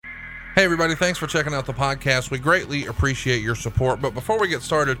Hey everybody, thanks for checking out the podcast. We greatly appreciate your support. But before we get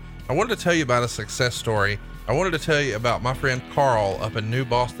started, I wanted to tell you about a success story. I wanted to tell you about my friend Carl up in New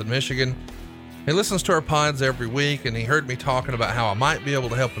Boston, Michigan. He listens to our pods every week, and he heard me talking about how I might be able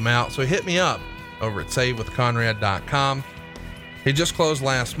to help him out. So he hit me up over at savewithconrad.com. He just closed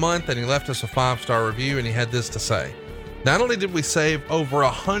last month, and he left us a 5-star review, and he had this to say. Not only did we save over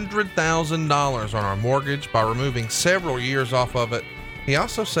 $100,000 on our mortgage by removing several years off of it, he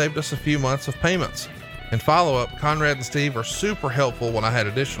also saved us a few months of payments. In follow-up, Conrad and Steve are super helpful when I had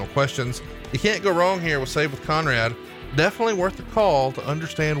additional questions. You can't go wrong here with Save with Conrad. Definitely worth the call to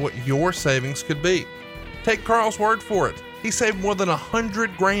understand what your savings could be. Take Carl's word for it. He saved more than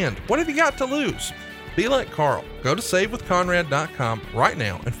 $100,000. What have you got to lose? Be like Carl. Go to savewithconrad.com right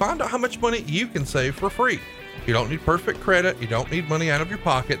now and find out how much money you can save for free. You don't need perfect credit. You don't need money out of your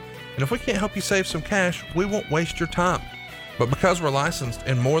pocket. And if we can't help you save some cash, we won't waste your time. But because we're licensed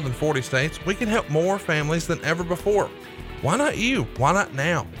in more than 40 states, we can help more families than ever before. Why not you? Why not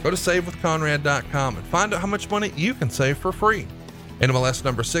now? Go to savewithconrad.com and find out how much money you can save for free. NMLS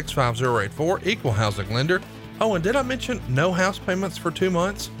number 65084, equal housing lender. Oh, and did I mention no house payments for 2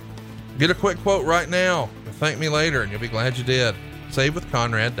 months? Get a quick quote right now. You'll thank me later and you'll be glad you did.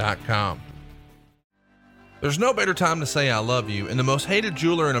 Savewithconrad.com. There's no better time to say I love you, and the most hated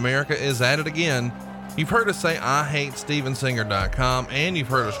jeweler in America is at it again. You've heard us say I hate StevenSinger.com, and you've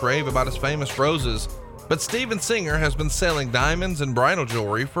heard us rave about his famous roses, but Steven Singer has been selling diamonds and bridal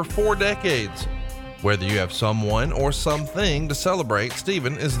jewelry for 4 decades. Whether you have someone or something to celebrate,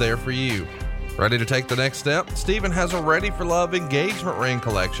 Steven is there for you. Ready to take the next step? Steven has a Ready for Love engagement ring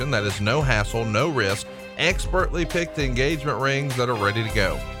collection that is no hassle, no risk, expertly picked engagement rings that are ready to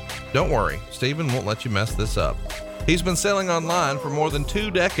go. Don't worry, Steven won't let you mess this up. He's been selling online for more than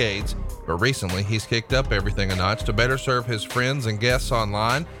 2 decades, but recently he's kicked up everything a notch to better serve his friends and guests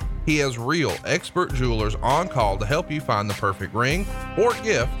online. He has real expert jewelers on call to help you find the perfect ring or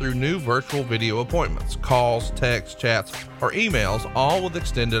gift through new virtual video appointments, calls, texts, chats, or emails, all with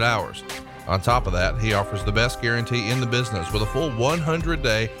extended hours. On top of that, he offers the best guarantee in the business with a full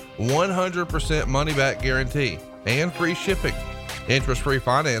 100-day, 100% money-back guarantee and free shipping. Interest-free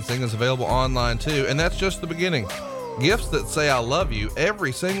financing is available online too, and that's just the beginning. Gifts that say I love you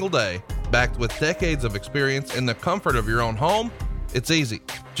every single day, backed with decades of experience in the comfort of your own home. It's easy.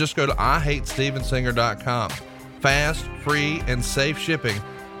 Just go to IHateStevenSinger.com. Fast, free, and safe shipping.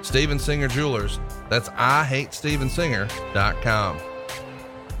 Steven Singer Jewelers. That's IHateStevenSinger.com.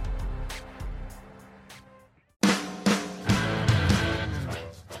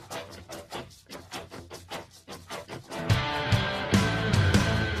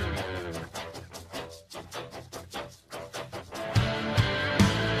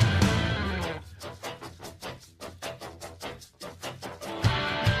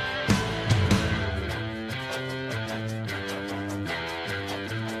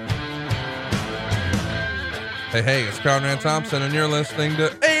 Hey, it's Conrad Thompson, and you're listening to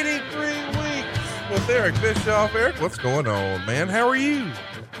 83 Weeks with Eric Bischoff. Eric, what's going on, man? How are you?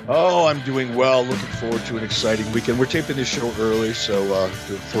 Oh, I'm doing well. Looking forward to an exciting weekend. We're taping this show early, so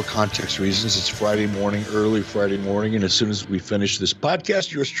for context reasons, it's Friday morning, early Friday morning, and as soon as we finish this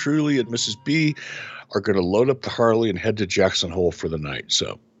podcast, yours truly and Mrs. B are going to load up the Harley and head to Jackson Hole for the night.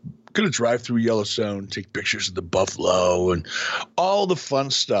 So going to drive through Yellowstone, take pictures of the buffalo and all the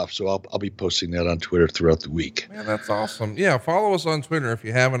fun stuff. So I'll be posting that on Twitter throughout the week. Man, that's awesome. Yeah. Follow us on Twitter if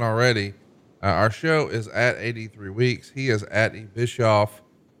you haven't already. Our show is at 83 Weeks. He is at E. Bischoff.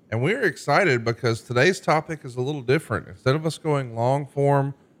 And we're excited because today's topic is a little different. Instead of us going long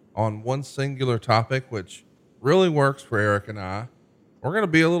form on one singular topic, which really works for Eric and I, we're going to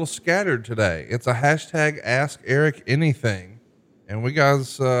be a little scattered today. It's a hashtag Ask Eric Anything. And we got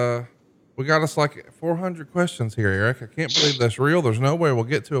us like 400 questions here, Eric. I can't believe that's real. There's no way we'll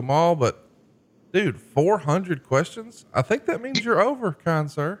get to them all, but dude, 400 questions? I think that means you're over, kind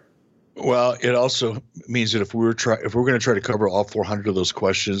sir. Well, it also means that if we're going to try to cover all 400 of those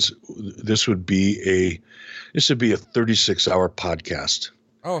questions, this would be a 36-hour podcast.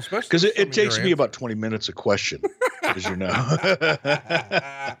 Oh, especially because it takes me about 20 minutes a question, as you know.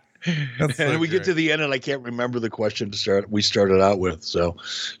 And we get to the end and I can't remember the question we started out with. So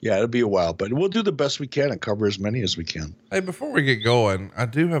yeah, it'll be a while, but we'll do the best we can and cover as many as we can. Hey, before we get going, I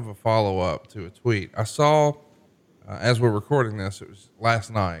do have a follow up to a tweet I saw as we're recording this. It was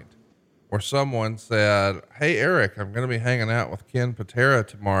last night where someone said, "Hey Eric, I'm going to be hanging out with Ken Patera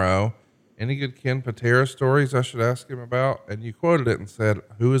tomorrow. Any good Ken Patera stories I should ask him about?" And you quoted it and said,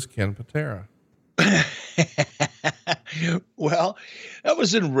 "Who is Ken Patera?" Well, that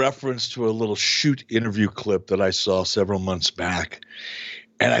was in reference to a little shoot interview clip that I saw several months back.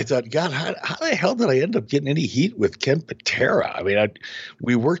 And I thought, God, how the hell did I end up getting any heat with Ken Patera? I mean,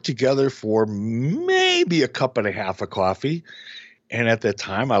 we worked together for maybe a cup and a half of coffee. And at that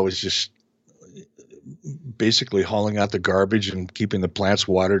time, I was just basically hauling out the garbage and keeping the plants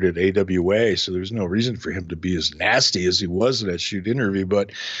watered at AWA. So there's no reason for him to be as nasty as he was in that shoot interview.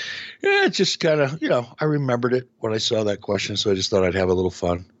 But yeah, it just kind of, I remembered it when I saw that question. So I just thought I'd have a little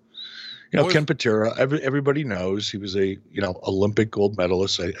fun. Ken Patera, everybody knows he was a, Olympic gold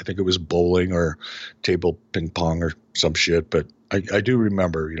medalist. I think it was bowling or table ping pong or some shit. But I do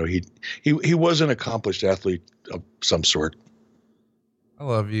remember, he was an accomplished athlete of some sort. I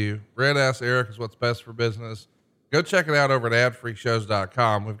love you. Red Ass Eric is what's best for business. Go check it out over at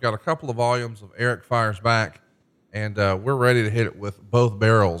adfreeshows.com. We've got a couple of volumes of Eric Fires Back, and we're ready to hit it with both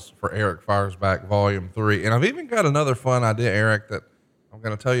barrels for Eric Fires Back Volume 3. And I've even got another fun idea, Eric, that I'm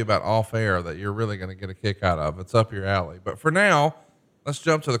going to tell you about off air that you're really going to get a kick out of. It's up your alley. But for now, let's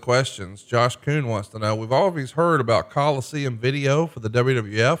jump to the questions. Josh Kuhn wants to know, we've always heard about Coliseum video for the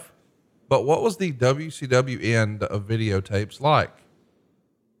WWF, but what was the WCW end of videotapes like?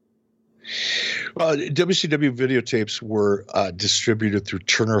 WCW videotapes were distributed through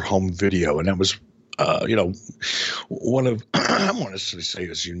Turner Home Video, and that was, one of, I want to say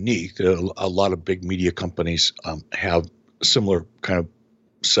is unique. A lot of big media companies have similar kind of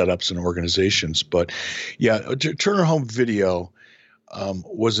setups and organizations, but yeah, Turner Home Video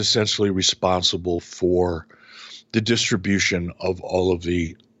was essentially responsible for the distribution of all of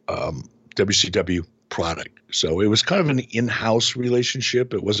the WCW product. So it was kind of an in-house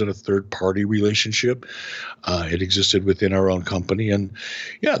relationship. It wasn't a third-party relationship. It existed within our own company, and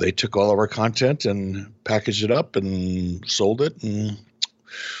yeah, they took all of our content and packaged it up and sold it, and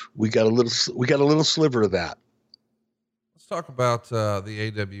we got a little sliver of that. Let's talk about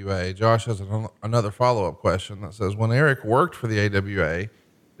the AWA. Josh has another follow-up question that says, when Eric worked for the AWA,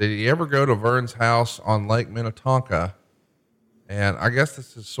 did he ever go to Vern's house on Lake Minnetonka? And I guess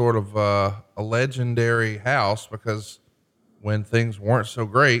this is sort of a legendary house because when things weren't so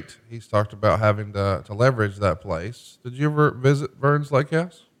great, he's talked about having to leverage that place. Did you ever visit Vern's Lake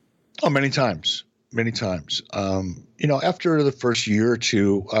House? Oh, many times. After the first year or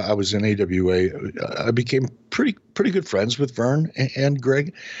two, I was in AWA. I became pretty good friends with Vern and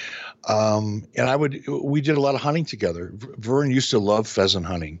Greg. And we did a lot of hunting together. Vern used to love pheasant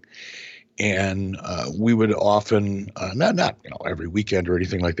hunting. And we would often, not every weekend or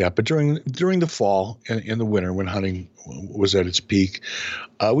anything like that, but during the fall and in the winter when hunting was at its peak,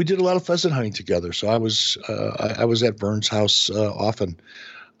 we did a lot of pheasant hunting together. So I was at Vern's house often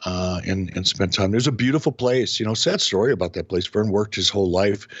and spent time. There's a beautiful place. Sad story about that place. Vern worked his whole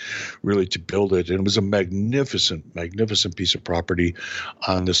life really to build it, and it was a magnificent piece of property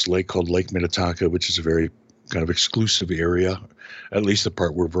on this lake called Lake Minnetonka, which is a very kind of exclusive area, at least the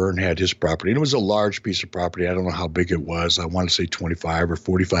part where Vern had his property. And it was a large piece of property. I don't know how big it was. I want to say 25 or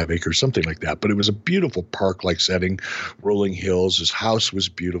 45 acres, something like that. But it was a beautiful park-like setting, rolling hills. His house was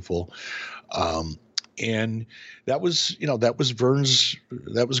beautiful. And that was Vern's,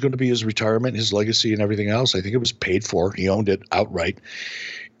 that was going to be his retirement, his legacy and everything else. I think it was paid for. He owned it outright.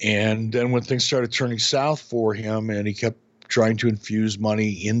 And then when things started turning south for him and he kept trying to infuse money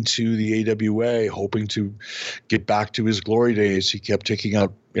into the AWA, hoping to get back to his glory days, he kept taking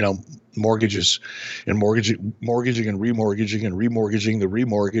out, mortgages and mortgaging and remortgaging and remortgaging the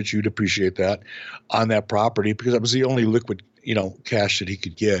remortgage. You'd appreciate that on that property because that was the only liquid, cash that he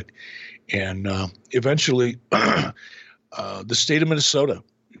could get. And eventually, the state of Minnesota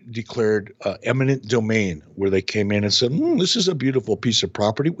declared eminent domain, where they came in and said, this is a beautiful piece of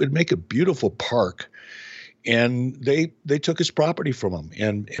property. It would make a beautiful park. And they took his property from him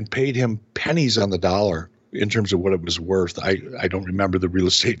and paid him pennies on the dollar in terms of what it was worth. I don't remember the real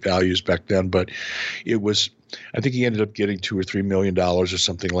estate values back then, but it was, I think he ended up getting $2 or $3 million or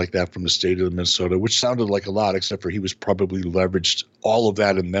something like that from the state of Minnesota, which sounded like a lot, except for he was probably leveraged all of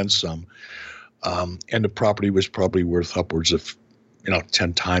that and then some. And the property was probably worth upwards of,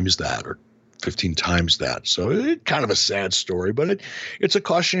 10 times that or 15 times that. So it kind of a sad story, but it's a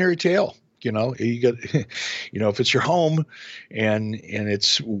cautionary tale. You got, if it's your home and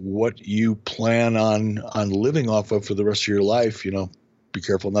it's what you plan on living off of for the rest of your life, be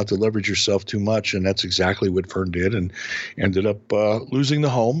careful not to leverage yourself too much. And that's exactly what Vern did, and ended up losing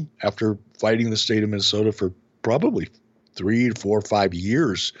the home after fighting the state of Minnesota for probably 3 to 4 or 5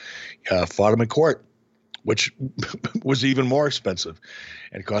 years, fought him in court, which was even more expensive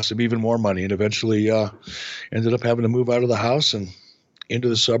and cost him even more money. And eventually ended up having to move out of the house and into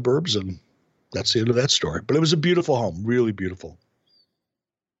the suburbs, and that's the end of that story. But it was a beautiful home, really beautiful.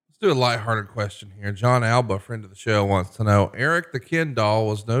 Let's do a lighthearted question here. John Alba, friend of the show, wants to know, Eric the Ken Doll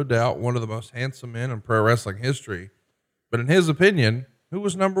was no doubt one of the most handsome men in pro wrestling history, but in his opinion, who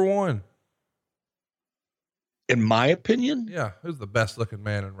was number one? In my opinion? Yeah. Who's the best looking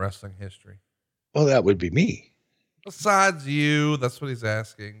man in wrestling history? Well, that would be me. Besides you. That's what he's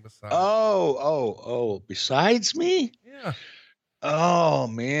asking. Besides. Besides me? Yeah. Oh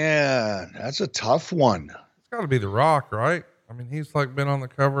man, that's a tough one. It's gotta be The Rock, right? I mean, he's like been on the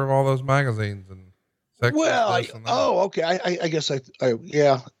cover of all those magazines and okay. I guess I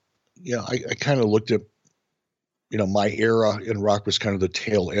kind of looked at, my era, and Rock was kind of the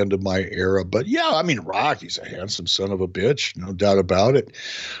tail end of my era. But yeah, I mean, Rock, he's a handsome son of a bitch, no doubt about it.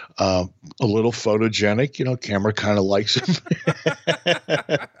 A little photogenic, camera kind of likes him.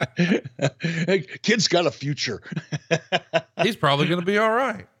 Hey, kid's got a future. He's probably going to be all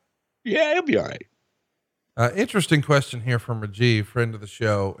right. Yeah, he'll be all right. Interesting question here from Rajiv, friend of the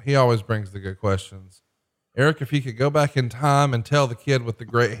show. He always brings the good questions. Eric, if you could go back in time and tell the kid with the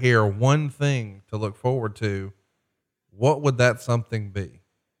great hair one thing to look forward to, what would that something be?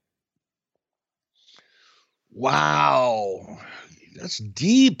 Wow. That's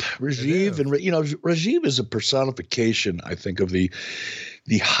deep, Rajiv. And, Rajiv is a personification, I think, of the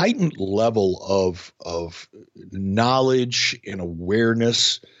heightened level of knowledge and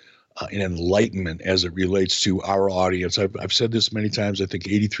awareness and enlightenment as it relates to our audience. I've said this many times. I think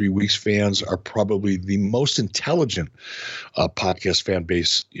 83 Weeks fans are probably the most intelligent podcast fan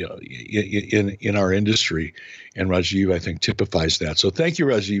base in our industry. And Rajiv, I think, typifies that. So thank you,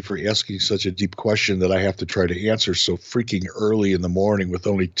 Rajiv, for asking such a deep question that I have to try to answer so freaking early in the morning with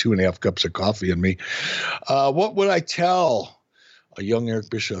only 2.5 cups of coffee in me. What would I tell a young Eric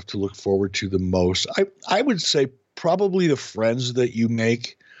Bischoff to look forward to the most? I would say probably the friends that you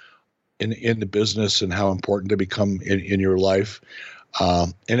make in the business and how important they become in your life.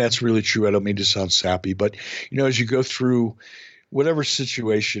 And that's really true. I don't mean to sound sappy, but as you go through whatever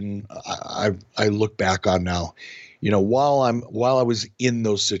situation I look back on now, while I was in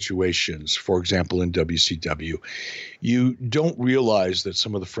those situations, for example, in WCW, you don't realize that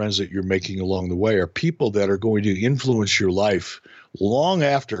some of the friends that you're making along the way are people that are going to influence your life long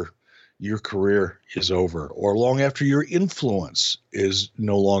after your career is over, or long after your influence is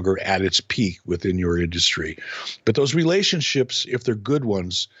no longer at its peak within your industry. But those relationships, if they're good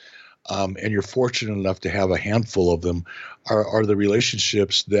ones, and you're fortunate enough to have a handful of them, are the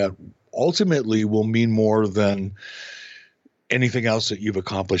relationships that ultimately will mean more than anything else that you've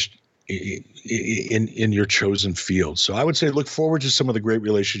accomplished in your chosen field. So I would say look forward to some of the great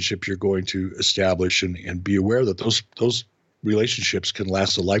relationships you're going to establish, and be aware that those relationships can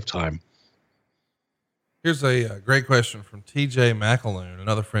last a lifetime. Here's a great question from TJ McAloon,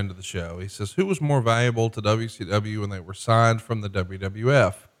 another friend of the show. He says, who was more valuable to WCW when they were signed from the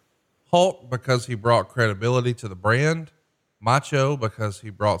WWF? Hulk because he brought credibility to the brand, Macho because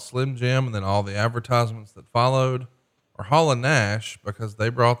he brought Slim Jim and then all the advertisements that followed, or Hall and Nash because they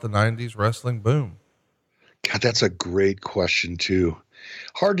brought the 90s wrestling boom? God, that's a great question too.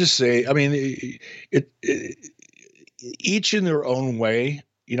 Hard to say. I mean, each in their own way.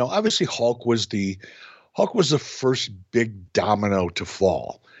 Obviously Hulk was the first big domino to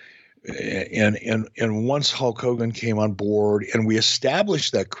fall. And once Hulk Hogan came on board and we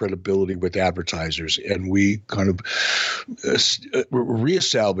established that credibility with advertisers, and we kind of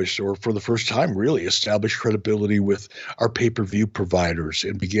reestablished, or for the first time really established credibility with our pay-per-view providers,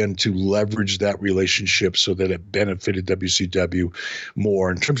 and began to leverage that relationship so that it benefited WCW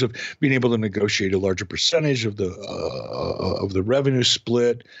more in terms of being able to negotiate a larger percentage of the revenue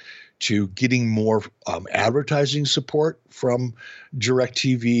split, to getting more advertising support from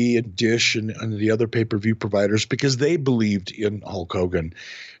DirecTV and Dish and the other pay-per-view providers, because they believed in Hulk Hogan,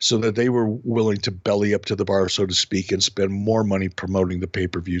 so that they were willing to belly up to the bar, so to speak, and spend more money promoting the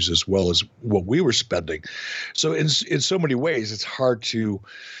pay-per-views as well as what we were spending. So in so many ways, it's hard to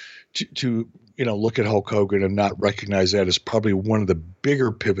look at Hulk Hogan and not recognize that as probably one of the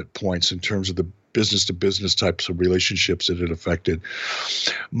bigger pivot points in terms of the business to business types of relationships that it affected.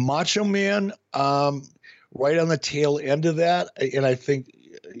 Macho Man, right on the tail end of that. And I think,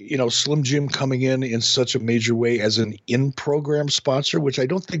 Slim Jim coming in such a major way as an in-program sponsor, which I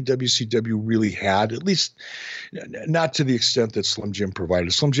don't think WCW really had, at least not to the extent that Slim Jim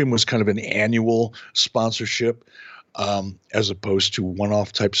provided. Slim Jim was kind of an annual sponsorship, as opposed to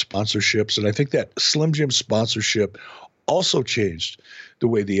one-off type sponsorships. And I think that Slim Jim sponsorship also changed the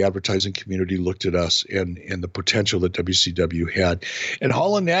way the advertising community looked at us and the potential that WCW had. And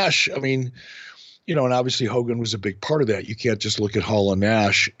Hall and Nash, I mean, and obviously Hogan was a big part of that. You can't just look at Hall and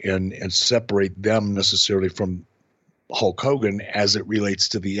Nash and separate them necessarily from Hulk Hogan as it relates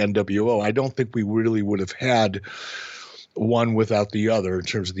to the NWO. I don't think we really would have had one without the other in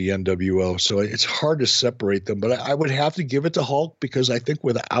terms of the NWO. So it's hard to separate them, but I would have to give it to Hulk, because I think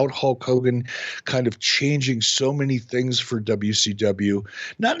without Hulk Hogan kind of changing so many things for WCW,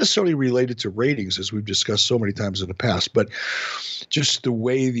 not necessarily related to ratings, as we've discussed so many times in the past, but just the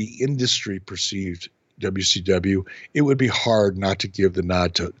way the industry perceived WCW, it would be hard not to give the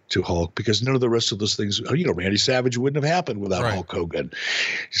nod to Hulk, because none of the rest of those things, Randy Savage wouldn't have happened without Hulk Hogan.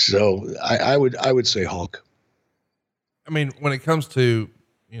 So I would say Hulk. I mean, when it comes to,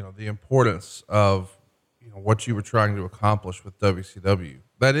 the importance of, what you were trying to accomplish with WCW,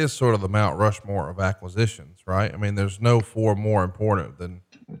 that is sort of the Mount Rushmore of acquisitions, right? I mean, there's no four more important than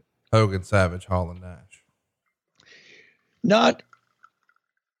Hogan, Savage, Hall, and Nash. No.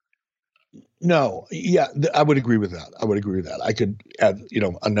 Yeah, I would agree with that. I could add,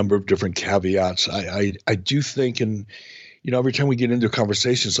 a number of different caveats. I do think, and, every time we get into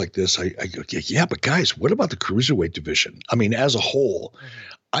conversations like this, I go, yeah, but guys, what about the cruiserweight division? I mean, as a whole,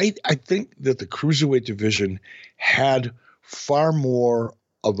 I think that the cruiserweight division had far more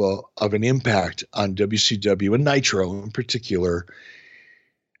of an impact on WCW and Nitro in particular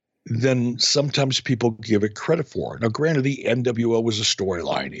than sometimes people give it credit for. Now, granted, the NWO was a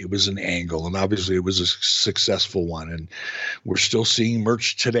storyline. It was an angle, and obviously it was a successful one. And we're still seeing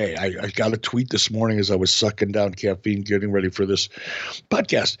merch today. I got a tweet this morning as I was sucking down caffeine, getting ready for this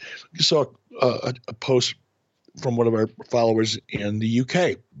podcast. I saw a post from one of our followers in the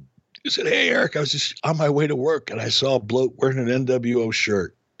UK. He said, "Hey, Eric, I was just on my way to work, and I saw a bloke wearing an NWO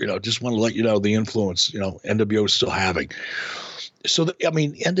shirt. Just want to let you know the influence, NWO is still having." So,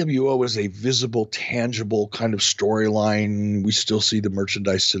 NWO was a visible, tangible kind of storyline. We still see the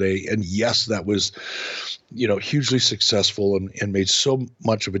merchandise today. And yes, that was, hugely successful and made so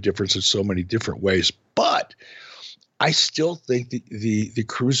much of a difference in so many different ways. But I still think the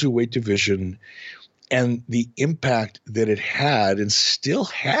Cruiserweight division and the impact that it had and still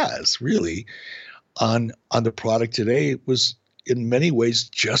has really on the product today was in many ways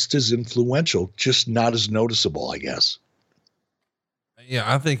just as influential, just not as noticeable, I guess.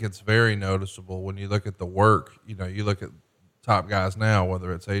 Yeah, I think it's very noticeable when you look at the work. You look at top guys now,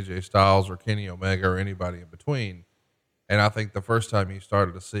 whether it's AJ Styles or Kenny Omega or anybody in between. And I think the first time you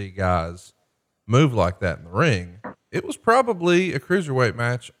started to see guys move like that in the ring, it was probably a cruiserweight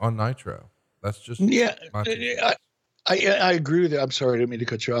match on Nitro. That's just I agree with that. I'm sorry, I didn't mean to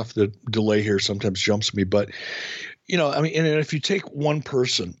cut you off. The delay here sometimes jumps me, but and if you take one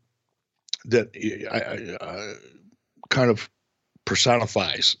person that I kind of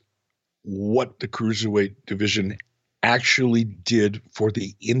personifies what the cruiserweight division actually did for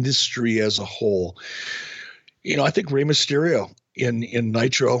the industry as a whole. I think Rey Mysterio in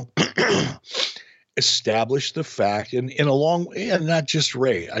Nitro established the fact, and not just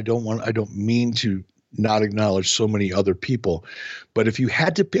Rey. I don't mean to not acknowledge so many other people, but if you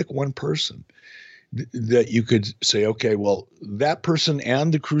had to pick one person that you could say, okay, well, that person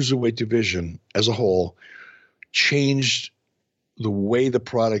and the cruiserweight division as a whole changed the way the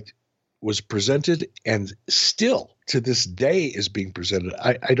product was presented and still to this day is being presented.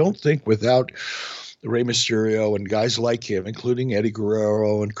 I don't think without Rey Mysterio and guys like him, including Eddie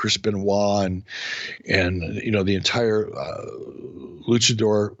Guerrero and Chris Benoit and the entire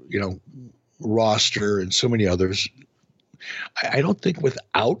luchador, roster and so many others, I don't think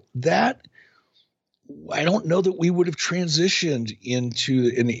without that, I don't know that we would have transitioned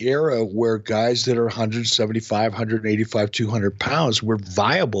into an era where guys that are 175, 185, 200 pounds were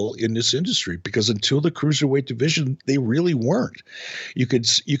viable in this industry, because until the cruiserweight division, they really weren't. You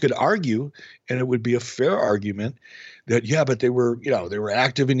could argue, and it would be a fair argument, that, yeah, but they were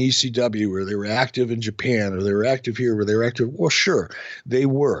active in ECW, or they were active in Japan, or they were active here, or they were active. Well, sure, they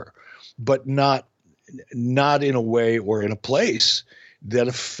were, but not in a way or in a place that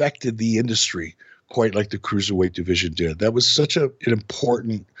affected the industry quite like the cruiserweight division did. That was such an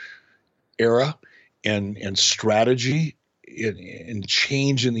important era and strategy and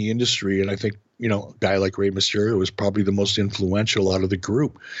change in the industry. And I think, a guy like Rey Mysterio was probably the most influential out of the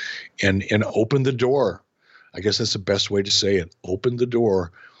group and opened the door. I guess that's the best way to say it. Opened the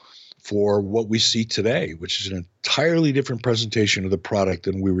door for what we see today, which is an entirely different presentation of the product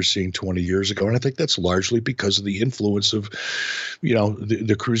than we were seeing 20 years ago. And I think that's largely because of the influence of,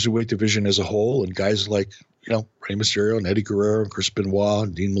 the cruiserweight division as a whole, and guys like, Rey Mysterio and Eddie Guerrero and Chris Benoit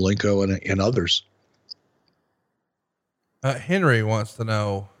and Dean Malenko and others. Henry wants to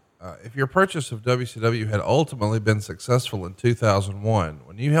know, if your purchase of WCW had ultimately been successful in 2001,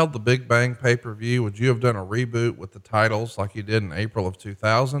 when you held the Big Bang pay-per-view, would you have done a reboot with the titles like you did in April of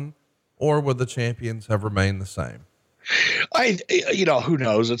 2000? Or would the champions have remained the same? Who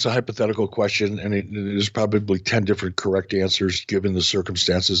knows? It's a hypothetical question, and there's probably 10 different correct answers given the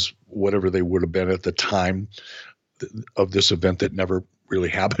circumstances, whatever they would have been at the time of this event that never really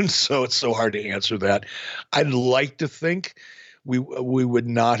happened. So it's so hard to answer that. I'd like to think we would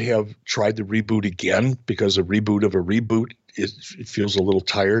not have tried the reboot again, because a reboot of a reboot it feels a little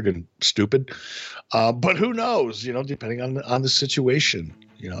tired and stupid. But who knows? Depending on the situation,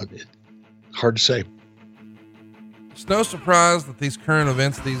 hard to say. It's no surprise that these current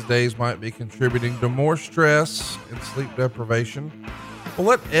events these days might be contributing to more stress and sleep deprivation. Well,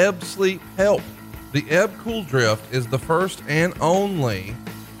 let Ebb Sleep help. The Ebb Cool Drift is the first and only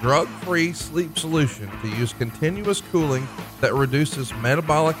drug-free sleep solution to use continuous cooling that reduces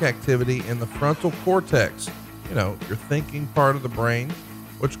metabolic activity in the frontal cortex, your thinking part of the brain,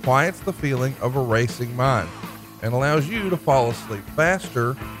 which quiets the feeling of a racing mind and allows you to fall asleep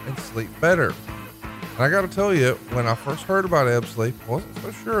faster and sleep better. And I got to tell you, when I first heard about Ebb Sleep, I wasn't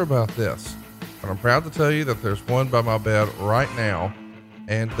so sure about this, but I'm proud to tell you that there's one by my bed right now.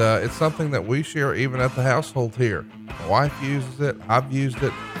 And it's something that we share even at the household here. My wife uses it. I've used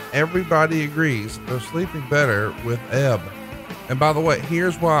it. Everybody agrees they're sleeping better with Ebb. And by the way,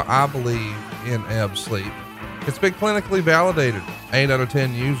 here's why I believe in Ebb Sleep. It's been clinically validated. 8 out of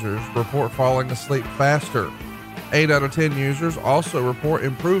 10 users report falling asleep faster. 8 out of 10 users also report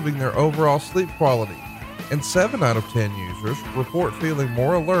improving their overall sleep quality. And 7 out of 10 users report feeling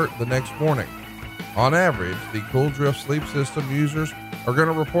more alert the next morning. On average, the Cool Drift Sleep System users are going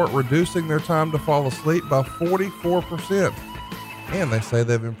to report reducing their time to fall asleep by 44%. And they say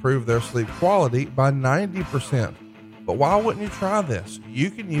they've improved their sleep quality by 90%. But why wouldn't you try this?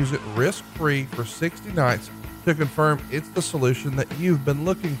 You can use it risk-free for 60 nights to confirm it's the solution that you've been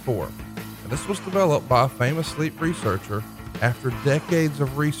looking for. And this was developed by a famous sleep researcher after decades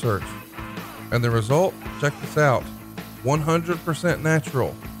of research. And the result, check this out, 100%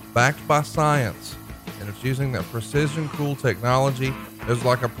 natural, backed by science. And it's using that precision cool technology. There's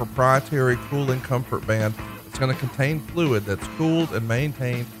like a proprietary cooling comfort band. It's going to contain fluid that's cooled and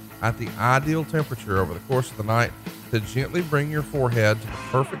maintained at the ideal temperature over the course of the night to gently bring your forehead to the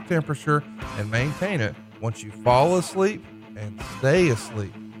perfect temperature and maintain it once you fall asleep and stay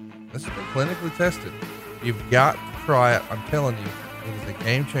asleep. This has been clinically tested. You've got to try it. I'm telling you, it is a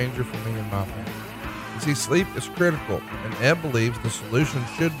game changer for me and my family. You see, sleep is critical, and Ebb believes the solution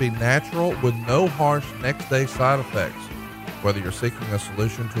should be natural with no harsh next day side effects. Whether you're seeking a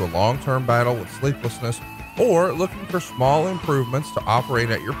solution to a long-term battle with sleeplessness or looking for small improvements to operate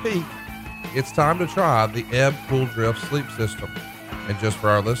at your peak, it's time to try the Ebb Cool Drift Sleep System. And just for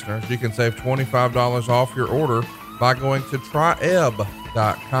our listeners, you can save $25 off your order by going to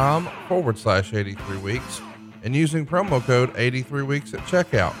tryebb.com/83weeks and using promo code 83weeks at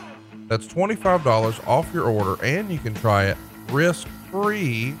checkout. That's $25 off your order, and you can try it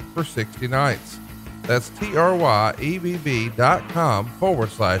risk-free for 60 nights. That's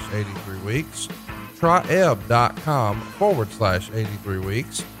tryebb.com/83weeks.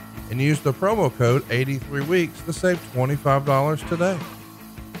 Tryebb.com/83weeks and use the promo code 83weeks to save $25 today.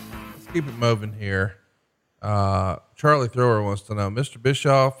 Let's keep it moving here. Charlie Thrower wants to know, Mr.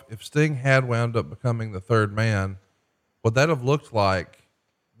 Bischoff, if Sting had wound up becoming the third man, what would that have looked like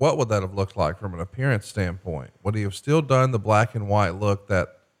from an appearance standpoint? Would he have still done the black and white look that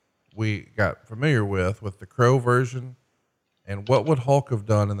we got familiar with the Crow version? And what would Hulk have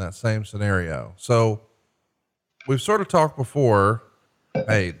done in that same scenario? So we've sort of talked before,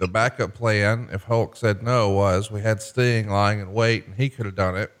 hey, the backup plan, if Hulk said no, was we had Sting lying in wait and he could have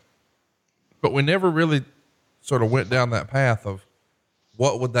done it. But we never really sort of went down that path of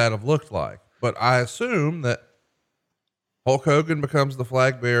what would that have looked like. But I assume that Hulk Hogan becomes the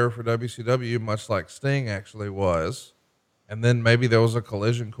flag bearer for WCW, much like Sting actually was. And then maybe there was a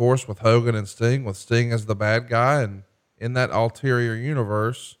collision course with Hogan and Sting, with Sting as the bad guy. And in that ulterior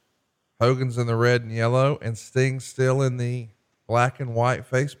universe, Hogan's in the red and yellow and Sting's still in the black and white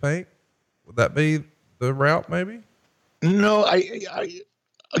face paint. Would that be the route maybe? No, I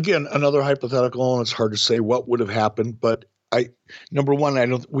again, another hypothetical, and it's hard to say what would have happened, but number one,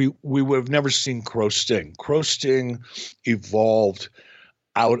 we would have never seen Crow Sting. Crow Sting evolved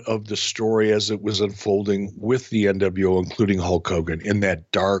out of the story as it was unfolding with the NWO, including Hulk Hogan, in that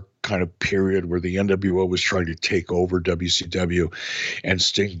dark kind of period where the NWO was trying to take over WCW, and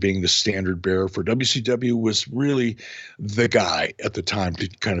Sting being the standard bearer for WCW was really the guy at the time to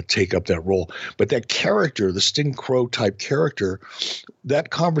kind of take up that role. But that character, the Sting Crow type character, that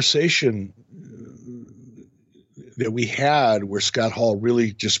conversation that we had where Scott Hall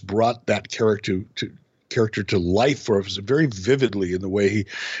really just brought that character character to life for us very vividly in the way he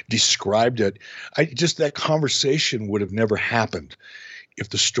described it. Just that conversation would have never happened if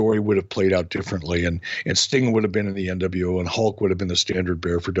the story would have played out differently, and Sting would have been in the NWO and Hulk would have been the standard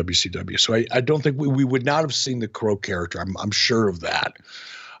bearer for WCW. So I don't think we would not have seen the Crow character. I'm sure of that.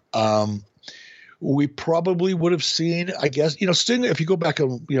 We probably would have seen, I guess, Sting, if you go back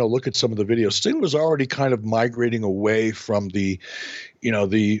and, look at some of the videos, Sting was already kind of migrating away from the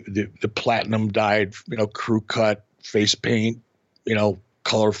platinum dyed, crew cut face paint,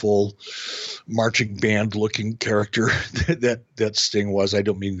 colorful marching band looking character that Sting was. I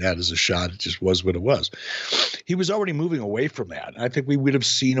don't mean that as a shot. It just was what it was. He was already moving away from that. I think we would have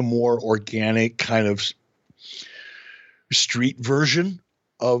seen a more organic kind of street version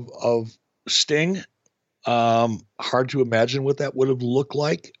of Sting. Hard to imagine what that would have looked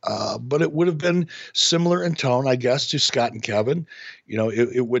like, but it would have been similar in tone, I guess, to Scott and Kevin.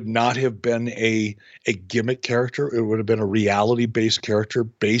 It would not have been a gimmick character. It would have been a reality-based character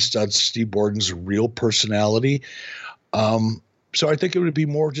based on Steve Borden's real personality. So I think it would be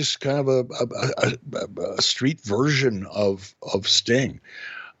more just kind of a street version of Sting.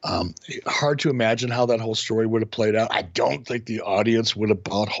 Hard to imagine how that whole story would have played out. I don't think the audience would have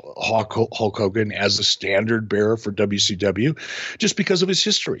bought Hulk Hogan as a standard bearer for WCW just because of his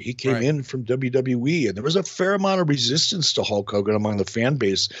history. He came in from WWE, and there was a fair amount of resistance to Hulk Hogan among the fan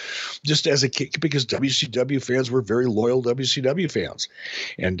base just as a kid, because WCW fans were very loyal WCW fans,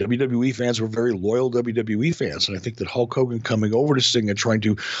 and WWE fans were very loyal WWE fans. And I think that Hulk Hogan coming over to Sting and trying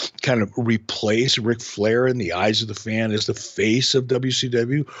to kind of replace Ric Flair in the eyes of the fan as the face of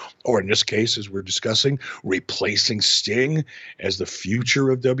WCW, or in this case, as we're discussing, replacing Sting as the future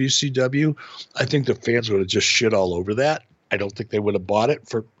of WCW, I think the fans would have just shit all over that. I don't think they would have bought it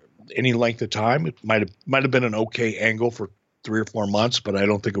for any length of time. It might have been an okay angle for 3 or 4 months, but I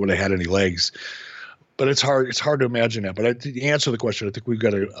don't think it would have had any legs. But it's hard to imagine that. But to answer the question, I think we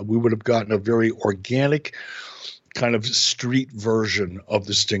would have gotten a very organic kind of street version of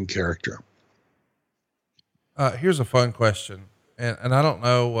the Sting character. Here's a fun question. And I don't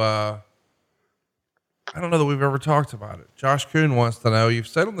know that we've ever talked about it. Josh Kuhn wants to know, you've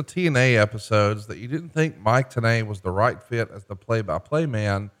said on the TNA episodes that you didn't think Mike Tenay was the right fit as the play-by-play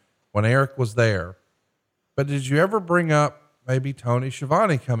man when Eric was there. But did you ever bring up maybe Tony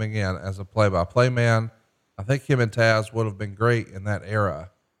Schiavone coming in as a play-by-play man? I think him and Taz would have been great in that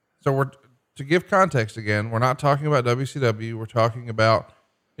era. So to give context again, we're not talking about WCW. We're talking about,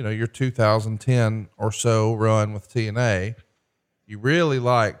 your 2010 or so run with TNA. You really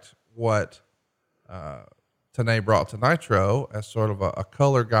liked what Tenay brought to Nitro as sort of a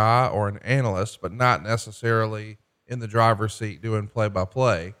color guy or an analyst, but not necessarily in the driver's seat doing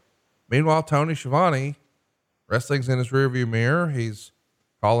play-by-play. Meanwhile, Tony Schiavone, wrestling's in his rearview mirror. He's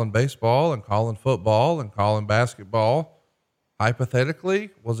calling baseball and calling football and calling basketball.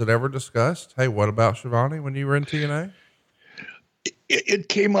 Hypothetically, was it ever discussed? Hey, what about Schiavone when you were in TNA? It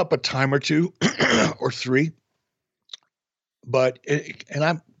came up a time or two or three. But and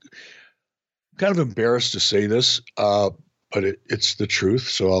I'm kind of embarrassed to say this, but it's the truth,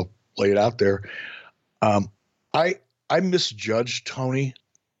 so I'll lay it out there. I misjudged Tony,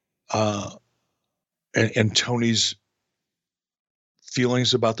 and Tony's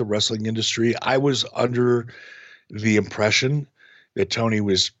feelings about the wrestling industry. I was under the impression that Tony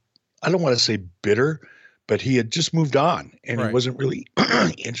was, I don't want to say bitter, but he had just moved on, and he wasn't really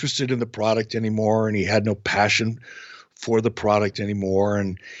interested in the product anymore, and he had no passion for the product anymore.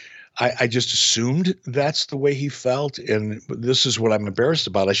 And I just assumed that's the way he felt. And this is what I'm embarrassed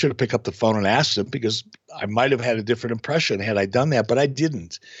about. I should have picked up the phone and asked him, because I might have had a different impression had I done that, but I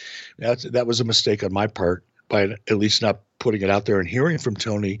didn't. That was a mistake on my part by at least not putting it out there and hearing from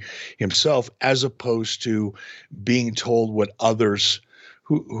Tony himself, as opposed to being told what others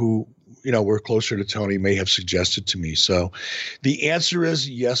who were closer to Tony may have suggested to me. So the answer is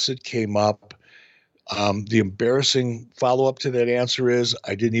yes, it came up. The embarrassing follow-up to that answer is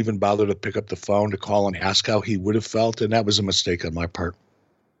I didn't even bother to pick up the phone to call and ask how he would have felt, and that was a mistake on my part.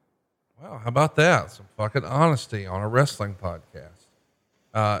 Wow, how about that? Some fucking honesty on a wrestling podcast.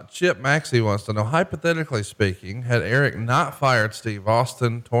 Chip Maxey wants to know, hypothetically speaking, had Eric not fired Steve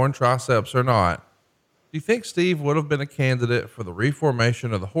Austin, torn triceps or not, do you think Steve would have been a candidate for the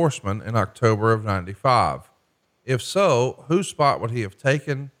reformation of the Horsemen in October of 95? If so, whose spot would he have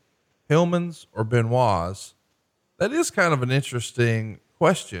taken? Hillman's or Benoit's? That is kind of an interesting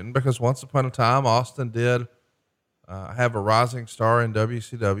question, because once upon a time, Austin did have a rising star in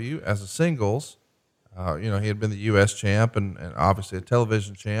WCW as a singles. He had been the U.S. champ and obviously a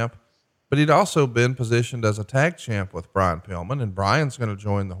television champ, but he'd also been positioned as a tag champ with Brian Pillman, and Brian's going to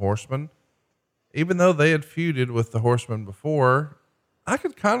join the Horsemen. even though they had feuded with the Horsemen before, I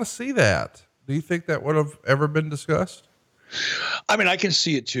could kind of see that. Do you think that would have ever been discussed? I mean, I can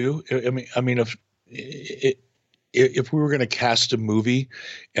see it too. If we were going to cast a movie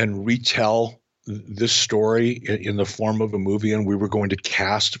and retell this story in the form of a movie, and we were going to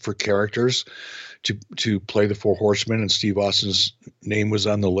cast for characters to play the Four Horsemen, and Steve Austin's name was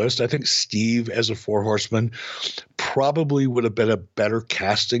on the list, I think Steve as a Four Horseman probably would have been a better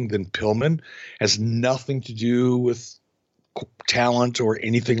casting than Pillman. Has nothing to do with talent or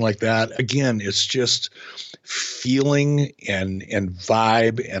anything like that. Again, it's just feeling and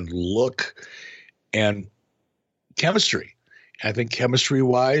vibe and look and chemistry. I think chemistry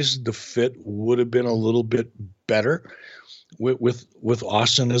wise, the fit would have been a little bit better with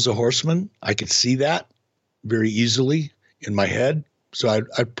Austin as a horseman. I could see that very easily in my head. So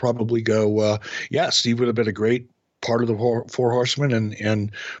I'd probably go, Steve would have been a great part of the Four Horsemen,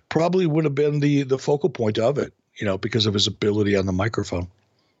 and probably would have been the focal point of it, because of his ability on the microphone.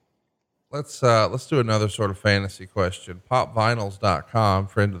 Let's do another sort of fantasy question. PopVinyls.com,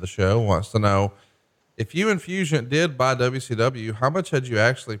 friend of the show, wants to know, if you and Fusion did buy WCW, how much had you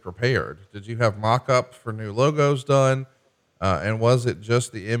actually prepared? Did you have mock-ups for new logos done? And was it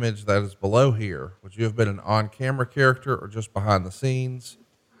just the image that is below here? Would you have been an on-camera character or just behind the scenes?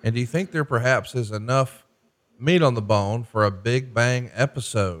 And do you think there perhaps is enough meat on the bone for a Big Bang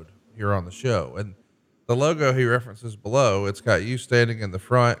episode here on the show? And the logo he references below, it's got you standing in the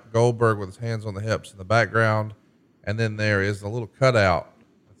front, Goldberg with his hands on the hips in the background. And then there is a little cutout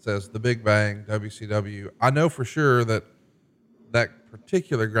that says the Big Bang WCW. I know for sure that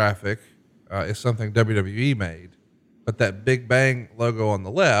particular graphic is something WWE made, but that Big Bang logo on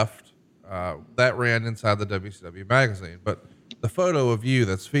the left, that ran inside the WCW magazine. But the photo of you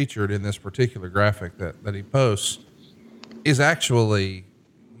that's featured in this particular graphic that he posts is actually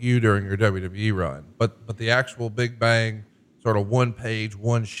you during your WWE run. But the actual Big Bang sort of one page,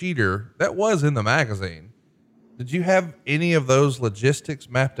 one sheeter that was in the magazine. Did you have any of those logistics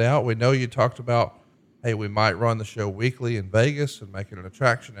mapped out? We know you talked about, hey, we might run the show weekly in Vegas and make it an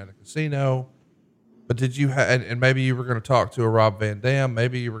attraction at a casino. But did you have, and maybe you were going to talk to a Rob Van Dam,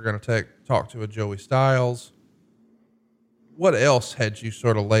 maybe you were going to talk to a Joey Styles. What else had you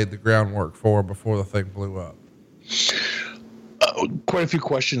sort of laid the groundwork for before the thing blew up? Quite a few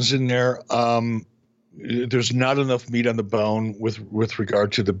questions in there. There's not enough meat on the bone with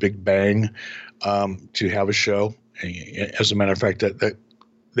regard to the Big Bang to have a show. As a matter of fact,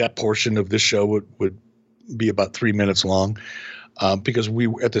 that portion of this show would be about 3 minutes long. Because we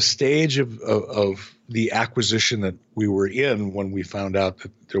were at the stage of the acquisition that we were in when we found out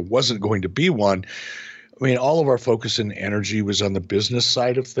that there wasn't going to be one. I mean, all of our focus and energy was on the business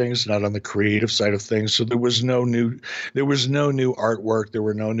side of things, not on the creative side of things. So there was no new artwork. There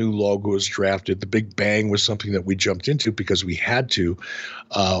were no new logos drafted. The Big Bang was something that we jumped into because we had to,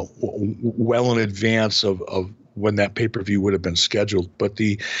 well in advance of when that pay-per-view would have been scheduled. But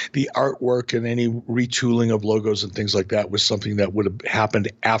the artwork and any retooling of logos and things like that was something that would have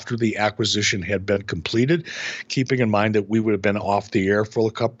happened after the acquisition had been completed, keeping in mind that we would have been off the air for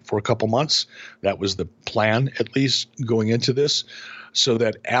a couple months. That was the plan, at least going into this, so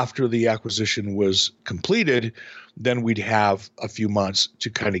that after the acquisition was completed, then we'd have a few months to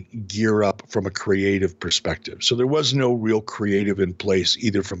kind of gear up from a creative perspective. So there was no real creative in place,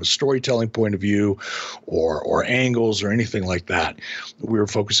 either from a storytelling point of view or angles or anything like that. We were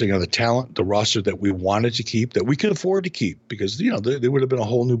focusing on the talent, the roster that we wanted to keep, that we could afford to keep, because, there would have been a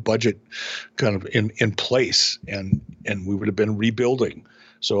whole new budget kind of in place, and we would have been rebuilding.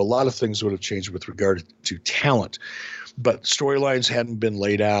 So a lot of things would have changed with regard to talent. But storylines hadn't been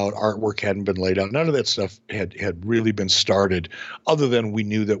laid out, artwork hadn't been laid out. None of that stuff had really been started, other than we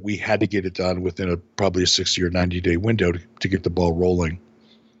knew that we had to get it done within probably a 60 or 90-day window to get the ball rolling.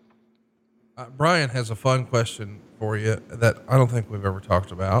 Brian has a fun question for you that I don't think we've ever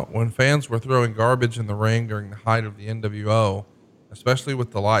talked about. When fans were throwing garbage in the ring during the height of the NWO, especially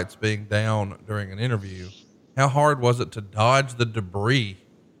with the lights being down during an interview, how hard was it to dodge the debris?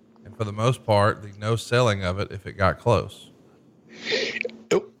 And for the most part, the no selling of it if it got close?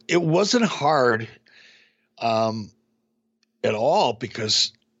 It wasn't hard at all,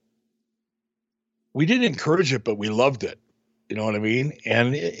 because we didn't encourage it, but we loved it. You know what I mean?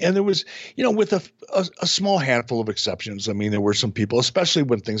 And there was, with a small handful of exceptions. I mean, there were some people, especially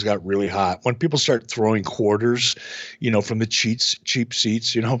when things got really hot, when people start throwing quarters, from the cheap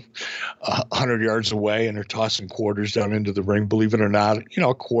seats, 100 yards away, and they're tossing quarters down into the ring. Believe it or not,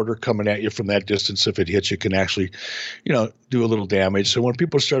 a quarter coming at you from that distance, if it hits you, can actually, do a little damage. So when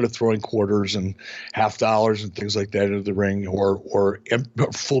people started throwing quarters and $50 and things like that into the ring, or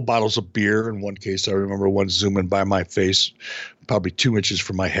full bottles of beer, in one case, I remember one zooming by my face, probably 2 inches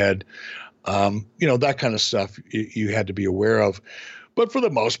from my head. That kind of stuff you had to be aware of. But for the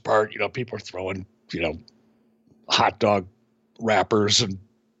most part, people are throwing, hot dog wrappers and,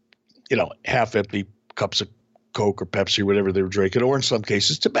 half empty cups of Coke or Pepsi, whatever they were drinking, or in some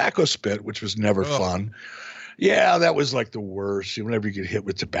cases tobacco spit, which was never fun. Yeah, that was like the worst. Whenever you get hit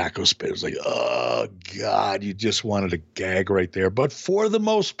with tobacco spit, it was like, oh God, you just wanted to gag right there. But for the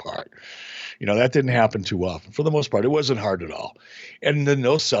most part, that didn't happen too often. For the most part, it wasn't hard at all. And the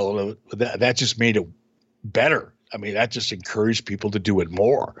no selling, that just made it better. I mean, that just encouraged people to do it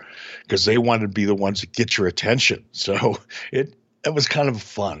more because they wanted to be the ones that get your attention. So it was kind of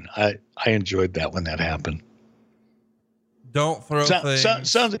fun. I enjoyed that when that happened. Don't throw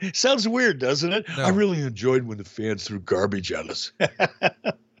things. Sounds weird, doesn't it? No. I really enjoyed when the fans threw garbage at us.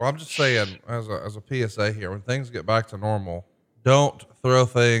 Well, I'm just saying, as a PSA here, when things get back to normal, don't throw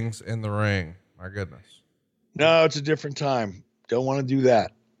things in the ring. My goodness. No, it's a different time. Don't want to do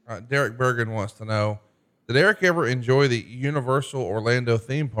that. Derek Bergen wants to know, did Eric ever enjoy the Universal Orlando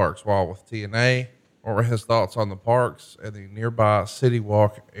theme parks while with TNA? What were his thoughts on the parks and the nearby City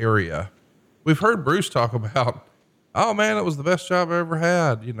Walk area? We've heard Bruce talk about, oh man, it was the best job I ever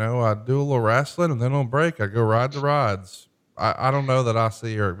had. I'd do a little wrestling and then on break, I'd go ride the rides. I don't know that I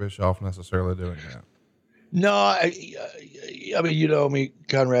see Eric Bischoff necessarily doing that. No, I mean, you know me,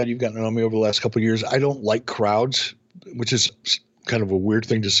 Conrad, you've gotten to know me over the last couple of years. I don't like crowds, which is kind of a weird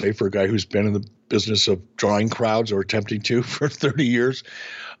thing to say for a guy who's been in the business of drawing crowds or attempting to for 30 years.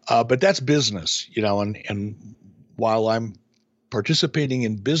 But that's business, and while I'm participating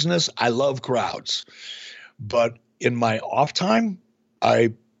in business, I love crowds. But in my off time,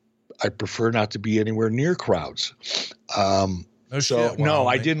 I prefer not to be anywhere near crowds. I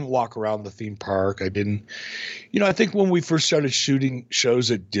didn't walk around the theme park. I didn't, I think when we first started shooting shows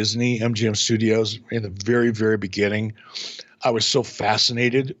at Disney MGM Studios in the very, very beginning, I was so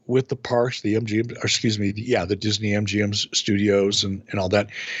fascinated with the parks, the Disney MGM Studios and all that,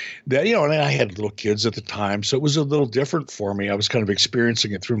 and I had little kids at the time. So it was a little different for me. I was kind of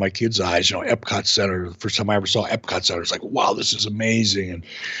experiencing it through my kids' eyes, Epcot Center. The first time I ever saw Epcot Center, it's like, wow, this is amazing. And,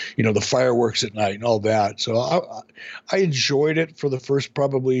 the fireworks at night and all that. So I enjoyed it for the first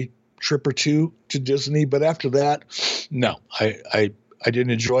probably trip or two to Disney. But after that, no, I didn't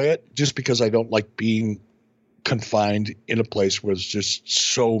enjoy it just because I don't like being confined in a place where there's just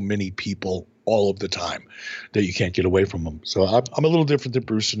so many people all of the time that you can't get away from them. So I'm a little different than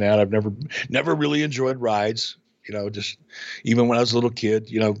Bruce in that. I've never really enjoyed rides, just even when I was a little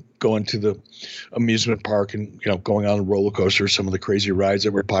kid, going to the amusement park and, going on a roller coaster, some of the crazy rides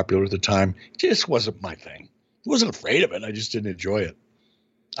that were popular at the time, just wasn't my thing. I wasn't afraid of it. I just didn't enjoy it.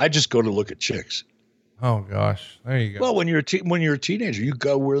 I just go to look at chicks. Oh gosh, there you go. Well, when you're a teenager, you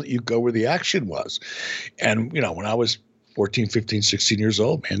go where the action was. And, when I was 14, 15, 16 years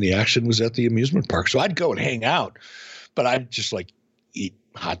old, man, the action was at the amusement park. So I'd go and hang out, but I'd just eat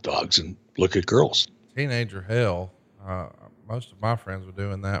hot dogs and look at girls. Teenager hell. Most of my friends were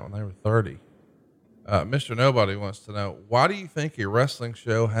doing that when they were 30. Mr. Nobody wants to know, why do you think a wrestling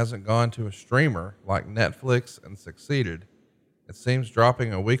show hasn't gone to a streamer like Netflix and succeeded? It seems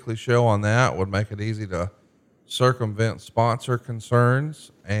dropping a weekly show on that would make it easy to circumvent sponsor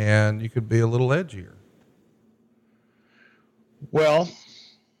concerns, and you could be a little edgier. Well,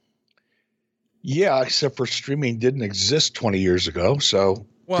 yeah, except for streaming didn't exist 20 years ago, so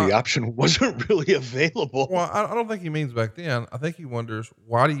the option wasn't really available. Well, I don't think he means back then. I think he wonders,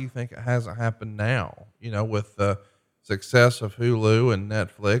 why do you think it hasn't happened now? With the success of Hulu and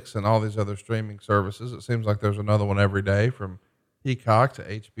Netflix and all these other streaming services, it seems like there's another one every day, from Peacock to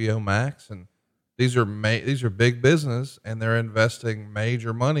HBO Max, and these are big business, and they're investing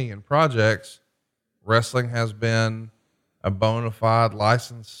major money in projects. Wrestling has been a bona fide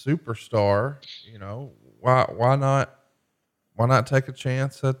licensed superstar. Why not take a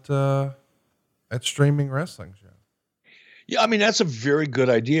chance at streaming wrestling shows? Yeah, I mean, that's a very good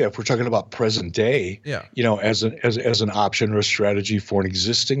idea if we're talking about present day. Yeah. As an option or a strategy for an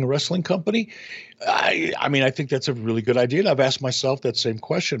existing wrestling company. I mean, I think that's a really good idea. And I've asked myself that same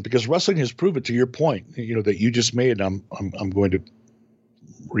question because wrestling has proven, to your point, that you just made, and I'm going to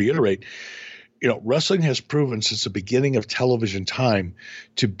reiterate, wrestling has proven since the beginning of television time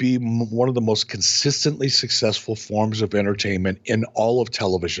to be one of the most consistently successful forms of entertainment in all of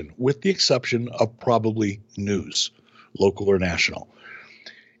television, with the exception of probably news, local or national.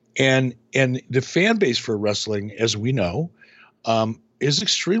 And the fan base for wrestling, as we know, is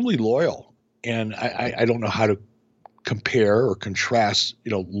extremely loyal. And I don't know how to compare or contrast,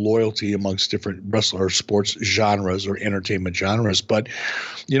 loyalty amongst different wrestler sports genres or entertainment genres. But,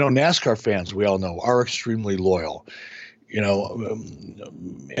 NASCAR fans, we all know, are extremely loyal.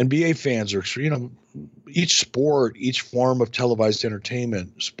 NBA fans are, each sport, each form of televised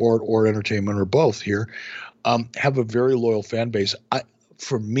entertainment, sport or entertainment or both here, have a very loyal fan base.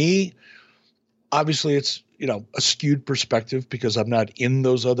 For me, obviously it's, a skewed perspective because I'm not in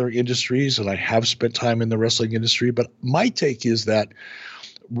those other industries and I have spent time in the wrestling industry. But my take is that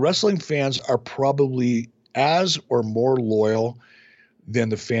wrestling fans are probably as or more loyal than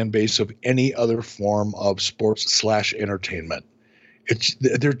the fan base of any other form of sports / entertainment.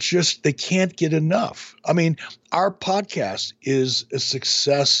 They can't get enough. I mean, our podcast is a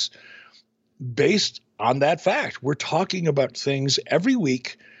success based on that fact. We're talking about things every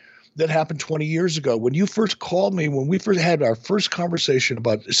week that happened 20 years ago. When you first called me, when we first had our first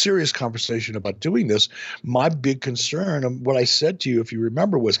serious conversation about doing this, my big concern and what I said to you, if you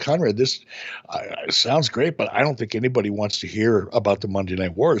remember, was, Conrad, this sounds great, but I don't think anybody wants to hear about the Monday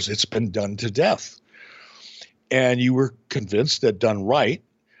Night Wars. It's been done to death. And you were convinced that done right,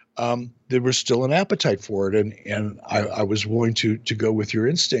 there was still an appetite for it. And I was willing to go with your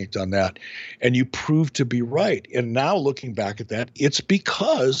instinct on that. And you proved to be right. And now looking back at that, it's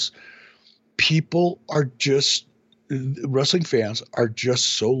because wrestling fans are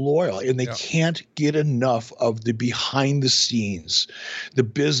just so loyal, and they can't get enough of the behind the scenes, the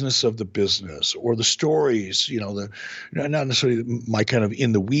business of the business, or the stories, not necessarily my kind of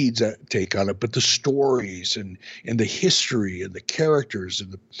in the weeds take on it, but the stories and the history and the characters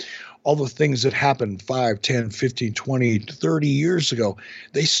and all the things that happened 5, 10, 15, 20, 30 years ago.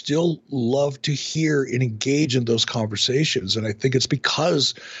 They still love to hear and engage in those conversations. And I think it's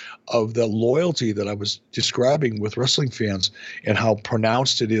because of the loyalty that I was describing with wrestling fans and how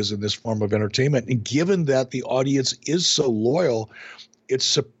pronounced it is in this form of entertainment. And given that the audience is so loyal, it's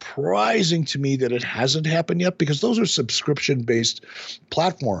surprising to me that it hasn't happened yet, because those are subscription-based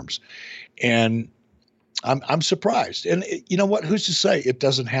platforms. And I'm surprised. And you know what? Who's to say it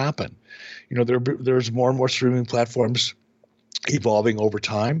doesn't happen? There's more and more streaming platforms evolving over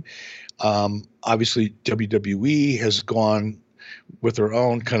time. Obviously, WWE has gone with their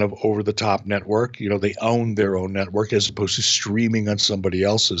own kind of over-the-top network. They own their own network as opposed to streaming on somebody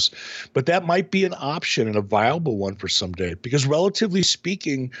else's. But that might be an option and a viable one for someday, because relatively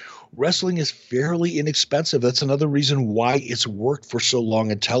speaking, wrestling is fairly inexpensive. That's another reason why it's worked for so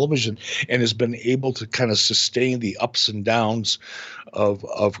long in television and has been able to kind of sustain the ups and downs of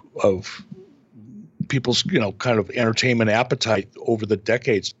people's, kind of entertainment appetite over the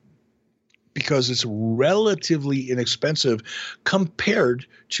decades, because it's relatively inexpensive compared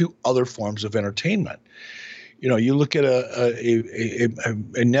to other forms of entertainment. You look at a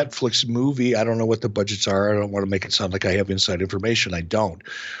Netflix movie. I don't know what the budgets are. I don't want to make it sound like I have inside information. I don't.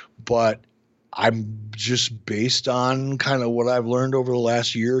 But I'm just based on kind of what I've learned over the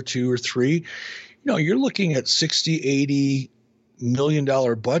last year or two or three. You're looking at $60, $80 million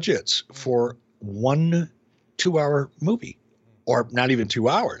budgets for 1 2-hour movie. Or not even 2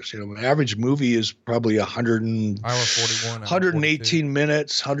 hours. An average movie is probably 118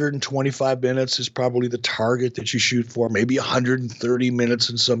 minutes, 125 minutes is probably the target that you shoot for, maybe 130 minutes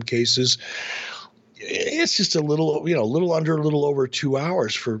in some cases. It's just a little over 2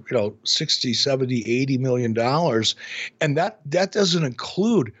 hours for, 60, 70, $80 million. And that doesn't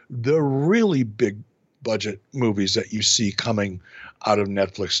include the really big budget movies that you see coming out of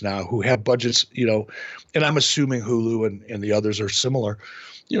Netflix now, who have budgets, and I'm assuming Hulu and the others are similar.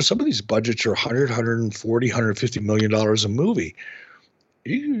 Some of these budgets are $100, $140, $150 million a movie.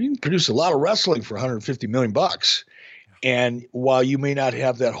 You can produce a lot of wrestling for $150 million. And while you may not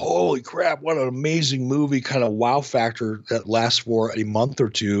have that, holy crap, what an amazing movie kind of wow factor that lasts for a month or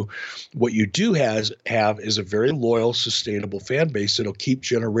two, what you do have is a very loyal, sustainable fan base that'll keep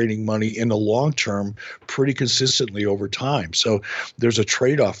generating money in the long term pretty consistently over time. So there's a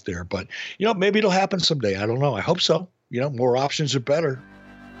trade-off there. But, maybe it'll happen someday. I don't know. I hope so. More options are better.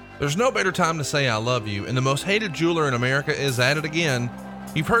 There's no better time to say I love you, and the most hated jeweler in America is at it again.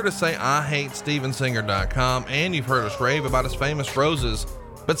 You've heard us say I hate StevenSinger.com, and you've heard us rave about his famous roses,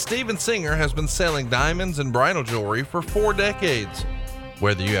 but Steven Singer has been selling diamonds and bridal jewelry for 4 decades.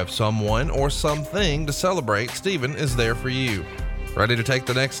 Whether you have someone or something to celebrate, Steven is there for you. Ready to take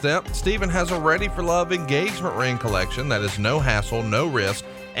the next step? Steven has a Ready for Love engagement ring collection that is no hassle, no risk,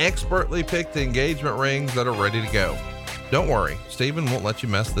 expertly picked engagement rings that are ready to go. Don't worry, Steven won't let you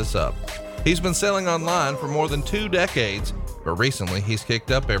mess this up. He's been selling online for more than 2 decades, but recently he's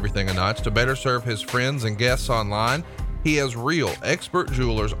kicked up everything a notch to better serve his friends and guests online. He has real expert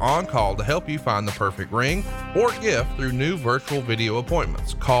jewelers on call to help you find the perfect ring or gift through new virtual video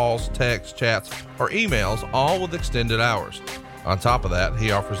appointments, calls, texts, chats, or emails, all with extended hours. On top of that, he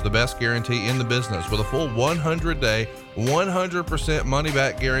offers the best guarantee in the business with a full 100-day, 100%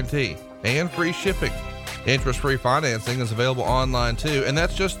 money-back guarantee and free shipping. Interest-free financing is available online too, and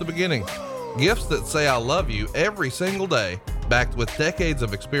that's just the beginning. Gifts that say I love you every single day, backed with decades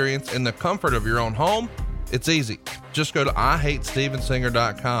of experience in the comfort of your own home. It's easy. Just go to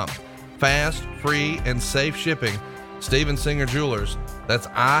IHateStevenSinger.com. Fast, free, and safe shipping. Steven Singer Jewelers. That's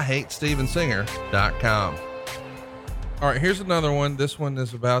IHateStevenSinger.com. All right, here's another one. This one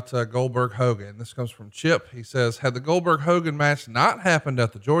is about Goldberg Hogan. This comes from Chip. He says, had the Goldberg Hogan match not happened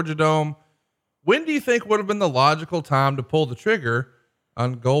at the Georgia Dome, when do you think would have been the logical time to pull the trigger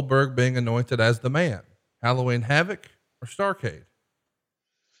on Goldberg being anointed as the man? Halloween Havoc or Starrcade?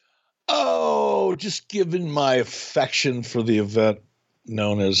 Oh, just given my affection for the event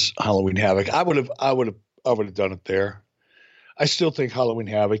known as Halloween Havoc, I would have done it there. I still think Halloween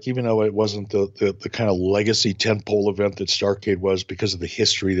Havoc, even though it wasn't the kind of legacy tentpole event that Starrcade was because of the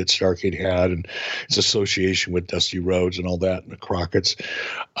history that Starrcade had and its association with Dusty Rhodes and all that and the Crockett's.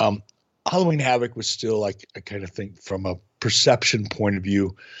 Halloween Havoc was still, like, I kind of think from a perception point of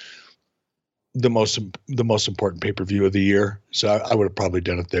view, the most important pay-per-view of the year. So I would have probably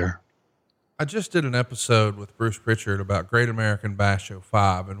done it there. I just did an episode with Bruce Pritchard about Great American Bash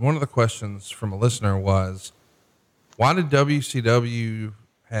 05. And one of the questions from a listener was, why did WCW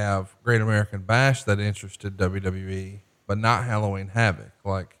have Great American Bash that interested WWE, but not Halloween Havoc?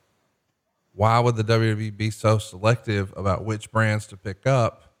 Like, why would the WWE be so selective about which brands to pick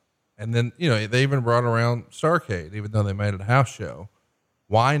up? And then, they even brought around Starrcade, even though they made it a house show.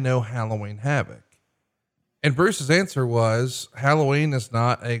 Why no Halloween Havoc? And Bruce's answer was, Halloween is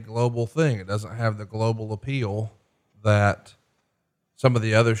not a global thing. It doesn't have the global appeal that some of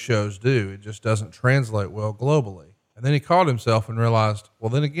the other shows do. It just doesn't translate well globally. And then he caught himself and realized, well,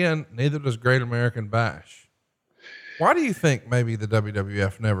 then again, neither does Great American Bash. Why do you think maybe the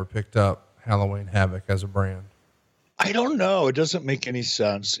WWF never picked up Halloween Havoc as a brand? I don't know. It doesn't make any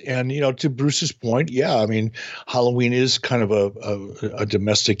sense. And, to Bruce's point, yeah, I mean, Halloween is kind of a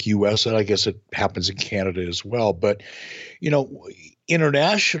domestic U.S., and I guess it happens in Canada as well. But,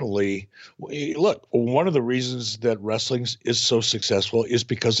 internationally, look, one of the reasons that wrestling is so successful is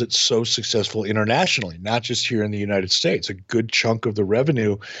because it's so successful internationally, not just here in the United States. A good chunk of the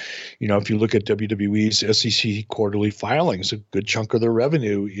revenue, if you look at WWE's SEC quarterly filings, a good chunk of their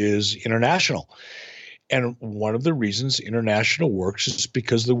revenue is international. And one of the reasons international works is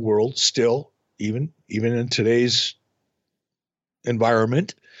because the world still, even in today's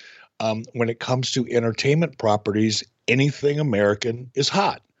environment, when it comes to entertainment properties, anything American is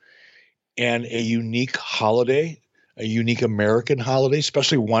hot. And a unique holiday, a unique American holiday,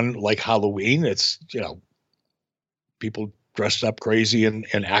 especially one like Halloween, it's, people dressed up crazy and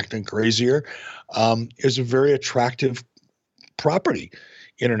acting crazier, is a very attractive property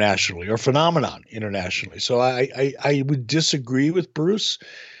internationally, or phenomenon internationally. So I would disagree with Bruce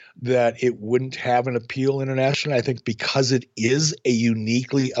that it wouldn't have an appeal internationally. I think because it is a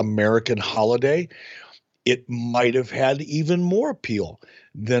uniquely American holiday, it might have had even more appeal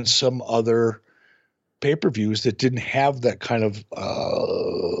than some other pay-per-views that didn't have that kind of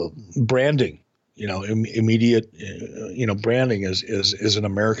branding, immediate, branding as an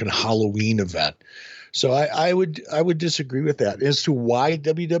American Halloween event. So I would disagree with that. As to why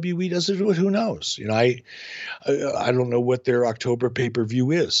WWE does it, who knows? I don't know what their October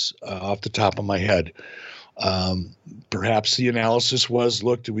pay-per-view is off the top of my head. Perhaps the analysis was,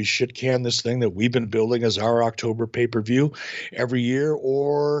 look, do we shit can this thing that we've been building as our October pay-per-view every year,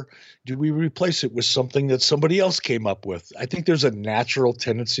 or do we replace it with something that somebody else came up with? I think there's a natural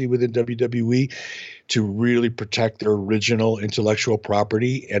tendency within WWE to really protect their original intellectual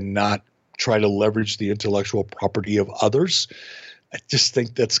property and not try to leverage the intellectual property of others. I just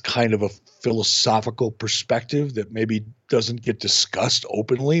think that's kind of a philosophical perspective that maybe doesn't get discussed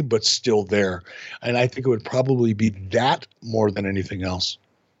openly, but still there. And I think it would probably be that more than anything else.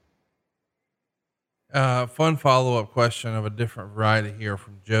 Fun follow-up question of a different variety here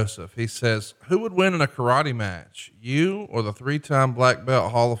from Joseph. He says, who would win in a karate match, you or the 3-time black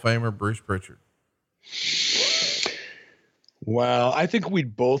belt Hall of Famer Bruce Pritchard? Wow, I think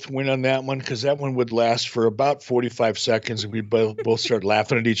we'd both win on that one because that one would last for about 45 seconds and we'd both start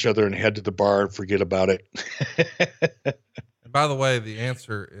laughing at each other and head to the bar and forget about it. And by the way, the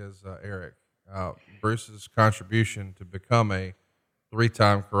answer is Eric. Bruce's contribution to become a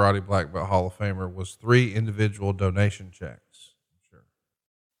 3-time karate black belt Hall of Famer was 3 individual donation checks. Sure.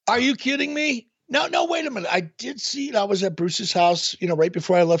 Are you kidding me? No, no, wait a minute. I did see it. I was at Bruce's house, right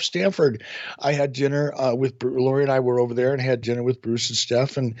before I left Stanford. I had dinner with Lori, and I were over there and had dinner with Bruce and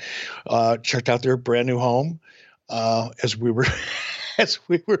Steph and checked out their brand new home as we were as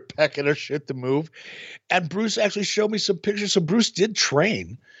we were packing our shit to move. And Bruce actually showed me some pictures. So Bruce did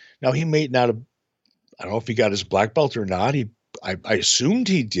train. Now he may not have, I don't know if he got his black belt or not. I assumed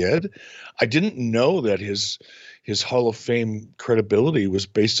he did. I didn't know that his Hall of Fame credibility was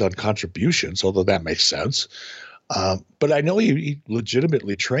based on contributions, although that makes sense. But I know he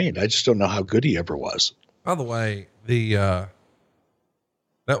legitimately trained. I just don't know how good he ever was. By the way, that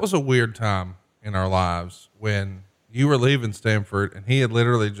was a weird time in our lives when you were leaving Stanford and he had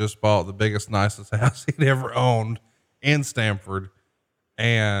literally just bought the biggest, nicest house he'd ever owned in Stanford.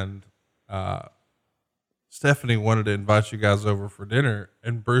 And, Stephanie wanted to invite you guys over for dinner,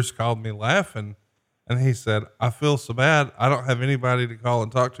 and Bruce called me laughing. And he said, I feel so bad. I don't have anybody to call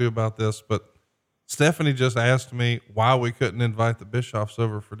and talk to about this, but Stephanie just asked me why we couldn't invite the Bischoffs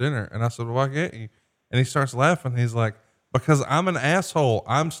over for dinner. And I said, well, why can't you? And he starts laughing. He's like, because I'm an asshole.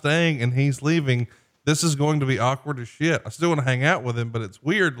 I'm staying and he's leaving. This is going to be awkward as shit. I still want to hang out with him, but it's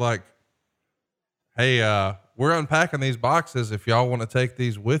weird. Like, hey, we're unpacking these boxes if y'all want to take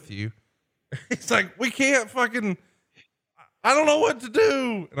these with you. He's like, we can't fucking, I don't know what to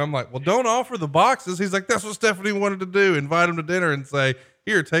do. And I'm like, well, don't offer the boxes. He's like, that's what Stephanie wanted to do. Invite him to dinner and say,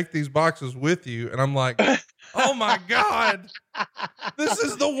 here, take these boxes with you. And I'm like, oh my God, this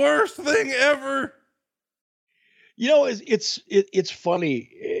is the worst thing ever. It's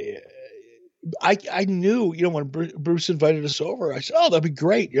funny. I knew, when Bruce invited us over, I said, oh, that'd be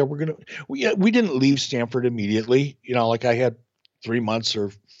great. Yeah, we didn't leave Stanford immediately. Like I had 3 months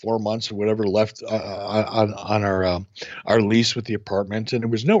or 4 months or whatever left on our lease with the apartment. And there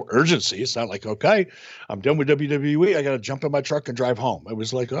was no urgency. It's not like, okay, I'm done with WWE. I got to jump in my truck and drive home. It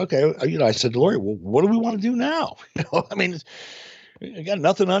was like, okay, I said to Lori, well, what do we want to do now? I got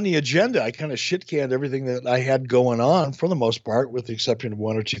nothing on the agenda. I kind of shit canned everything that I had going on for the most part, with the exception of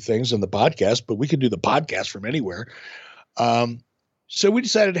 1 or 2 things in the podcast, but we could do the podcast from anywhere. So we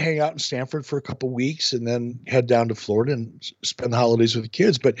decided to hang out in Stanford for a couple of weeks and then head down to Florida and spend the holidays with the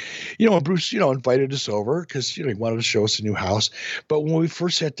kids. But, when Bruce, invited us over because, he wanted to show us a new house. But when we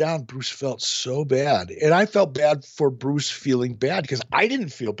first sat down, Bruce felt so bad. And I felt bad for Bruce feeling bad because I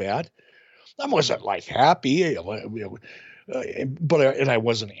didn't feel bad. I wasn't like happy, but I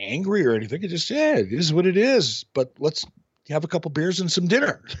wasn't angry or anything. It just, it is what it is. But let's have a couple beers and some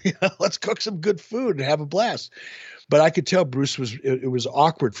dinner. Let's cook some good food and have a blast. But I could tell Bruce it was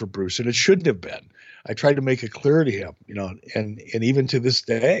awkward for Bruce, and it shouldn't have been. I tried to make it clear to him, and even to this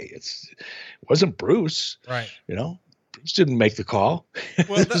day, it wasn't Bruce, right? Bruce didn't make the call.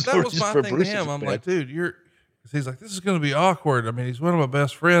 Well, that was my thing to him. I'm like, dude, he's like, this is going to be awkward. I mean, he's one of my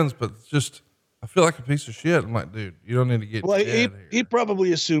best friends, but it's just, I feel like a piece of shit. I'm like, dude, you don't need to get. Well, he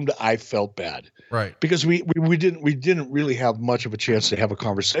probably assumed I felt bad, right? Because we didn't really have much of a chance to have a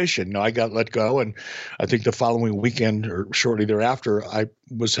conversation. I got let go, and I think the following weekend or shortly thereafter, I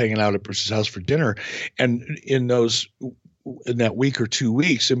was hanging out at Bruce's house for dinner, and in that week or 2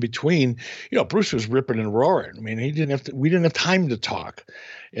 weeks in between, Bruce was ripping and roaring. I mean, we didn't have time to talk,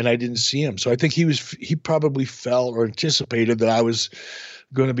 and I didn't see him, so I think he probably felt or anticipated that I was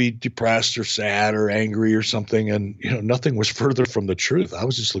going to be depressed or sad or angry or something. And, nothing was further from the truth. I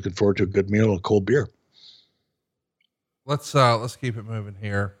was just looking forward to a good meal and a cold beer. Let's keep it moving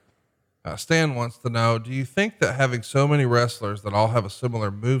here. Stan wants to know, do you think that having so many wrestlers that all have a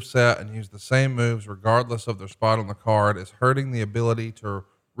similar move set and use the same moves regardless of their spot on the card is hurting the ability to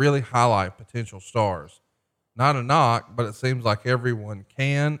really highlight potential stars? Not a knock, but it seems like everyone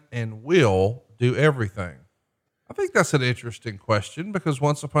can and will do everything. I think that's an interesting question because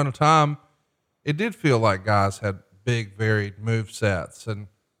once upon a time, it did feel like guys had big, varied move sets, and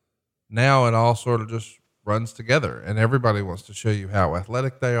now it all sort of just runs together and everybody wants to show you how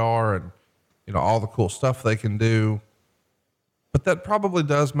athletic they are and, all the cool stuff they can do. But that probably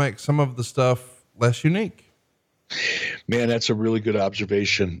does make some of the stuff less unique. Man, that's a really good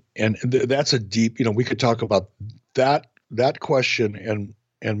observation. And that's a deep, we could talk about that question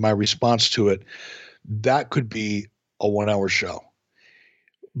and my response to it. That could be a 1-hour show,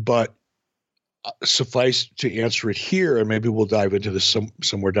 but suffice to answer it here, and maybe we'll dive into this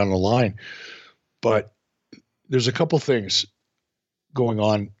somewhere down the line. But there's a couple things going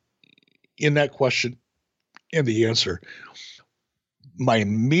on in that question and the answer. My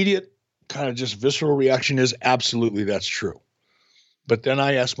immediate kind of just visceral reaction is absolutely that's true. But then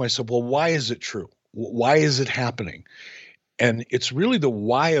I ask myself, well, why is it true? Why is it happening? And it's really the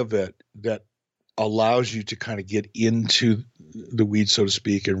why of it that allows you to kind of get into the weeds, so to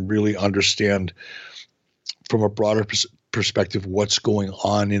speak, and really understand from a broader perspective what's going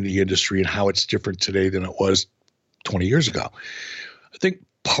on in the industry and how it's different today than it was 20 years ago. I think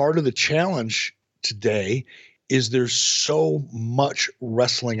part of the challenge today is there's so much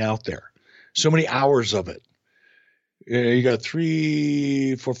wrestling out there, so many hours of it. You got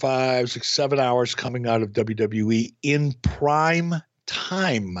 3, 4, 5, 6, 7 hours coming out of WWE in prime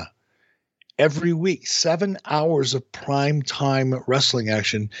time every week. 7 hours of prime time wrestling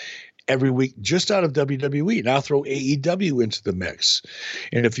action every week just out of WWE. Now throw AEW into the mix.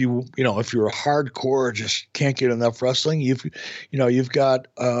 And if you're a hardcore, just can't get enough wrestling, you've got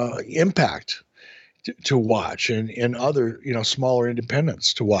Impact to watch and other, smaller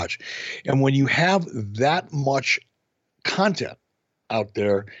independents to watch. And when you have that much content out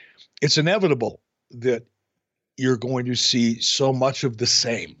there, it's inevitable that you're going to see so much of the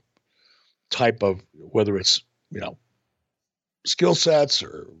same type of, whether it's, skill sets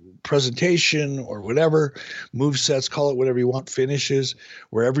or presentation or whatever, move sets, call it whatever you want, finishes,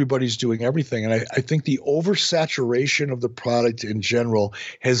 where everybody's doing everything. And I think the oversaturation of the product in general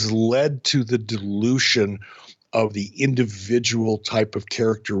has led to the dilution of the individual type of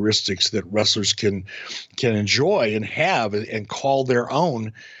characteristics that wrestlers can enjoy and have and call their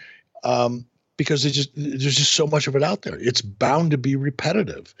own, because there's just so much of it out there. It's bound to be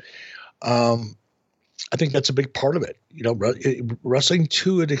repetitive. I think that's a big part of it. Wrestling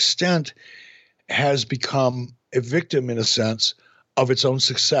to an extent has become a victim, in a sense, of its own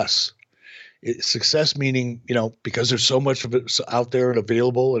success. Success meaning, because there's so much of it out there and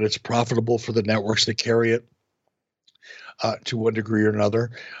available, and it's profitable for the networks that carry it to one degree or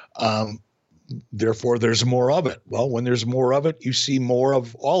another. Therefore, there's more of it. Well, when there's more of it, you see more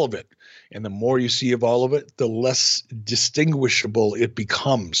of all of it. And the more you see of all of it, the less distinguishable it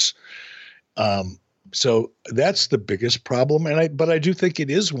becomes. So that's the biggest problem. But I do think it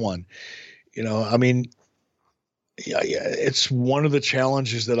is one, it's one of the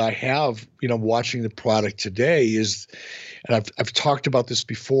challenges that I have, watching the product today is, and I've talked about this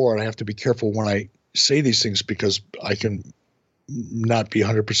before, and I have to be careful when I say these things because I can not be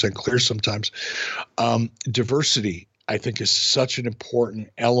 100% clear sometimes. Diversity, I think, is such an important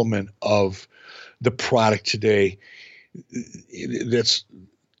element of the product today that's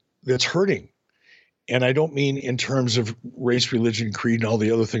hurting. And I don't mean in terms of race, religion, creed, and all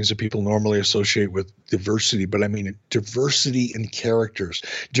the other things that people normally associate with diversity, but I mean diversity in characters,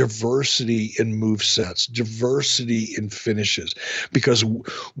 diversity in movesets, diversity in finishes. Because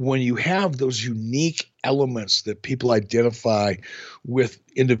when you have those unique elements that people identify with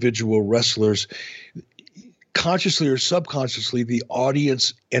individual wrestlers, consciously or subconsciously, the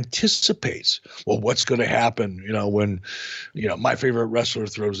audience anticipates, well, what's going to happen, when, my favorite wrestler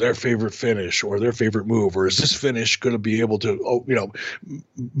throws their favorite finish or their favorite move, or is this finish going to be able to,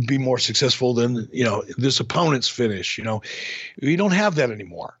 be more successful than, this opponent's finish? You don't have that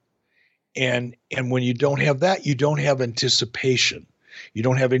anymore. And when you don't have that, you don't have anticipation. You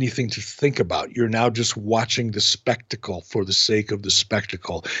don't have anything to think about. You're now just watching the spectacle for the sake of the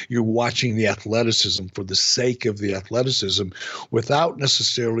spectacle. You're watching the athleticism for the sake of the athleticism without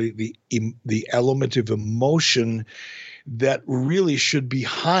necessarily the element of emotion that really should be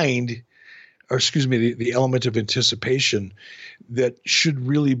behind, or excuse me, the element of anticipation that should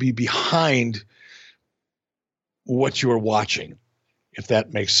really be behind what you are watching. If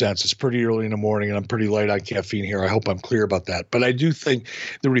that makes sense. It's pretty early in the morning and I'm pretty light on caffeine here. I hope I'm clear about that. But I do think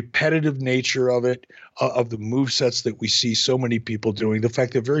the repetitive nature of it, of the movesets that we see so many people doing, the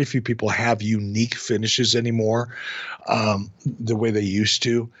fact that very few people have unique finishes anymore, the way they used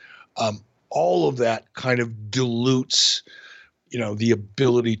to, all of that kind of dilutes the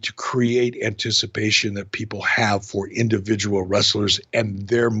ability to create anticipation that people have for individual wrestlers and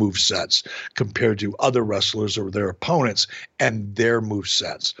their movesets compared to other wrestlers or their opponents and their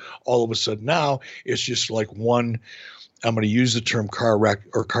movesets. All of a sudden now it's just like one I'm going to use the term car wreck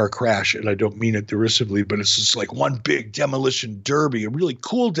or car crash, and I don't mean it derisively, but it's just like one big demolition derby, a really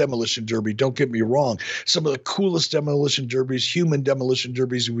cool demolition derby. Don't get me wrong. Some of the coolest demolition derbies, human demolition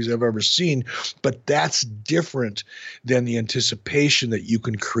derbies we've ever seen, but that's different than the anticipation that you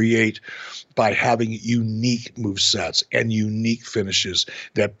can create by having unique move sets and unique finishes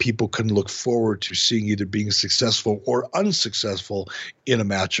that people can look forward to seeing either being successful or unsuccessful in a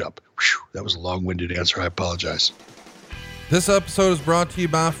matchup. Whew, that was a long-winded answer. I apologize. This episode is brought to you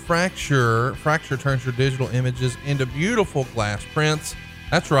by Fracture. Fracture turns your digital images into beautiful glass prints.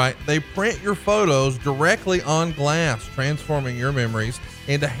 That's right. They print your photos directly on glass, transforming your memories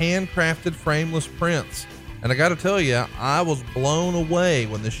into handcrafted frameless prints. And I got to tell you, I was blown away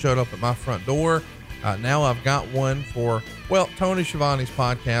when this showed up at my front door. Now I've got one for, well, Tony Schiavone's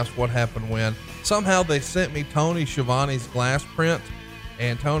podcast, What Happened When. Somehow they sent me Tony Schiavone's glass print,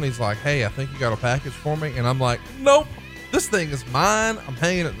 and Tony's like, hey, I think you got a package for me. And I'm like, nope. This thing is mine. I'm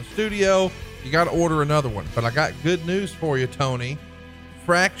hanging it in the studio. You got to order another one. But I got good news for you, Tony.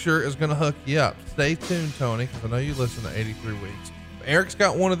 Fracture is going to hook you up. Stay tuned, Tony, because I know you listen to 83 Weeks. Eric's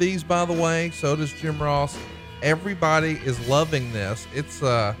got one of these, by the way. So does Jim Ross. Everybody is loving this. It's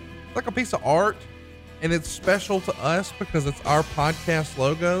like a piece of art, and it's special to us because it's our podcast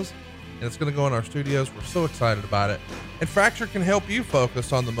logos, and it's going to go in our studios. We're so excited about it. And Fracture can help you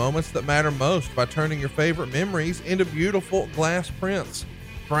focus on the moments that matter most by turning your favorite memories into beautiful glass prints.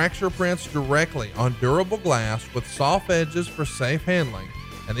 Fracture prints directly on durable glass with soft edges for safe handling.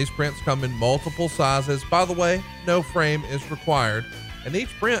 And these prints come in multiple sizes. By the way, no frame is required. And each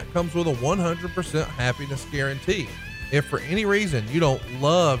print comes with a 100% happiness guarantee. If for any reason you don't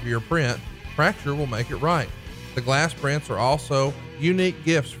love your print, Fracture will make it right. The glass prints are also unique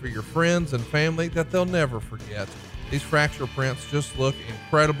gifts for your friends and family that they'll never forget. These Fracture prints just look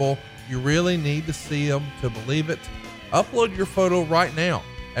incredible. You really need to see them to believe it. Upload your photo right now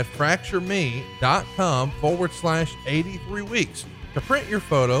at fractureme.com/83 weeks to print your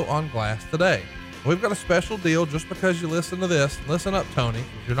photo on glass today. We've got a special deal just because you listen to this. Listen up, Tony,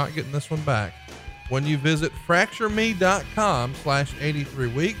 because you're not getting this one back. When you visit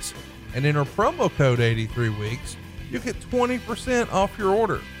fractureme.com/83 weeks and enter promo code 83 weeks, you get 20% off your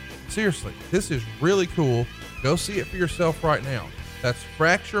order. Seriously, this is really cool. Go see it for yourself right now. That's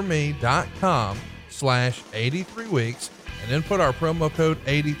fractureme.com/83 weeks, and then put our promo code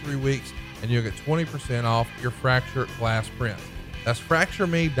 83 weeks and you'll get 20% off your Fracture glass print. That's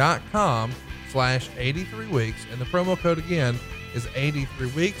fractureme.com/83 weeks, and the promo code again is 83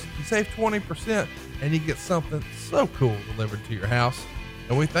 weeks. You save 20% and you get something so cool delivered to your house.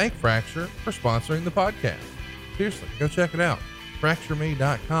 And we thank Fracture for sponsoring the podcast. Seriously, go check it out.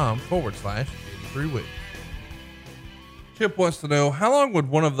 fractureme.com/83 weeks. Chip wants to know, how long would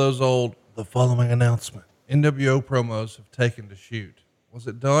one of those old "the following announcement" NWO promos have taken to shoot? Was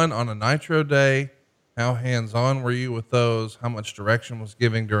it done on a Nitro day? How hands-on were you with those? How much direction was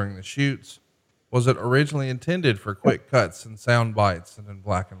given during the shoots? Was it originally intended for quick cuts and sound bites and in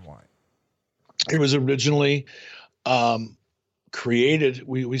black and white? It was originally created.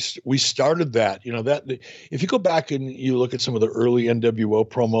 We started that, that if you go back and you look at some of the early NWO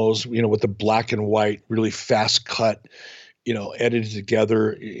promos, with the black and white, really fast cut, edited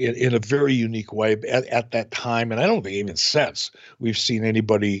together in a very unique way at that time. And I don't think even since we've seen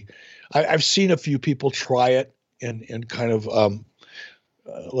anybody. I've seen a few people try it and kind of,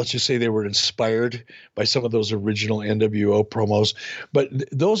 let's just say they were inspired by some of those original NWO promos, but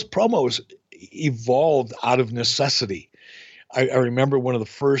those promos evolved out of necessity. I remember one of the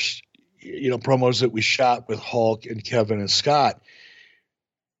first, promos that we shot with Hulk and Kevin and Scott.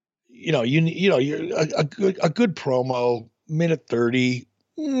 You're a good promo, minute 30,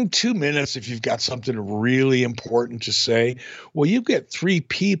 2 minutes if you've got something really important to say. Well, you get three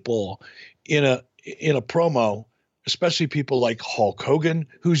people in a promo, especially people like Hulk Hogan,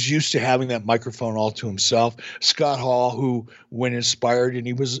 who's used to having that microphone all to himself. Scott Hall, who when inspired, and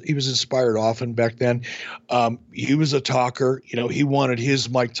he was inspired often back then. He was a talker, he wanted his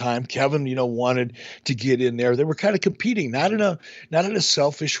mic time. Kevin, wanted to get in there. They were kind of competing, not in a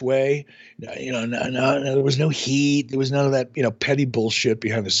selfish way. There was no heat. There was none of that, petty bullshit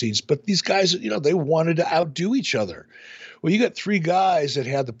behind the scenes. But these guys, they wanted to outdo each other. Well, you got three guys that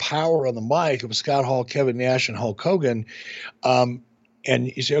had the power on the mic of Scott Hall, Kevin Nash, and Hulk Hogan. And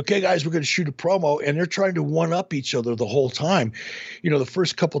you say, okay, guys, we're going to shoot a promo. And they're trying to one-up each other the whole time. The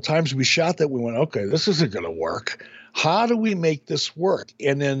first couple times we shot that, we went, okay, this isn't going to work. How do we make this work?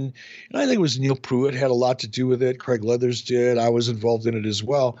 And then I think it was Neil Pruitt had a lot to do with it. Craig Leathers did. I was involved in it as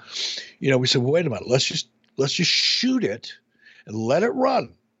well. We said, well, wait a minute, let's just shoot it and let it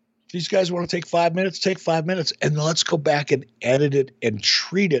run these guys want to take 5 minutes, take 5 minutes, and let's go back and edit it and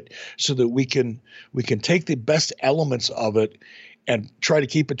treat it so that we can take the best elements of it and try to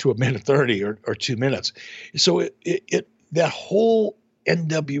keep it to a minute 30 or 2 minutes. So it that whole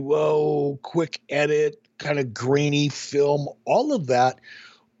NWO quick edit, kind of grainy film, all of that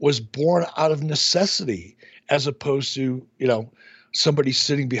was born out of necessity, as opposed to, somebody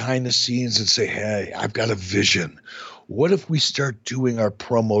sitting behind the scenes and say, hey, I've got a vision. What if we start doing our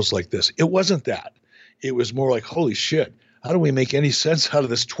promos like this? It wasn't that. It was more like, holy shit, how do we make any sense out of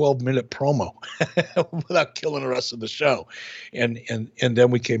this 12-minute promo without killing the rest of the show? And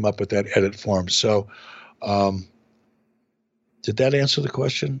then we came up with that edit form. So did that answer the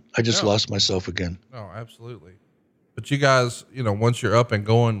question? I just lost myself again. No, absolutely. But you guys, once you're up and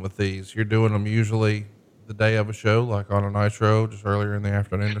going with these, you're doing them usually the day of a show, like on a Nitro, just earlier in the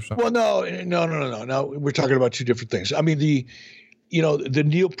afternoon or something? Well, no. We're talking about two different things. I mean, the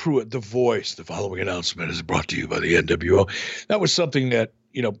Neil Pruitt, the voice, the following announcement is brought to you by the NWO. That was something that,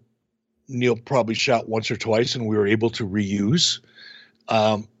 Neil probably shot once or twice and we were able to reuse.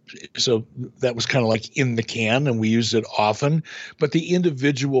 So that was kind of like in the can and we used it often, but the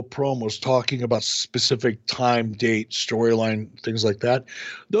individual promos talking about specific time, date, storyline, things like that,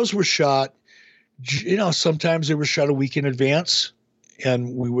 those were shot, sometimes they were shot a week in advance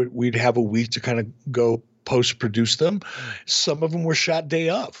and we'd have a week to kind of go post-produce them. Some of them were shot day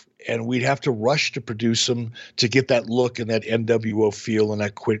of, and we'd have to rush to produce them to get that look and that NWO feel and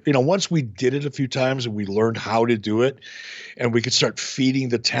that quick. Once we did it a few times and we learned how to do it, and we could start feeding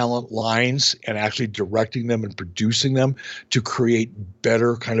the talent lines and actually directing them and producing them to create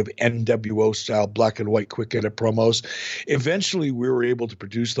better kind of NWO style black and white quick edit promos. Eventually, we were able to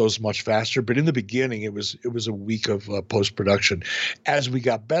produce those much faster, but in the beginning, it was a week of post-production. As we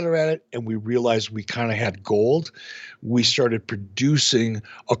got better at it and we realized we kind of had gold, we started producing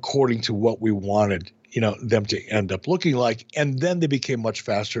according to what we wanted, them to end up looking like. And then they became much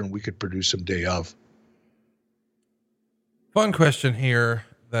faster and we could produce them day of. Fun question here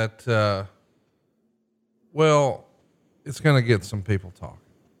that, it's going to get some people talking.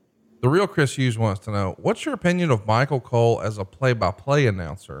 The real Chris Hughes wants to know, what's your opinion of Michael Cole as a play-by-play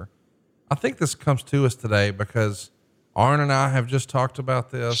announcer? I think this comes to us today because Arn and I have just talked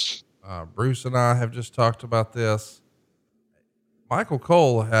about this. Bruce and I have just talked about this. Michael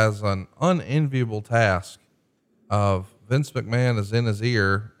Cole has an unenviable task of Vince McMahon is in his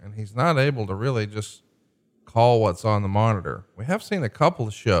ear and he's not able to really just call what's on the monitor. We have seen a couple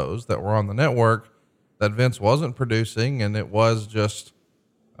of shows that were on the network that Vince wasn't producing, and it was just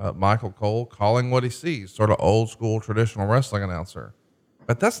Michael Cole calling what he sees, sort of old school traditional wrestling announcer.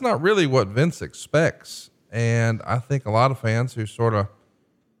 But that's not really what Vince expects. And I think a lot of fans who sort of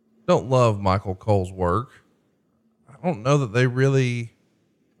don't love Michael Cole's work, I don't know that they really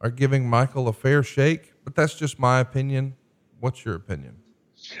are giving Michael a fair shake, but that's just my opinion. What's your opinion?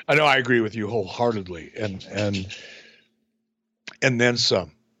 I know I agree with you wholeheartedly, and then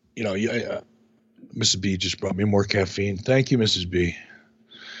some. Mrs. B just brought me more caffeine. Thank you, Mrs. B.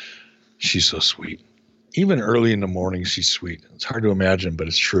 She's so sweet. Even early in the morning, she's sweet. It's hard to imagine, but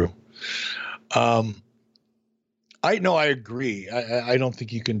it's true. I agree. I don't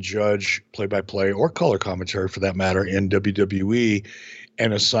think you can judge play-by-play or color commentary, for that matter, in WWE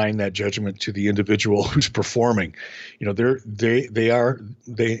and assign that judgment to the individual who's performing. They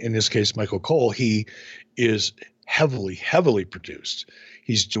in this case, Michael Cole, he is heavily produced.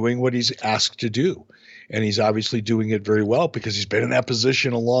 He's doing what he's asked to do. And he's obviously doing it very well because he's been in that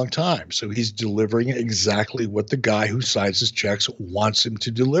position a long time. So he's delivering exactly what the guy who signs his checks wants him to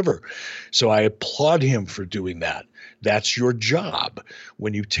deliver. So I applaud him for doing that. That's your job.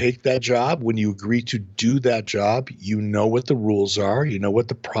 When you take that job, when you agree to do that job, you know what the rules are, you know what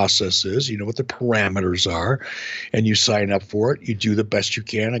the process is, you know what the parameters are, and you sign up for it. You do the best you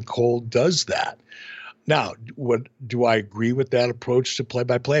can, and Cole does that. Now, do I agree with that approach to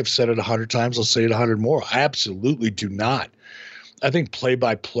play-by-play? I've said it 100 times. I'll say it 100 more. I absolutely do not. I think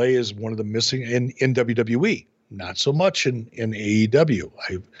play-by-play is one of the missing in WWE. Not so much in AEW.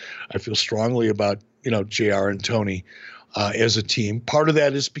 I feel strongly about JR and Tony as a team. Part of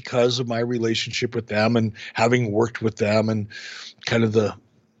that is because of my relationship with them and having worked with them and kind of the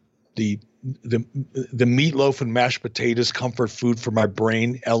meatloaf and mashed potatoes comfort food for my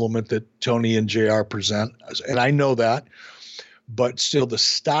brain element that Tony and JR present. And I know that, but still the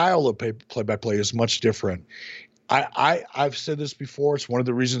style of play-by-play is much different. I've said this before. It's one of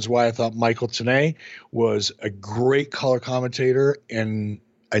the reasons why I thought Michael Tenay was a great color commentator and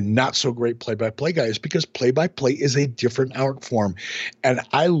a not so great play-by-play guy, is because play-by-play is a different art form. And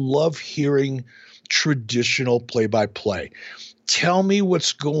I love hearing traditional play-by-play. tell me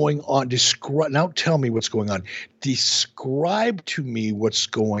what's going on. Tell me what's going on. Describe to me what's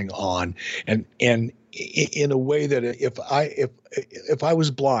going on, and in a way that if I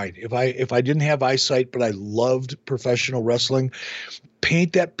was blind, if I didn't have eyesight, but I loved professional wrestling,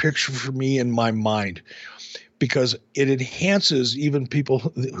 paint that picture for me in my mind, because it enhances even people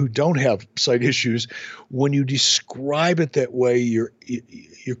who don't have sight issues. When you describe it that way, you're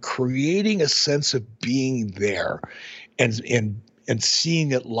creating a sense of being there, and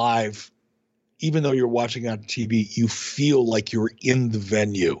seeing it live. Even though you're watching on TV, you feel like you're in the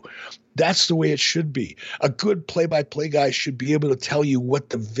venue. That's the way it should be. A good play-by-play guy should be able to tell you what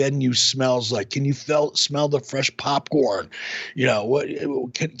the venue smells like. Can you smell the fresh popcorn? You know, what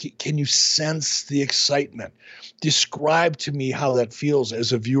can you sense the excitement? Describe to me how that feels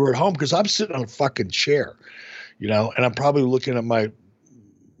as a viewer at home, because I'm sitting on a fucking chair, you know, and I'm probably looking at my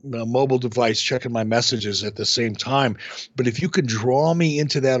mobile device, checking my messages at the same time. But if you could draw me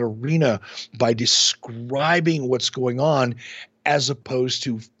into that arena by describing what's going on, as opposed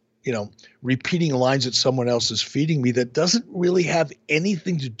to, you know, repeating lines that someone else is feeding me that doesn't really have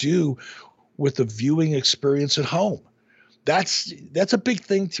anything to do with the viewing experience at home. That's a big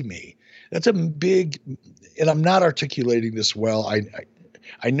thing to me. That's a big, and I'm not articulating this well.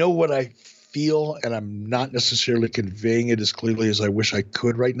 I know what I feel, and I'm not necessarily conveying it as clearly as I wish I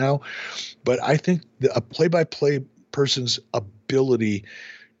could right now. But I think a play-by-play person's ability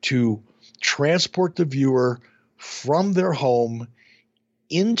to transport the viewer from their home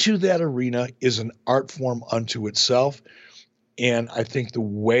into that arena is an art form unto itself. And I think the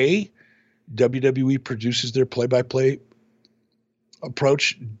way WWE produces their play-by-play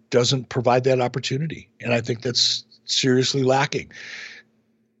approach doesn't provide that opportunity. And I think that's seriously lacking.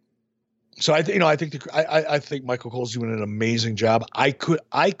 So I think Michael Cole's doing an amazing job. I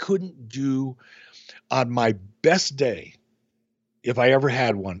couldn't do on my best day, if I ever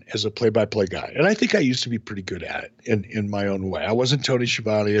had one, as a play-by-play guy. And I think I used to be pretty good at it in my own way. I wasn't Tony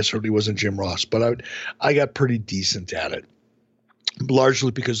Schiavone. I certainly wasn't Jim Ross, but I got pretty decent at it, largely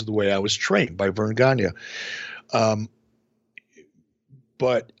because of the way I was trained by Vern Gagne.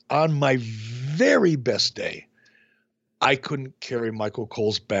 But on my very best day, I couldn't carry Michael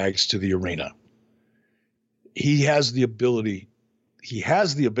Cole's bags to the arena. He has the ability.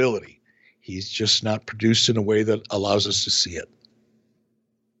 He's just not produced in a way that allows us to see it.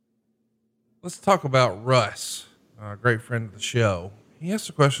 Let's talk about Russ, a great friend of the show. He asked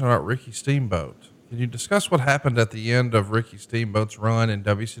a question about Ricky Steamboat. Can you discuss what happened at the end of Ricky Steamboat's run in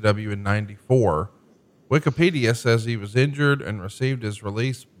WCW in '94? Wikipedia says he was injured and received his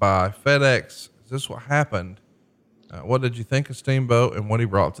release by FedEx. Is this what happened? What did you think of Steamboat and what he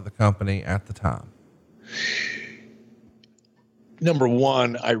brought to the company at the time? Number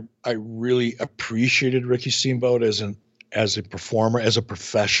one, I really appreciated Ricky Steamboat as a performer, as a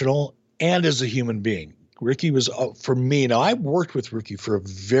professional, and as a human being. Ricky was, for me, now I worked with Ricky for a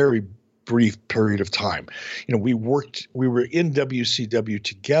very brief period of time. You know, we were in WCW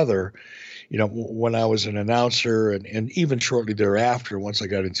together, you know, when I was an announcer, and even shortly thereafter, once I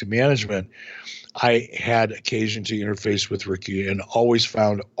got into management, I had occasion to interface with Ricky, and always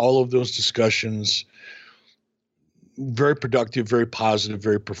found all of those discussions very productive, very positive,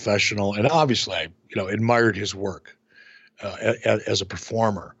 very professional. And obviously I, admired his work as a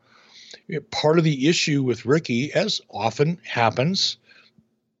performer. Part of the issue with Ricky, as often happens,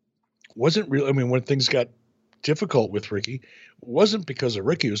 wasn't really, when things got difficult with Ricky, it wasn't because of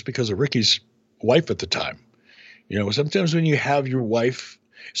Ricky, it was because of Ricky's wife at the time. Sometimes when you have your wife,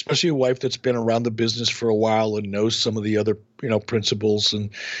 especially a wife that's been around the business for a while and knows some of the other, principles, and,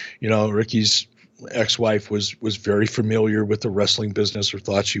 Ricky's ex-wife was very familiar with the wrestling business, or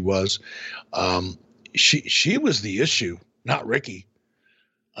thought she was. She was the issue, not Ricky.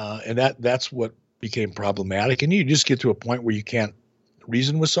 And that's what became problematic. And you just get to a point where you can't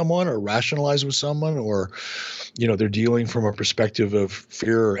reason with someone or rationalize with someone, or, they're dealing from a perspective of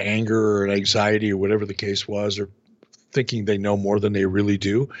fear or anger or anxiety or whatever the case was, or thinking they know more than they really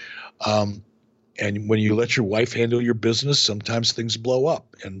do. And when you let your wife handle your business, sometimes things blow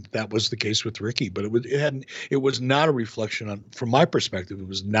up. And that was the case with Ricky, but it was not a reflection on, from my perspective, it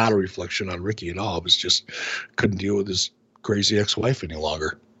was not a reflection on Ricky at all. It was just couldn't deal with his crazy ex-wife any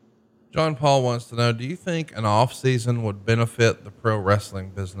longer. John Paul wants to know, do you think an off season would benefit the pro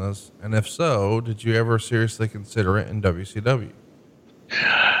wrestling business? And if so, did you ever seriously consider it in WCW?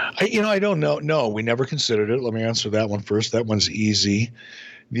 I don't know. No, we never considered it. Let me answer that one first. That one's easy.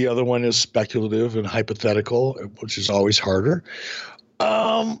 The other one is speculative and hypothetical, which is always harder.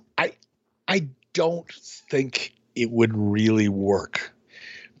 I don't think it would really work,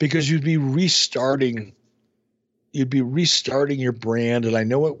 because you'd be restarting you'd be restarting your brand. And I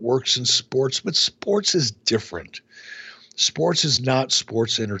know it works in sports, but sports is different. Sports is not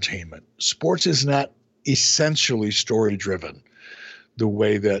sports entertainment. Sports is not essentially story driven the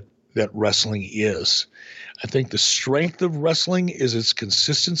way that wrestling is. I think the strength of wrestling is its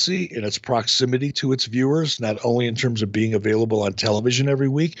consistency and its proximity to its viewers, not only in terms of being available on television every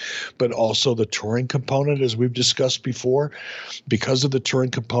week, but also the touring component, as we've discussed before. Because of the touring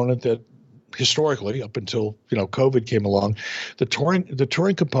component that historically, up until COVID came along, the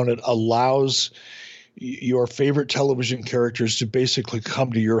touring component allows your favorite television characters to basically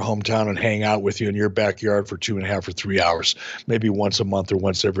come to your hometown and hang out with you in your backyard for 2.5 or 3 hours, maybe once a month or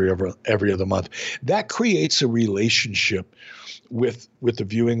once every other month. That creates a relationship with the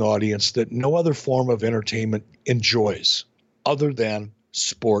viewing audience that no other form of entertainment enjoys other than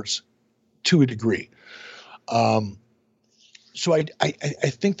sports to a degree. So I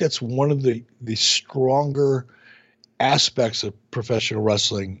think that's one of the stronger aspects of professional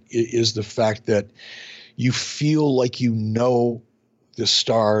wrestling is the fact that you feel like you know the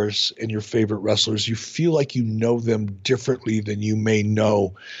stars and your favorite wrestlers. You feel like you know them differently than you may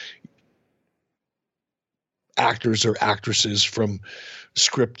know actors or actresses from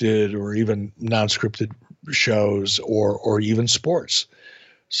scripted or even non-scripted shows or even sports.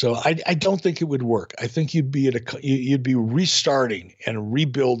 So I don't think it would work. I think you'd be restarting and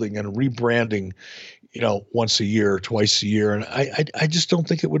rebuilding and rebranding, once a year or twice a year. And I just don't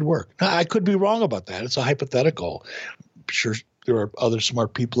think it would work. Now, I could be wrong about that. It's a hypothetical. I'm sure there are other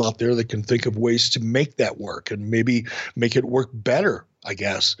smart people out there that can think of ways to make that work and maybe make it work better, I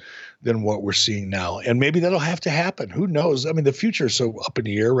guess, than what we're seeing now. And maybe that'll have to happen. Who knows? I mean, the future is so up in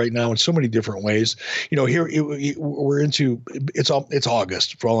the air right now in so many different ways. Here we're into it's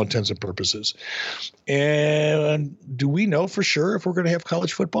August for all intents and purposes. And do we know for sure if we're going to have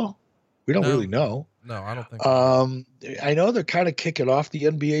college football? We don't really know. No, I don't think so. I know they're kind of kicking off the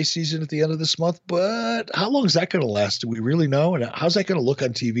NBA season at the end of this month, but how long is that going to last? Do we really know? And how's that going to look on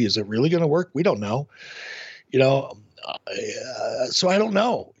TV? Is it really going to work? We don't know. So I don't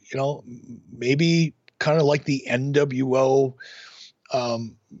know. Maybe kind of like the NWO,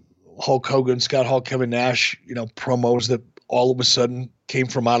 Hulk Hogan, Scott Hall, Kevin Nash, promos that all of a sudden came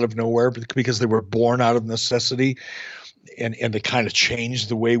from out of nowhere because they were born out of necessity. And they kind of changed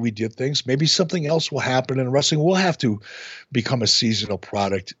the way we did things. Maybe something else will happen in wrestling. We'll have to become a seasonal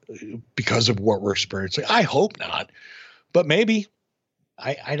product because of what we're experiencing. I hope not, but maybe.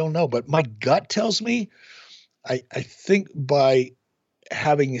 I don't know. But my gut tells me I think by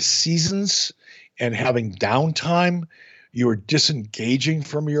having seasons and having downtime, you're disengaging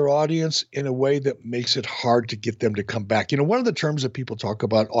from your audience in a way that makes it hard to get them to come back. One of the terms that people talk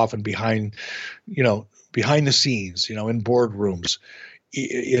about often behind the scenes, in boardrooms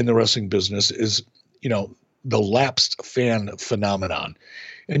in the wrestling business is, the lapsed fan phenomenon.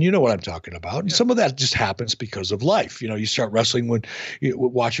 And you know what I'm talking about. And some of that just happens because of life. You start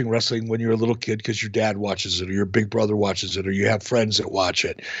watching wrestling when you're a little kid because your dad watches it or your big brother watches it or you have friends that watch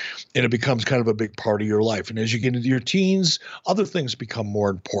it. And it becomes kind of a big part of your life. And as you get into your teens, other things become more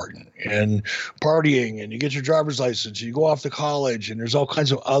important. And partying, and you get your driver's license, and you go off to college, and there's all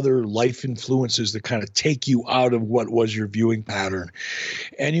kinds of other life influences that kind of take you out of what was your viewing pattern.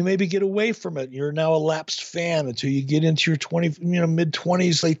 And you maybe get away from it. You're now a lapsed fan until you get into your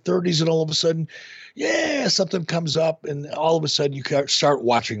mid-20s, late 30s, and all of a sudden, something comes up, and all of a sudden you start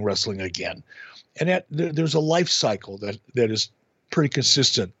watching wrestling again. And there's a life cycle that is pretty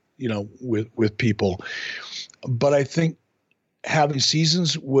consistent, with people. But I think having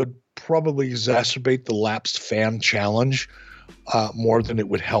seasons would probably exacerbate the lapsed fan challenge more than it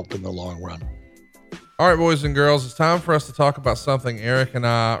would help in the long run. All right, boys and girls, it's time for us to talk about something Eric and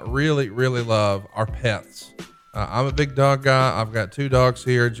I really, really love: our pets. I'm a big dog guy. I've got 2 dogs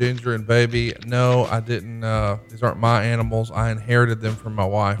here, Ginger and Baby. No, I didn't. These aren't my animals. I inherited them from my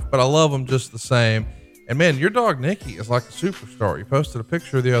wife, but I love them just the same. And man, your dog Nikki is like a superstar. You posted a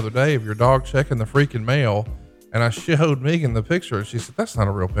picture the other day of your dog checking the freaking mail, and I showed Megan the picture, and she said, "That's not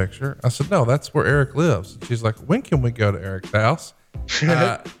a real picture." I said, "No, that's where Eric lives." And she's like, "When can we go to Eric's house?"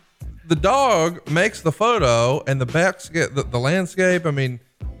 The dog makes the photo, and the backs get the landscape. I mean,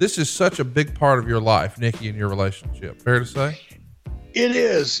 this is such a big part of your life, Nikki, and your relationship. Fair to say? It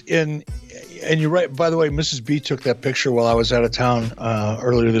is. And you're right. By the way, Mrs. B took that picture while I was out of town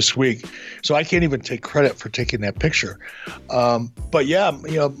earlier this week. So I can't even take credit for taking that picture. But yeah,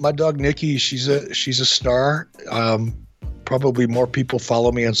 my dog, Nikki, she's a star. Probably more people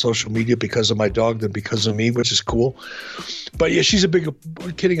follow me on social media because of my dog than because of me, which is cool. But yeah,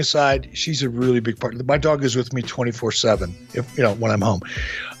 kidding aside, she's a really big part. My dog is with me 24/7 when I'm home.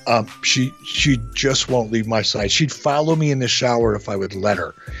 She just won't leave my side. She'd follow me in the shower if I would let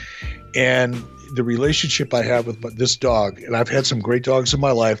her. And the relationship I have with this dog, and I've had some great dogs in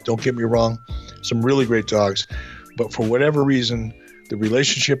my life, don't get me wrong, some really great dogs, but for whatever reason, the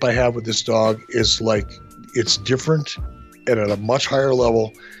relationship I have with this dog is like, it's different and at a much higher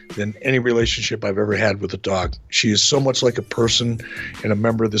level than any relationship I've ever had with a dog. She is so much like a person and a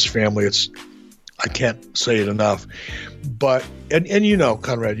member of this family. I can't say it enough. But, and you know,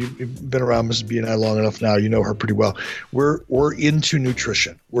 Conrad, you've been around Mrs. B and I long enough now. You know her pretty well. We're into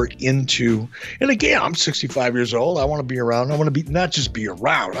nutrition. And again, I'm 65 years old. I want to be around. I want to be, not just be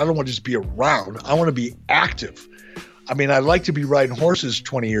around. I don't want to just be around. I want to be active. I mean, I'd like to be riding horses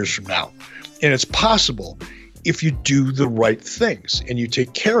 20 years from now. And it's possible if you do the right things and you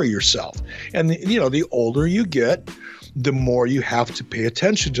take care of yourself. And, you know, the older you get, the more you have to pay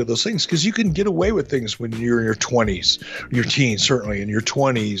attention to those things, because you can get away with things when you're in your 20s, your teens, certainly in your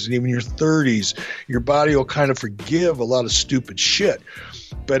 20s, and even your 30s. Your body will kind of forgive a lot of stupid shit.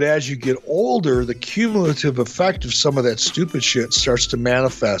 But as you get older, the cumulative effect of some of that stupid shit starts to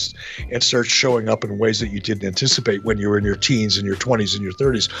manifest and starts showing up in ways that you didn't anticipate when you were in your teens and your 20s and your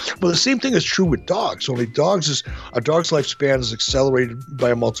 30s. Well, the same thing is true with dogs. Only a dog's lifespan is accelerated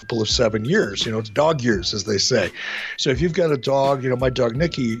by a multiple of 7 years. You know, it's dog years, as they say. So if you've got a dog, you know, my dog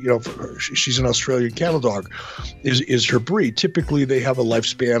Nikki, you know, she's an Australian cattle dog, is her breed. Typically, they have a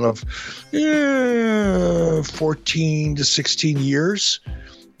lifespan of 14 to 16 years.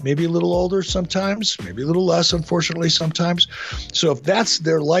 Maybe a little older sometimes, maybe a little less, unfortunately, sometimes. So if that's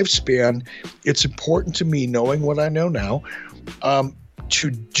their lifespan, it's important to me, knowing what I know now, to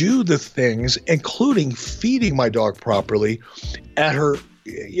do the things, including feeding my dog properly at her.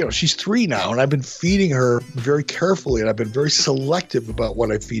 You know, she's 3 now, and I've been feeding her very carefully, and I've been very selective about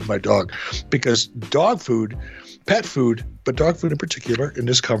what I feed my dog, because dog food, pet food, but dog food in particular in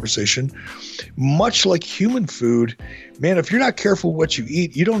this conversation, much like human food, man, if you're not careful what you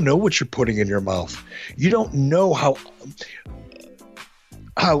eat, you don't know what you're putting in your mouth. You don't know how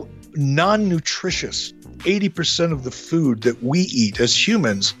non-nutritious 80% of the food that we eat as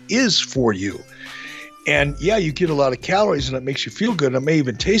humans is for you. And yeah, you get a lot of calories and it makes you feel good. It may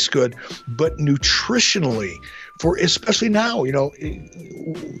even taste good, but nutritionally, for especially now, you know,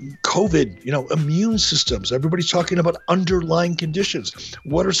 COVID, you know, immune systems, everybody's talking about underlying conditions.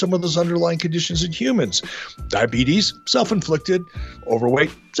 What are some of those underlying conditions in humans? Diabetes, self-inflicted.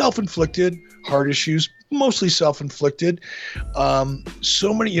 Overweight, self-inflicted. Heart issues, mostly self-inflicted.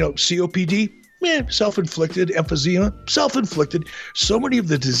 So many, you know, COPD, self-inflicted. Emphysema, self-inflicted. So many of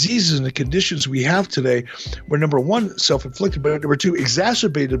the diseases and the conditions we have today were, number one, self-inflicted, but number two,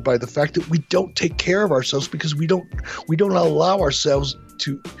 exacerbated by the fact that we don't take care of ourselves, because we don't allow ourselves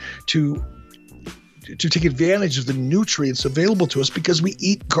to take advantage of the nutrients available to us, because we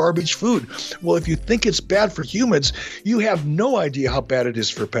eat garbage food. Well, if you think it's bad for humans, you have no idea how bad it is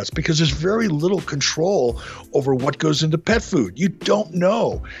for pets, because there's very little control over what goes into pet food. You don't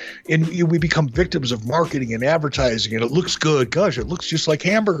know. And we become victims of marketing and advertising, and it looks good. Gosh, it looks just like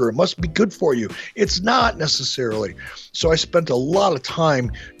hamburger. It must be good for you. It's not necessarily. So I spent a lot of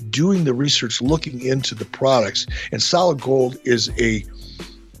time doing the research, looking into the products, and Solid Gold is a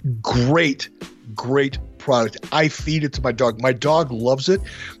great product. I feed it to my dog. My dog loves it,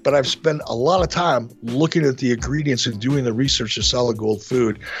 but I've spent a lot of time looking at the ingredients and doing the research of Solid Gold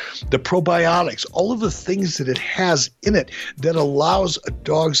food, the probiotics, all of the things that it has in it that allows a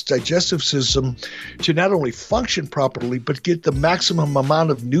dog's digestive system to not only function properly, but get the maximum amount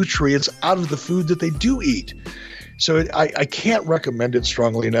of nutrients out of the food that they do eat. So I can't recommend it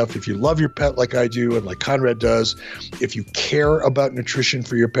strongly enough. If you love your pet like I do and like Conrad does, if you care about nutrition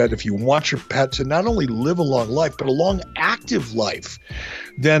for your pet, if you want your pet to not only live a long life, but a long active life,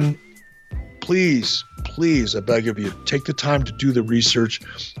 then please, I beg of you, take the time to do the research,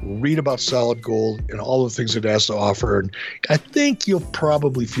 read about Solid Gold and all the things it has to offer. And I think you'll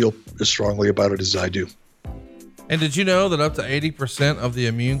probably feel as strongly about it as I do. And did you know that up to 80% of the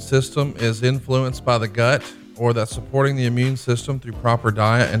immune system is influenced by the gut? Or that supporting the immune system through proper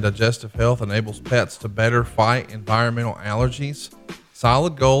diet and digestive health enables pets to better fight environmental allergies?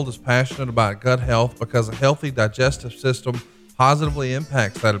 Solid Gold is passionate about gut health because a healthy digestive system positively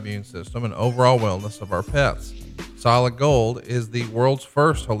impacts that immune system and overall wellness of our pets. Solid Gold is the world's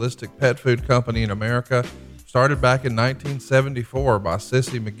first holistic pet food company in America, started back in 1974 by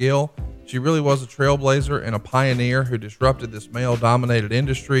Sissy McGill. She really was a trailblazer and a pioneer who disrupted this male-dominated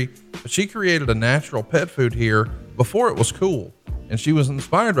industry, but she created a natural pet food here before it was cool. And she was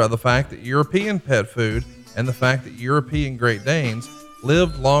inspired by the fact that European pet food and the fact that European Great Danes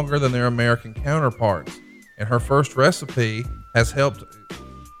lived longer than their American counterparts. And her first recipe has helped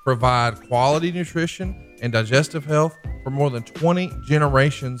provide quality nutrition and digestive health for more than 20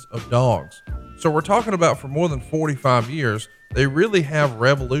 generations of dogs. So we're talking about for more than 45 years, they really have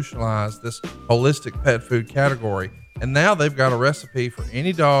revolutionized this holistic pet food category. And now they've got a recipe for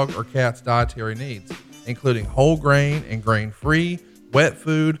any dog or cat's dietary needs, including whole grain and grain-free, wet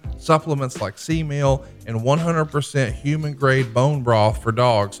food, supplements like sea meal, and 100% human grade bone broth for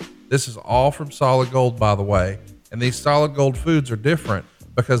dogs. This is all from Solid Gold, by the way. And these Solid Gold foods are different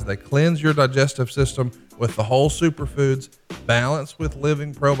because they cleanse your digestive system with the whole superfoods, balance with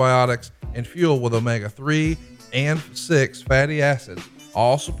living probiotics, and fuel with omega-3 and 6 fatty acids,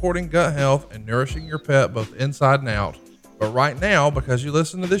 all supporting gut health and nourishing your pet both inside and out. But right now, because you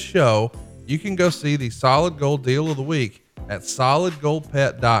listen to this show, you can go see the Solid Gold deal of the week at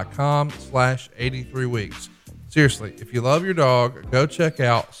solidgoldpet.com/83weeks. Seriously, if you love your dog, go check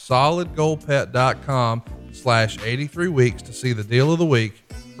out solidgoldpet.com/83weeks to see the deal of the week.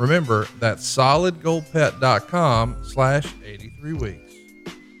 Remember, that's solidgoldpet.com/83weeks.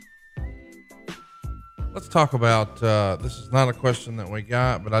 Let's talk about, this is not a question that we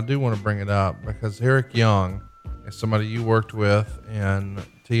got, but I do want to bring it up because Eric Young is somebody you worked with in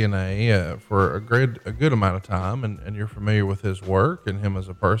TNA for a good amount of time, and you're familiar with his work and him as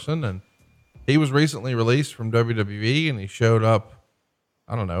a person. And he was recently released from WWE, and he showed up,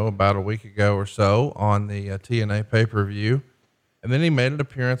 I don't know, about a week ago or so on the TNA pay-per-view. And then he made an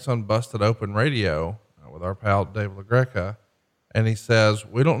appearance on Busted Open Radio with our pal Dave LaGreca. And he says,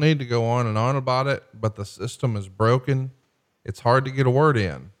 we don't need to go on and on about it, but the system is broken. It's hard to get a word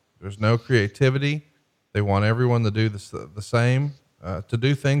in. There's no creativity. They want everyone to do the same, to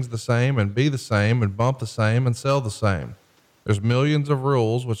do things the same and be the same and bump the same and sell the same. There's millions of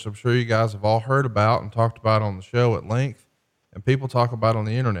rules, which I'm sure you guys have all heard about and talked about on the show at length, and people talk about on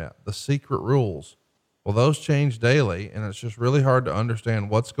the internet, the secret rules. Well, those change daily, and it's just really hard to understand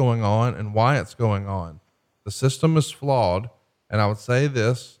what's going on and why it's going on. The system is flawed. And I would say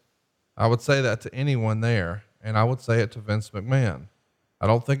that to anyone there, and I would say it to Vince McMahon. I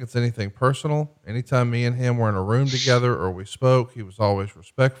don't think it's anything personal. Anytime me and him were in a room together or we spoke, he was always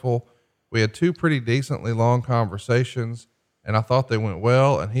respectful. We had 2 pretty decently long conversations, and I thought they went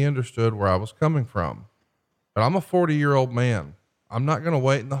well, and he understood where I was coming from. But I'm a 40-year-old man. I'm not going to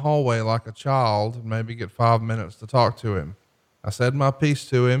wait in the hallway like a child and maybe get 5 minutes to talk to him. I said my piece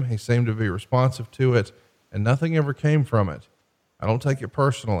to him. He seemed to be responsive to it, and nothing ever came from it. I don't take it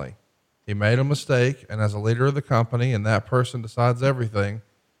personally. He made a mistake, and as a leader of the company, and that person decides everything,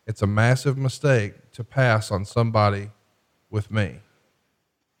 it's a massive mistake to pass on somebody with me.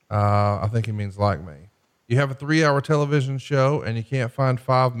 I think he means like me. You have a 3-hour television show, and you can't find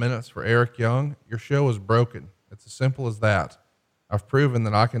 5 minutes for Eric Young. Your show is broken. It's as simple as that. I've proven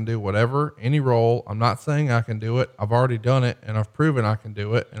that I can do whatever, any role. I'm not saying I can do it. I've already done it, and I've proven I can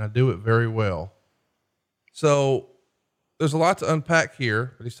do it, and I do it very well. So, there's a lot to unpack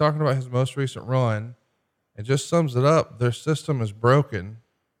here, but he's talking about his most recent run. It just sums it up. Their system is broken.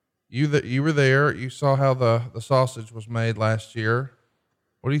 You were there. You saw how the sausage was made last year.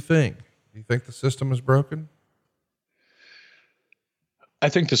 What do you think? Do you think the system is broken? I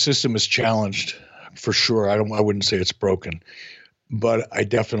think the system is challenged for sure. I wouldn't say it's broken, but I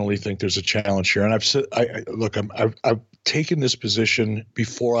definitely think there's a challenge here. And I've said, I've taken this position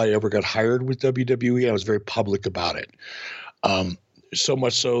before I ever got hired with WWE. I was very public about it. So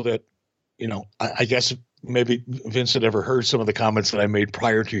much so that, I guess maybe Vince had ever heard some of the comments that I made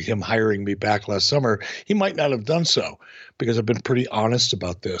prior to him hiring me back last summer. He might not have done so because I've been pretty honest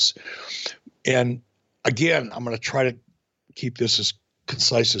about this. And again, I'm going to try to keep this as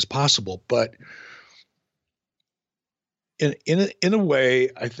concise as possible, but in a way,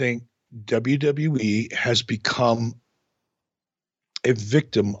 I think WWE has become a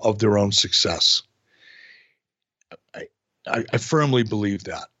victim of their own success. I firmly believe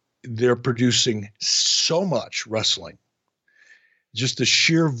that. They're producing so much wrestling, just the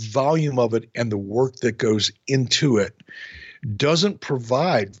sheer volume of it and the work that goes into it doesn't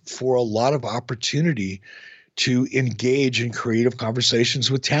provide for a lot of opportunity to engage in creative conversations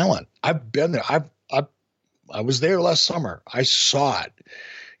with talent. I've been there. I was there last summer. I saw it.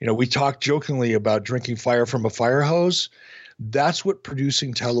 We talked jokingly about drinking fire from a fire hose. That's what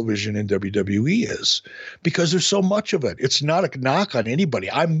producing television in WWE is, because there's so much of it. It's not a knock on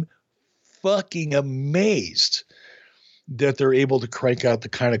anybody. I'm fucking amazed that they're able to crank out the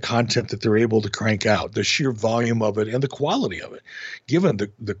kind of content that they're able to crank out, the sheer volume of it and the quality of it, given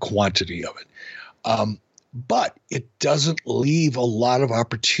the quantity of it. But it doesn't leave a lot of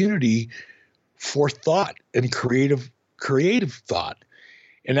opportunity for thought and creative thought.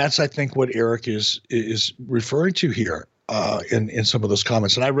 And that's, I think, what Eric is referring to here. in some of those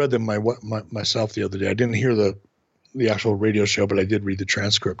comments, and I read them myself the other day. I didn't hear the actual radio show, but I did read the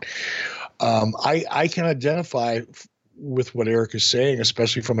transcript. I can identify with what Eric is saying,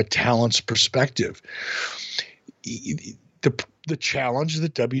 especially from a talent's perspective. The challenge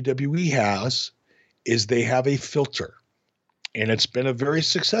that WWE has is they have a filter, and it's been a very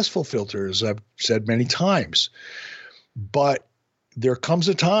successful filter, as I've said many times. But there comes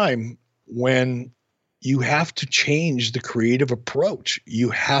a time when you have to change the creative approach.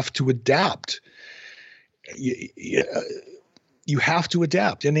 You have to adapt. You have to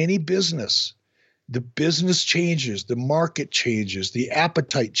adapt in any business. The business changes, the market changes, the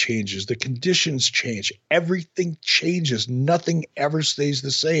appetite changes, the conditions change, everything changes. Nothing ever stays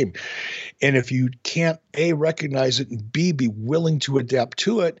the same. And if you can't A, recognize it, and B, be willing to adapt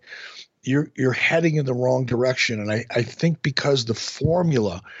to it, you're heading in the wrong direction. And I think because the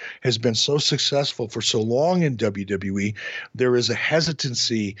formula has been so successful for so long in WWE, there is a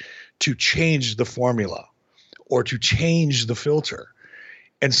hesitancy to change the formula or to change the filter.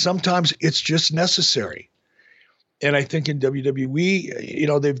 And sometimes it's just necessary. And I think in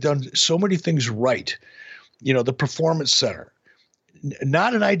WWE, they've done so many things right. The Performance Center,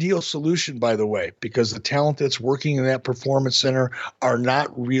 not an ideal solution, by the way, because the talent that's working in that Performance Center are not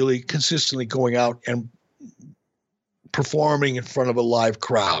really consistently going out and performing in front of a live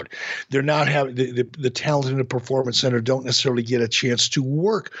crowd. They're not having the talent in the Performance Center don't necessarily get a chance to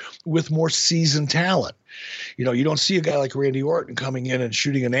work with more seasoned talent. You don't see a guy like Randy Orton coming in and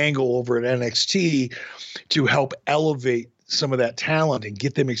shooting an angle over at NXT to help elevate some of that talent and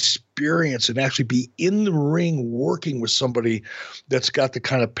get them experience and actually be in the ring working with somebody that's got the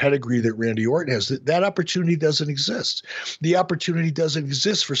kind of pedigree that Randy Orton has. That opportunity doesn't exist. The opportunity doesn't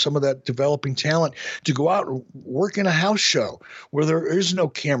exist for some of that developing talent to go out and work in a house show where there is no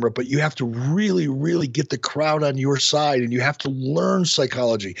camera, but you have to really, really get the crowd on your side, and you have to learn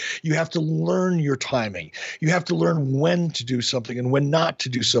psychology. You have to learn your timing. You have to learn when to do something and when not to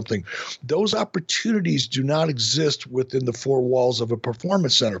do something. Those opportunities do not exist within the four walls of a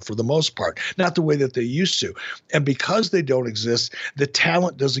Performance Center for the most part, not the way that they used to. And because they don't exist, the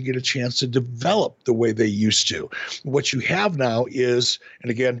talent doesn't get a chance to develop the way they used to. What you have now is, and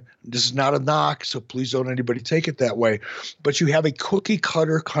again, this is not a knock, so please don't anybody take it that way, but you have a cookie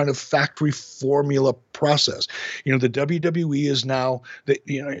cutter kind of factory formula process. The WWE is now the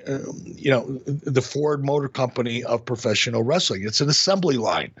Ford Motor Company of professional wrestling. It's an assembly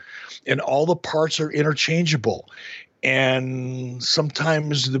line, and all the parts are interchangeable. And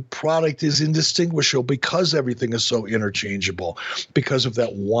sometimes the product is indistinguishable because everything is so interchangeable, because of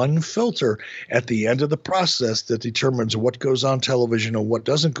that one filter at the end of the process that determines what goes on television and what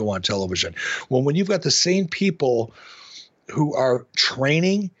doesn't go on television. Well, when you've got the same people who are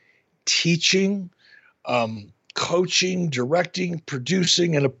training, teaching, coaching, directing,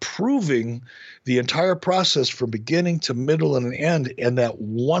 producing, and approving the entire process from beginning to middle and end, and that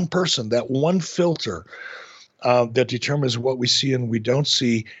one person, that one filter that determines what we see and we don't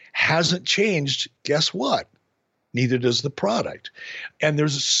see hasn't changed, guess what? Neither does the product. And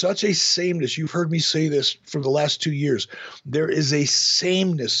there's such a sameness. You've heard me say this for the last 2 years. There is a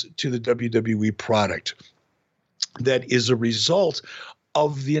sameness to the WWE product that is a result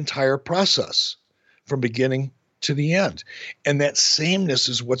of the entire process from beginning to the end. And that sameness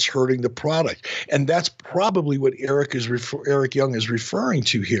is what's hurting the product. And that's probably what Eric Young is referring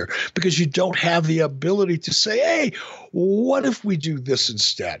to here, because you don't have the ability to say, hey, what if we do this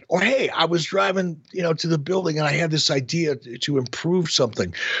instead? Or, hey, I was driving, to the building and I had this idea to improve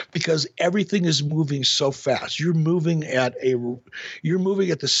something, because everything is moving so fast. You're moving at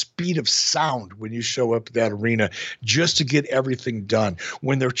the speed of sound when you show up at that arena just to get everything done.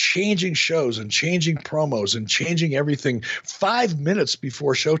 When they're changing shows and changing promos and changing everything 5 minutes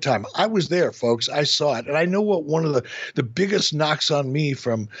before showtime. I was there, folks. I saw it. And I know what one of the biggest knocks on me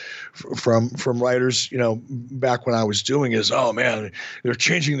from writers, back when I was doing is, oh man, they're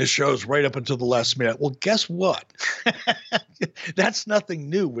changing the shows right up until the last minute. Well, guess what? That's nothing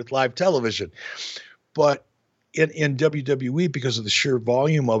new with live television. But in WWE, because of the sheer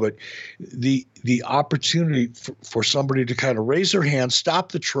volume of it, the opportunity for somebody to kind of raise their hand,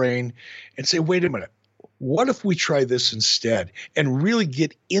 stop the train, and say, wait a minute, what if we try this instead, and really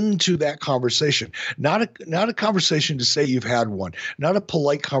get into that conversation? Not a conversation to say you've had one, not a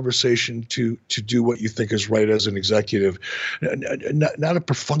polite conversation to do what you think is right as an executive, not a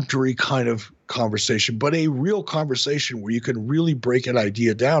perfunctory kind of conversation, but a real conversation where you can really break an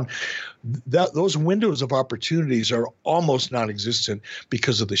idea down, those windows of opportunities are almost non-existent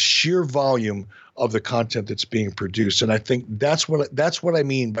because of the sheer volume of the content that's being produced. And I think that's what I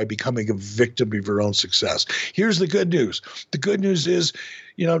mean by becoming a victim of your own success. Here's the good news. The good news is,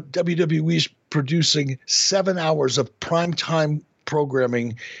 WWE's producing 7 hours of primetime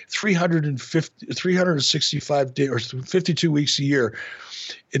programming, 365 days or 52 weeks a year.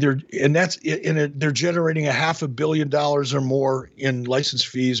 They're generating $500 million or more in license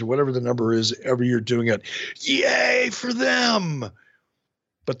fees or whatever the number is every year doing it. Yay for them.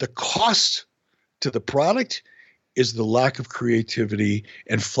 But the cost to the product is the lack of creativity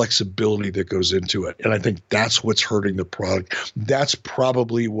and flexibility that goes into it. And I think that's what's hurting the product. That's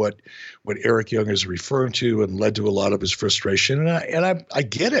probably what Eric Young is referring to and led to a lot of his frustration. And I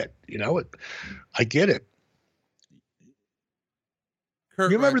get it. I get it. You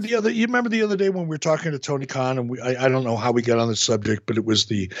remember the other day when we were talking to Tony Khan, and I don't know how we got on the subject, but it was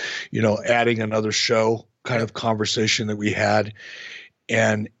the, adding another show kind of conversation that we had.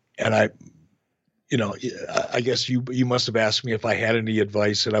 And I guess you must have asked me if I had any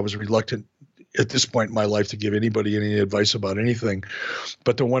advice, and I was reluctant at this point in my life to give anybody any advice about anything.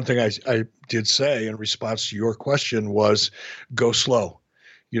 But the one thing I did say in response to your question was go slow.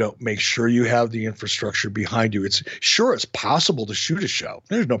 Make sure you have the infrastructure behind you. It's possible to shoot a show.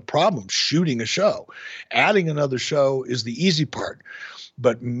 There's no problem shooting a show. Adding another show is the easy part.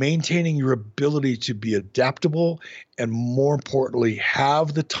 But maintaining your ability to be adaptable and, more importantly,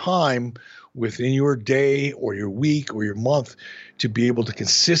 have the time within your day or your week or your month to be able to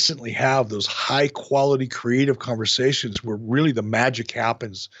consistently have those high quality creative conversations where really the magic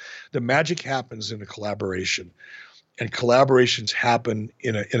happens. The magic happens in a collaboration, and collaborations happen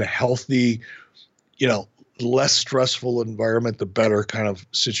in a healthy, less stressful environment, the better kind of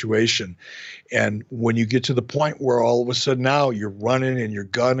situation. And when you get to the point where all of a sudden now you're running and you're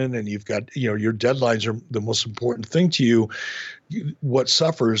gunning and you've got, your deadlines are the most important thing to you, what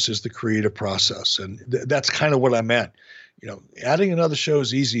suffers is the creative process. And that's kind of what I meant. Adding another show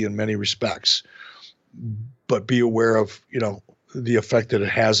is easy in many respects, but be aware of, the effect that it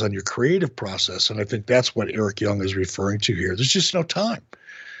has on your creative process. And I think that's what Eric Young is referring to here. There's just no time.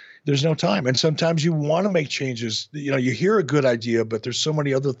 There's no time. And sometimes you want to make changes. You hear a good idea, but there's so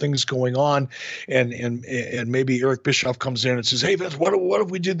many other things going on. And maybe Eric Bischoff comes in and says, hey, Vince, what if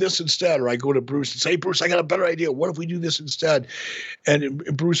we did this instead? Or I go to Bruce and say, hey, Bruce, I got a better idea. What if we do this instead? And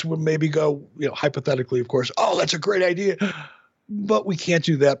Bruce would maybe go, hypothetically, of course, oh, that's a great idea. But we can't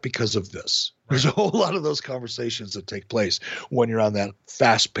do that because of this. There's a whole lot of those conversations that take place when you're on that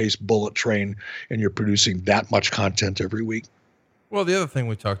fast-paced bullet train and you're producing that much content every week. Well, the other thing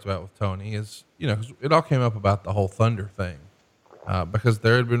we talked about with Tony is, 'cause it all came up about the whole Thunder thing, because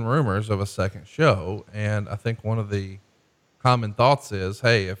there had been rumors of a second show. And I think one of the common thoughts is,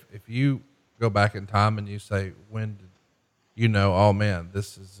 hey, if you go back in time and you say, when did oh man,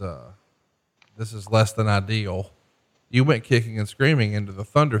 this is less than ideal. You went kicking and screaming into the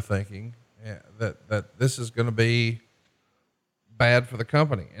Thunder thinking that this is going to be bad for the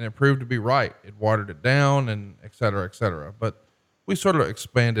company. And it proved to be right. It watered it down and et cetera, et cetera. But we sort of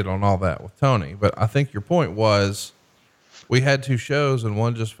expanded on all that with Tony. But I think your point was we had two shows and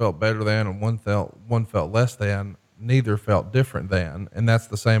one just felt better than, and one felt less than. Neither felt different than. And that's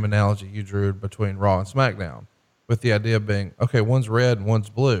the same analogy you drew between Raw and SmackDown, with the idea being, okay, one's red and one's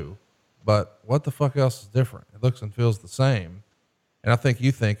blue, but what the fuck else is different? It looks and feels the same. And I think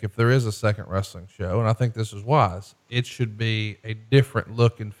you think if there is a second wrestling show, and I think this is wise, it should be a different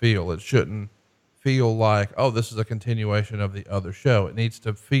look and feel. It shouldn't feel like, oh, this is a continuation of the other show. It needs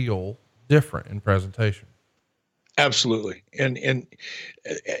to feel different in presentation. Absolutely. And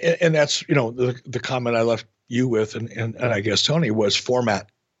that's, the comment I left you with, and I guess Tony, was format.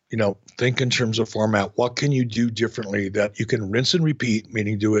 Think in terms of format. What can you do differently that you can rinse and repeat,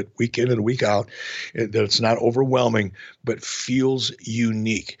 meaning do it week in and week out, that it's not overwhelming, but feels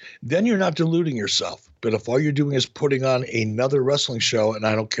unique? Then you're not diluting yourself. But if all you're doing is putting on another wrestling show, and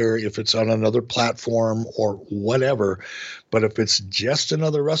I don't care if it's on another platform or whatever, but if it's just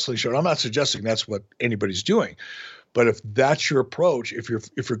another wrestling show, and I'm not suggesting that's what anybody's doing, but if that's your approach, if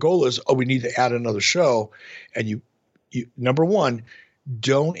your goal is, we need to add another show, and you number one,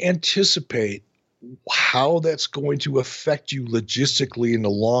 don't anticipate how that's going to affect you logistically in the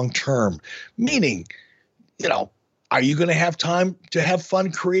long term. Meaning, are you going to have time to have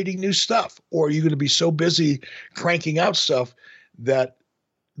fun creating new stuff? Or are you going to be so busy cranking out stuff that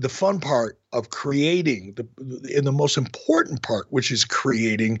the fun part of creating and the most important part, which is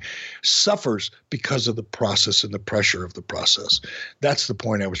creating, suffers because of the process and the pressure of the process. That's the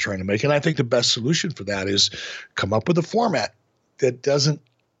point I was trying to make. And I think the best solution for that is come up with a format that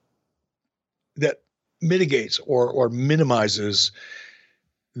mitigates or minimizes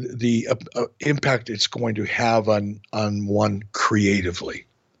the impact it's going to have on one creatively.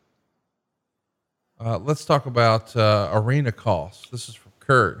 Let's talk about arena costs. This is from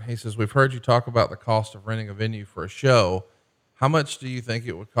Kurt. He says, we've heard you talk about the cost of renting a venue for a show. How much do you think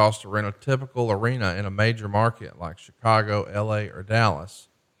it would cost to rent a typical arena in a major market like Chicago, LA, or Dallas?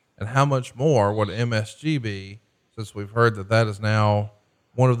 And how much more would MSG be, since we've heard that is now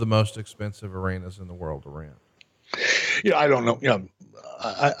one of the most expensive arenas in the world to rent? Yeah, I don't know.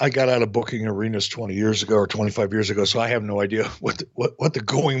 I got out of booking arenas 20 years ago or 25 years ago, so I have no idea what the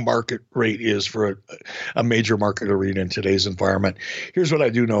going market rate is for a major market arena in today's environment. Here's what I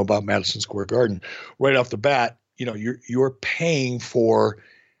do know about Madison Square Garden. Right off the bat, you're paying for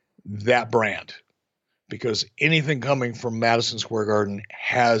that brand, because anything coming from Madison Square Garden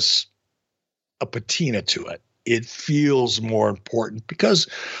has a patina to it. It feels more important because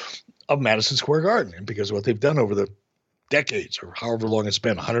of Madison Square Garden and because of what they've done over the decades or however long it's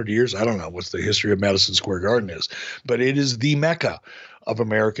been, 100 years. I don't know what the history of Madison Square Garden is, but it is the mecca of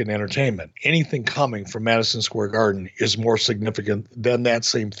American entertainment. Anything coming from Madison Square Garden is more significant than that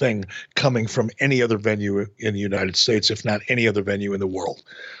same thing coming from any other venue in the United States, if not any other venue in the world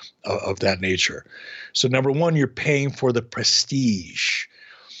of that nature. So number one, you're paying for the prestige.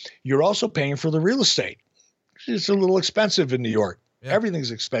 You're also paying for the real estate. It's a little expensive in New York. Yeah.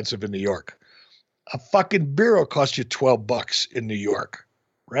 Everything's expensive in New York. A fucking beer will cost you $12 in New York,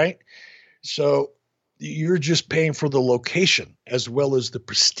 right? So you're just paying for the location as well as the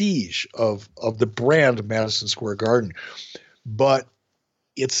prestige of the brand Madison Square Garden. But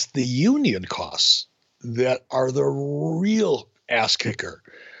it's the union costs that are the real ass kicker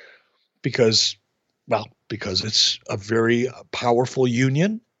because it's a very powerful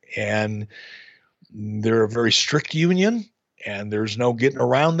union, and they're a very strict union, and there's no getting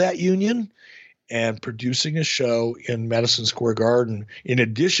around that union. And producing a show in Madison Square Garden, in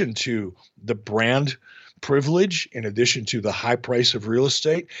addition to the brand privilege, in addition to the high price of real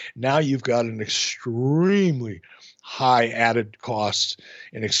estate, now you've got an extremely high added cost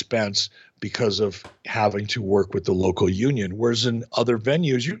and expense because of having to work with the local union. Whereas in other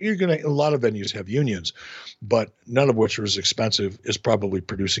venues, a lot of venues have unions, but none of which are as expensive as probably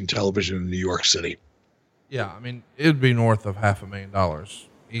producing television in New York City. Yeah. I mean, it'd be north of $500,000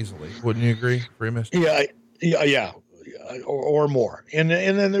 easily. Wouldn't you agree, Remus? Yeah. Or more. And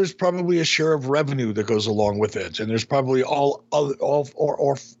then there's probably a share of revenue that goes along with it. And there's probably all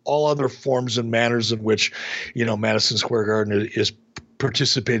other forms and manners in which, Madison Square Garden is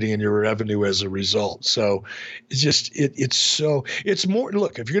participating in your revenue as a result. So it's more,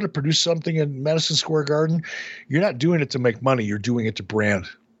 look, if you're going to produce something in Madison Square Garden, you're not doing it to make money. You're doing it to brand.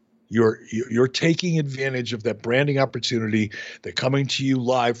 You're taking advantage of that branding opportunity that coming to you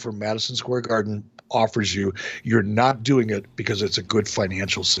live from Madison Square Garden offers you. You're not doing it because it's a good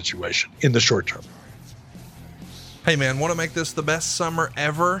financial situation in the short term. Hey man, want to make this the best summer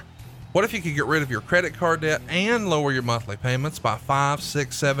ever? What if you could get rid of your credit card debt and lower your monthly payments by $500,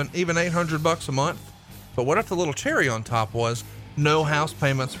 $600, $700, even $800 a month? But what if the little cherry on top was no house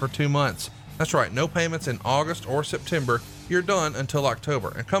payments for 2 months? That's right. No payments in August or September. You're done until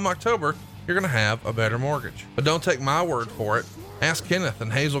October. And come October, you're going to have a better mortgage. But don't take my word for it. Ask Kenneth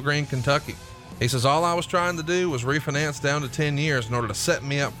in Hazel Green, Kentucky. He says, all I was trying to do was refinance down to 10 years in order to set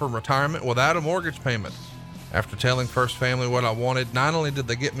me up for retirement without a mortgage payment. After telling First Family what I wanted, not only did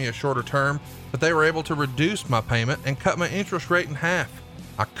they get me a shorter term, but they were able to reduce my payment and cut my interest rate in half.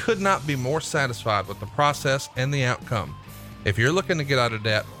 I could not be more satisfied with the process and the outcome. If you're looking to get out of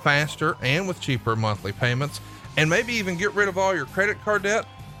debt faster and with cheaper monthly payments, and maybe even get rid of all your credit card debt,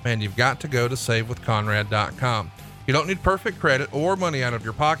 man, you've got to go to SaveWithConrad.com. You don't need perfect credit or money out of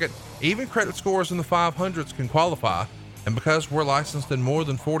your pocket. Even credit scores in the 500s can qualify. And because we're licensed in more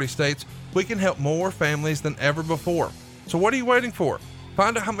than 40 states, we can help more families than ever before. So what are you waiting for?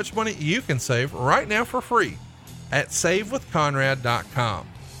 Find out how much money you can save right now for free at SaveWithConrad.com.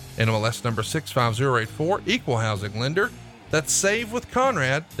 NMLS number 65084, equal housing lender. That's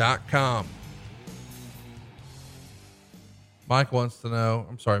SaveWithConrad.com. Mick wants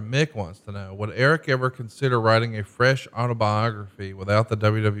to know, would Eric ever consider writing a fresh autobiography without the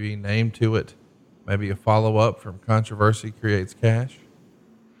WWE name to it? Maybe a follow-up from Controversy Creates Cash?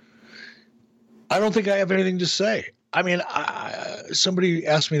 I don't think I have anything to say. I mean, somebody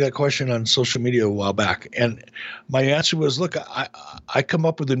asked me that question on social media a while back, and my answer was, look, I come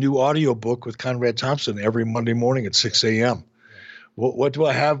up with a new audio book with Conrad Thompson every Monday morning at 6 a.m. What do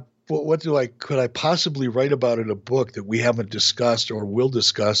I have? Could I possibly write about in a book that we haven't discussed or will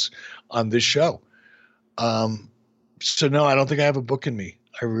discuss on this show? So no, I don't think I have a book in me.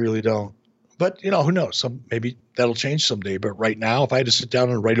 I really don't. But who knows? Maybe that'll change someday. But right now, if I had to sit down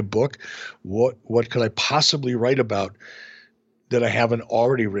and write a book, what could I possibly write about that I haven't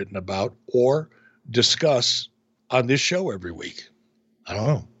already written about or discuss on this show every week? I don't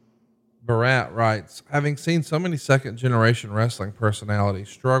know. Barat writes, having seen so many second generation wrestling personalities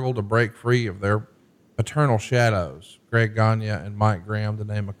struggle to break free of their paternal shadows, Greg Gagne and Mike Graham, to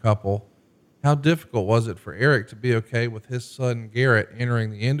name a couple, how difficult was it for Eric to be okay with his son Garrett entering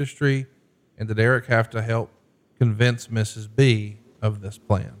the industry? And did Eric have to help convince Mrs. B of this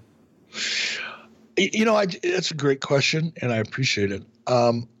plan? It's a great question, and I appreciate it.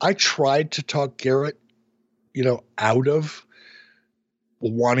 I tried to talk Garrett, out of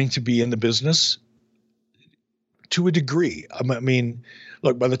wanting to be in the business to a degree. I mean,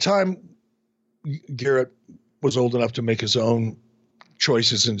 look, by the time Garrett was old enough to make his own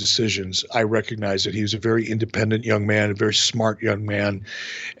choices and decisions, I recognized that he was a very independent young man, a very smart young man,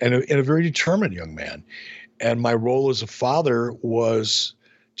 and a very determined young man. And my role as a father was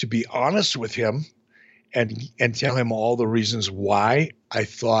to be honest with him and tell him all the reasons why I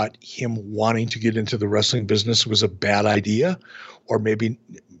thought him wanting to get into the wrestling business was a bad idea, or maybe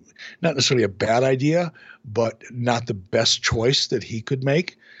not necessarily a bad idea, but not the best choice that he could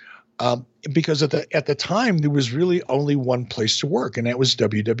make. Because at the time there was really only one place to work, and that was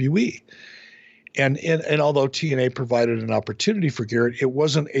WWE. And although TNA provided an opportunity for Garrett, it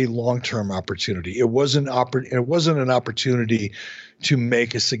wasn't a long-term opportunity. It wasn't an opportunity to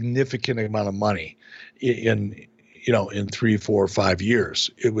make a significant amount of money in 3, 4, 5 years.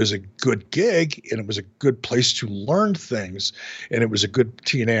 It was a good gig, and it was a good place to learn things. And it was a good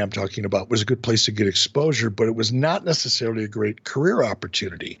TNA I'm talking about was a good place to get exposure, but it was not necessarily a great career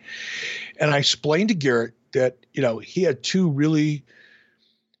opportunity. And I explained to Garrett that, he had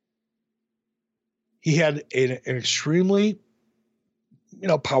he had an extremely,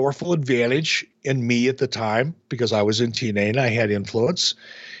 powerful advantage in me at the time because I was in TNA and I had influence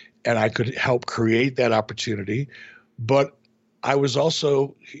and I could help create that opportunity. But I was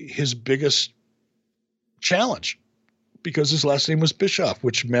also his biggest challenge because his last name was Bischoff,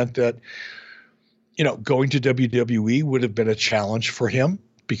 which meant that, going to WWE would have been a challenge for him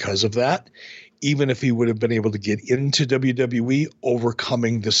because of that. Even if he would have been able to get into WWE,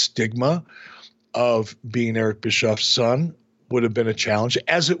 overcoming the stigma of being Eric Bischoff's son would have been a challenge,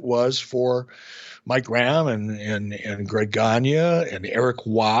 as it was for Mike Graham and Greg Gagne and Eric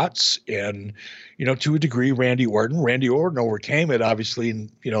Watts and, to a degree, Randy Orton. Randy Orton overcame it, obviously.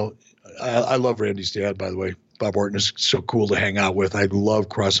 And, I love Randy's dad, by the way. Bob Orton is so cool to hang out with. I love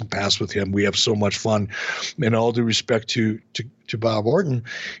crossing paths with him. We have so much fun. And all due respect to Bob Orton,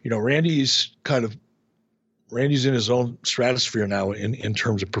 Randy's in his own stratosphere now in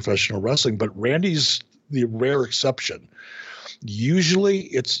terms of professional wrestling, but Randy's the rare exception. Usually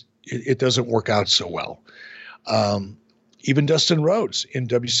it doesn't work out so well. Even Dustin Rhodes in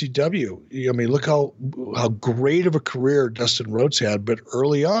WCW. I mean, look how great of a career Dustin Rhodes had, but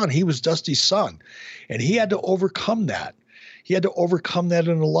early on he was Dusty's son, and he had to overcome that. He had to overcome that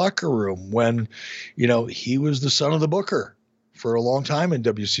in the locker room when, he was the son of the booker for a long time in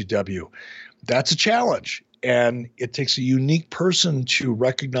WCW. That's a challenge. And it takes a unique person to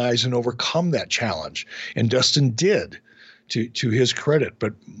recognize and overcome that challenge. And Dustin did, to his credit.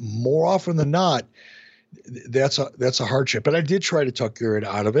 But more often than not, that's a hardship. And I did try to talk Garrett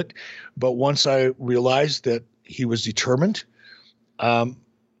out of it. But once I realized that he was determined,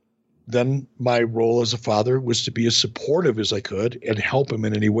 then my role as a father was to be as supportive as I could and help him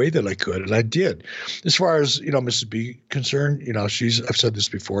in any way that I could. And I did. As far as, Mrs. B concerned, I've said this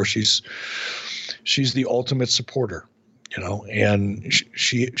before, she's the ultimate supporter, and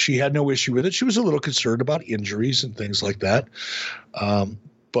she had no issue with it. She was a little concerned about injuries and things like that.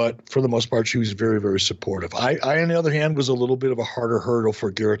 But for the most part, she was very, very supportive. I, on the other hand, was a little bit of a harder hurdle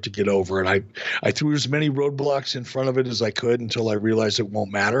for Garrett to get over. And I threw as many roadblocks in front of it as I could until I realized it won't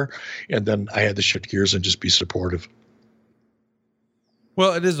matter. And then I had to shift gears and just be supportive.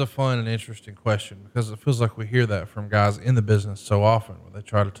 Well, it is a fun and interesting question because it feels like we hear that from guys in the business so often when they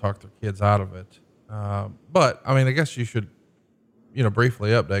try to talk their kids out of it. But I mean, I guess you should,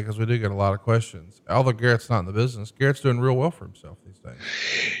 briefly update because we do get a lot of questions. Although Garrett's not in the business, Garrett's doing real well for himself these days.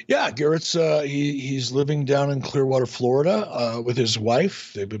 Yeah, Garrett's he's living down in Clearwater, Florida, with his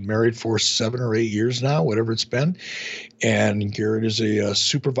wife. They've been married for 7 or 8 years now, whatever it's been. And Garrett is a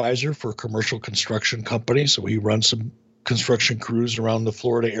supervisor for a commercial construction company, so he runs some construction crews around the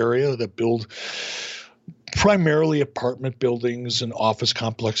Florida area that build primarily apartment buildings and office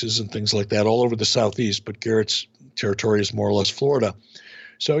complexes and things like that all over the Southeast. But Garrett's territory is more or less Florida.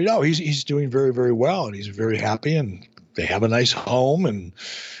 So, he's doing very, very well, and he's very happy, and they have a nice home and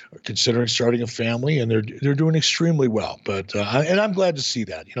are considering starting a family, and they're doing extremely well. But and I'm glad to see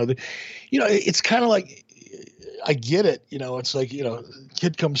that. It's kind of like, I get it. It's like,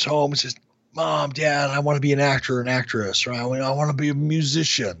 kid comes home and says, "Mom, Dad, I want to be an actor or an actress, or I want to be a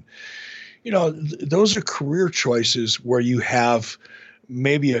musician." Those are career choices where you have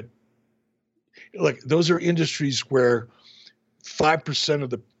maybe those are industries where 5% of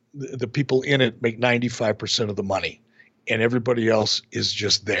the people in it make 95% of the money, and everybody else is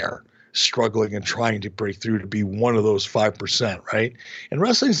just there struggling and trying to break through to be one of those 5%, right? And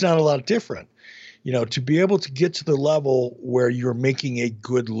wrestling's not a lot different. To be able to get to the level where you're making a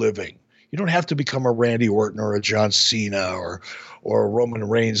good living. You don't have to become a Randy Orton or a John Cena or a Roman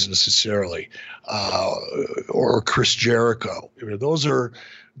Reigns necessarily, or a Chris Jericho. Those are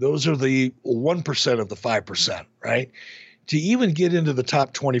the 1% of the 5%, right? To even get into the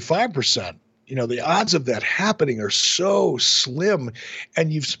top 25%, the odds of that happening are so slim,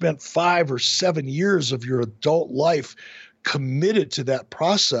 and you've spent 5 or 7 years of your adult life committed to that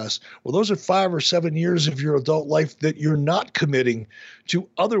process. Well, those are 5 or 7 years of your adult life that you're not committing to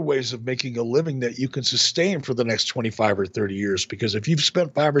other ways of making a living that you can sustain for the next 25 or 30 years. Because if you've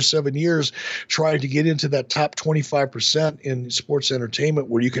spent 5 or 7 years trying to get into that top 25% in sports entertainment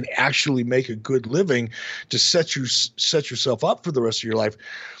where you can actually make a good living to set yourself up for the rest of your life,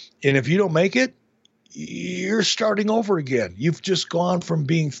 and if you don't make it, you're starting over again. You've just gone from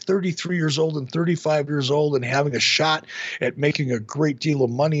being 33 years old and 35 years old and having a shot at making a great deal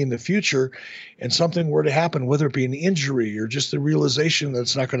of money in the future, and something were to happen, whether it be an injury or just the realization that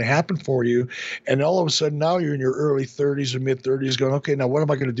it's not going to happen for you. And all of a sudden now you're in your early 30s or mid 30s going, okay, now what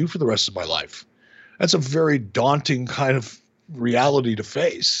am I going to do for the rest of my life? That's a very daunting kind of reality to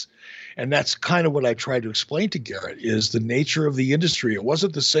face. And that's kind of what I tried to explain to Garrett, is the nature of the industry. It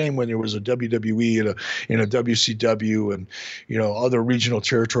wasn't the same when there was a WWE and a WCW and, other regional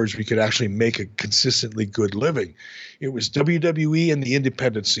territories we could actually make a consistently good living. It was WWE and the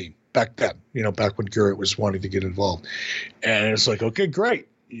independent scene back then, back when Garrett was wanting to get involved. And it's like, okay, great.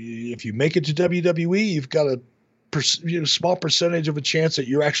 If you make it to WWE, you've got a small percentage of a chance that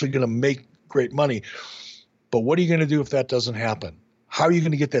you're actually going to make great money. But what are you going to do if that doesn't happen? How are you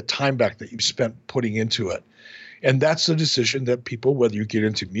going to get that time back that you've spent putting into it? And that's the decision that people, whether you get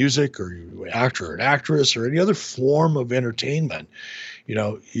into music or you're an actor or an actress or any other form of entertainment,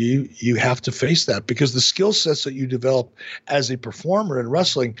 you have to face that, because the skill sets that you develop as a performer in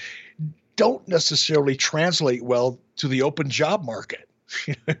wrestling don't necessarily translate well to the open job market.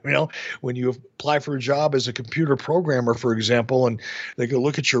 When you apply for a job as a computer programmer, for example, and they go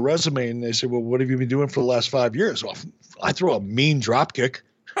look at your resume and they say, well, what have you been doing for the last 5 years? Well, I throw a mean drop kick.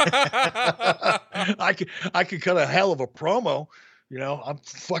 I could cut a hell of a promo. I'm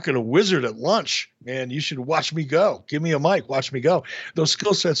fucking a wizard at lunch, man. You should watch me go. Give me a mic, watch me go. Those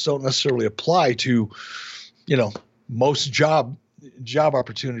skill sets don't necessarily apply to, most job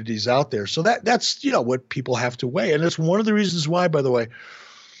opportunities out there. So that's what people have to weigh. And it's one of the reasons why, by the way,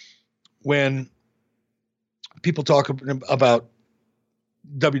 when people talk about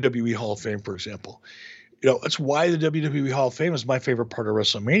WWE Hall of Fame, for example, it's why the WWE Hall of Fame is my favorite part of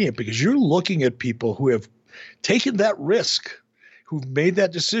WrestleMania, because you're looking at people who have taken that risk, who've made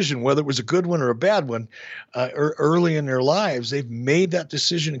that decision, whether it was a good one or a bad one, or early in their lives. They've made that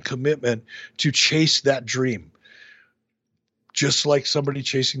decision and commitment to chase that dream. Just like somebody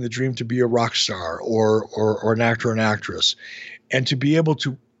chasing the dream to be a rock star or an actor or an actress, and to be able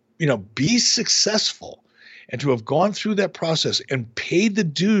to, be successful and to have gone through that process and paid the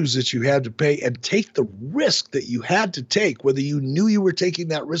dues that you had to pay and take the risk that you had to take, whether you knew you were taking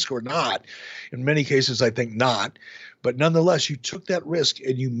that risk or not. In many cases, I think not. But nonetheless, you took that risk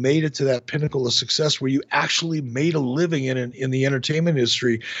and you made it to that pinnacle of success where you actually made a living in the entertainment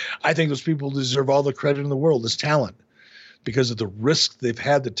industry. I think those people deserve all the credit in the world as talent, because of the risk they've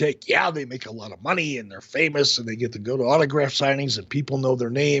had to take. Yeah, they make a lot of money and they're famous and they get to go to autograph signings and people know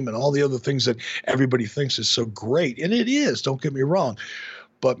their name and all the other things that everybody thinks is so great. And it is, don't get me wrong.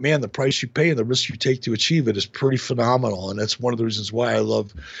 But man, the price you pay and the risk you take to achieve it is pretty phenomenal. And that's one of the reasons why I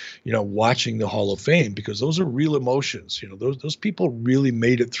love, watching the Hall of Fame, because those are real emotions. Those people really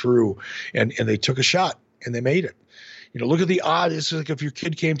made it through and they took a shot and they made it. Look at the odds. It's like if your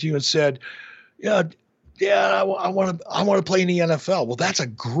kid came to you and said, yeah, Dad, I want to play in the NFL. Well, that's a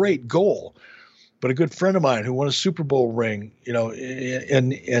great goal. But a good friend of mine who won a Super Bowl ring,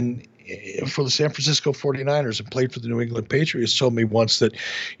 and for the San Francisco 49ers and played for the New England Patriots told me once that,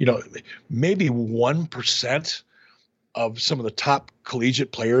 maybe 1% of some of the top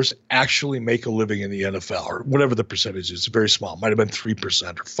collegiate players actually make a living in the NFL, or whatever the percentage is. It's very small. It might have been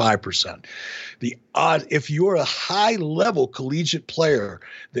 3% or 5%. The odd, if you're a high level collegiate player,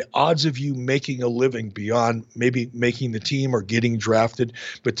 the odds of you making a living beyond maybe making the team or getting drafted,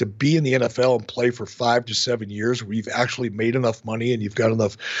 but to be in the NFL and play for 5 to 7 years where you've actually made enough money and you've got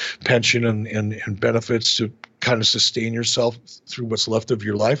enough pension and benefits to kind of sustain yourself through what's left of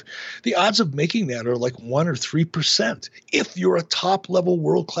your life, the odds of making that are like 1 or 3% if you're a top level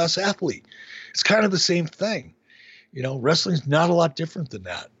world-class athlete. It's kind of the same thing. Wrestling's not a lot different than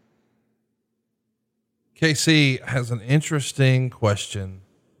that. KC has an interesting question.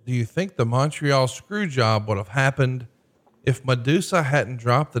 Do you think the Montreal screw job would have happened if Medusa hadn't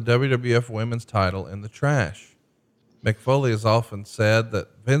dropped the WWF women's title in the trash? Mick Foley has often said that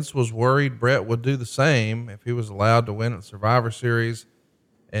Vince was worried Bret would do the same if he was allowed to win at Survivor Series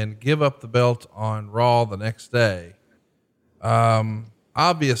and give up the belt on Raw the next day.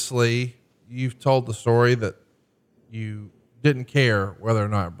 Obviously you've told the story that you didn't care whether or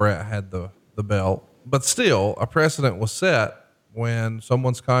not Bret had the belt, but still a precedent was set when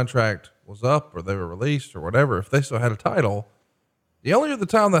someone's contract was up or they were released or whatever. If they still had a title, the only other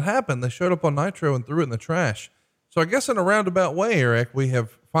time that happened, they showed up on Nitro and threw it in the trash. So I guess in a roundabout way, Eric, we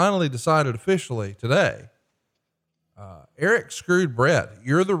have finally decided officially today, Eric screwed Bret.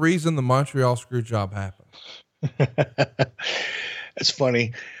 You're the reason the Montreal screw job happened. It's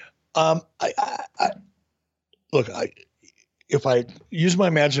funny. Look, if I use my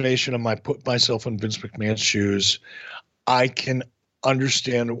imagination and put myself in Vince McMahon's shoes, I can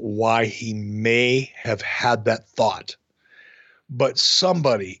understand why he may have had that thought. But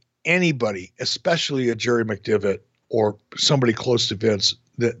anybody, especially a Jerry McDevitt or somebody close to Vince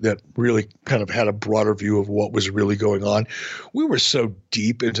that really kind of had a broader view of what was really going on. We were so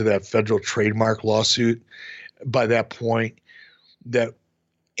deep into that federal trademark lawsuit by that point that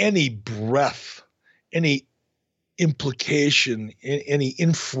any breath, any implication, any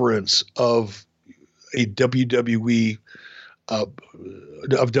inference of a WWE of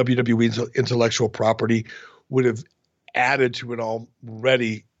WWE intellectual property would have added to an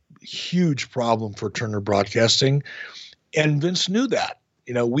already huge problem for Turner Broadcasting. And Vince knew that.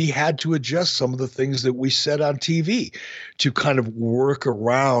 We had to adjust some of the things that we said on TV to kind of work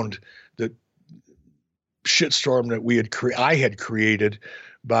around the shitstorm that I had created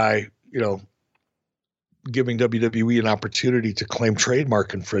by, giving WWE an opportunity to claim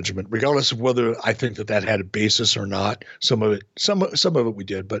trademark infringement, regardless of whether I think that had a basis or not. Some of it we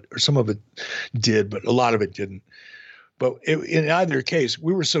did, but some of it did, but a lot of it didn't. But in either case,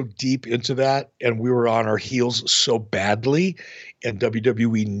 we were so deep into that and we were on our heels so badly, and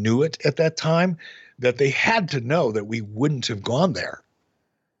WWE knew it at that time, that they had to know that we wouldn't have gone there.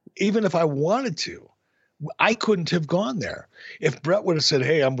 Even if I wanted to, I couldn't have gone there. If Bret would have said,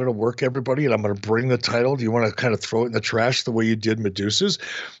 hey, I'm going to work everybody and I'm going to bring the title, do you want to kind of throw it in the trash the way you did Medusa's?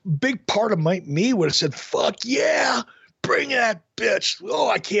 Big part of me would have said, fuck yeah. Bring that bitch.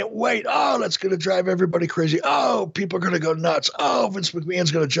 Oh, I can't wait. Oh, that's going to drive everybody crazy. Oh, people are going to go nuts. Oh, Vince McMahon's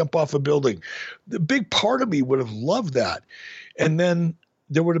going to jump off a building. The big part of me would have loved that. And then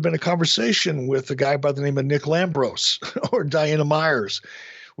there would have been a conversation with a guy by the name of Nick Lambros or Diana Myers,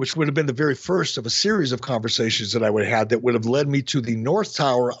 which would have been the very first of a series of conversations that I would have had that would have led me to the North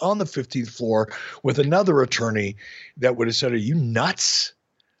Tower on the 15th floor with another attorney that would have said, are you nuts?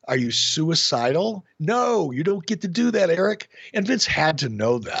 Are you suicidal? No, you don't get to do that, Eric. And Vince had to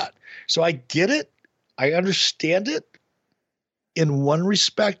know that. So I get it. I understand it in one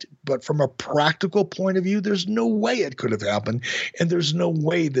respect, but from a practical point of view, there's no way it could have happened. And there's no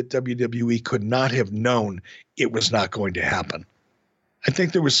way that WWE could not have known it was not going to happen. I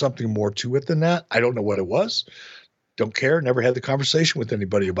think there was something more to it than that. I don't know what it was. Don't care. Never had the conversation with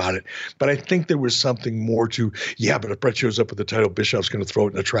anybody about it. But I think there was something more to, but if Bret shows up with the title, Bischoff's going to throw it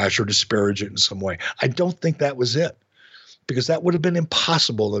in the trash or disparage it in some way. I don't think that was it, because that would have been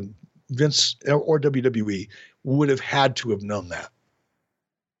impossible. And Vince or WWE would have had to have known that.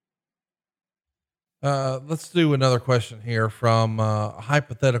 Let's do another question here from a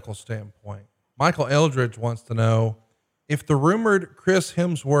hypothetical standpoint. Michael Eldridge wants to know, if the rumored Chris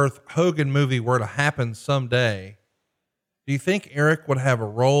Hemsworth Hogan movie were to happen someday, do you think Eric would have a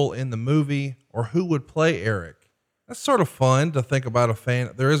role in the movie, or who would play Eric? That's sort of fun to think about a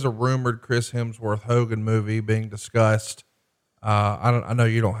fan. There is a rumored Chris Hemsworth Hogan movie being discussed. I know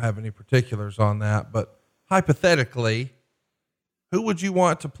you don't have any particulars on that, but hypothetically, who would you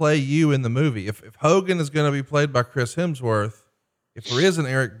want to play you in the movie? If Hogan is going to be played by Chris Hemsworth, if there is an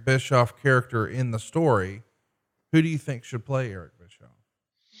Eric Bischoff character in the story, who do you think should play Eric Bischoff?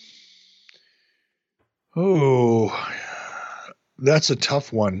 Oh, that's a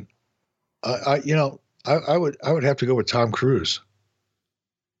tough one. I would have to go with Tom Cruise.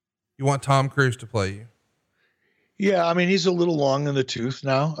 You want Tom Cruise to play you? Yeah, I mean, he's a little long in the tooth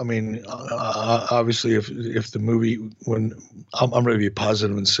now. I mean, obviously, if the movie, when I'm going to be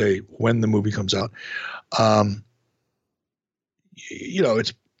positive and say when the movie comes out,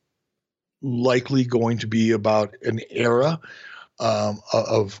 it's likely going to be about an era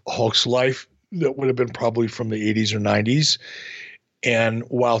of Hulk's life that would have been probably from the 80s or 90s. And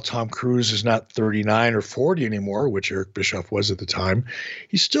while Tom Cruise is not 39 or 40 anymore, which Eric Bischoff was at the time,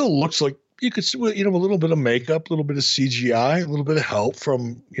 he still looks like you could see, a little bit of makeup, a little bit of CGI, a little bit of help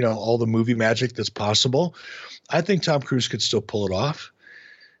from, all the movie magic that's possible. I think Tom Cruise could still pull it off.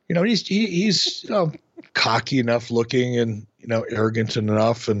 He's cocky enough looking and, arrogant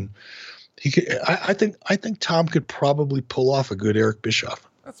enough. And he could, I think Tom could probably pull off a good Eric Bischoff.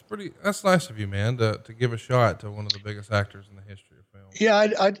 That's nice of you, man, to give a shot to one of the biggest actors in the history of film. Yeah.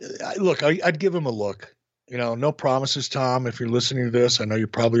 I'd give him a look. No promises, Tom. If you're listening to this, I know you're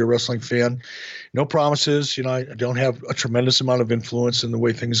probably a wrestling fan. No promises. I don't have a tremendous amount of influence in the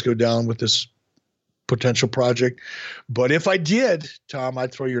way things go down with this potential project. But if I did, Tom,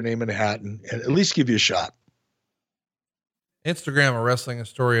 I'd throw your name in a hat and at least give you a shot. Instagram, a wrestling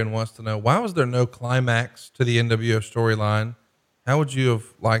historian, wants to know, why was there no climax to the NWO storyline? How would you have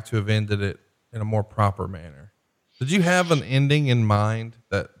liked to have ended it in a more proper manner? Did you have an ending in mind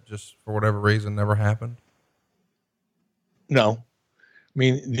that just for whatever reason never happened? No. I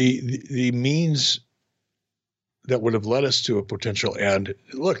mean, the means that would have led us to a potential end.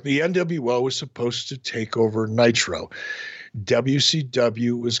 Look, the NWO was supposed to take over Nitro.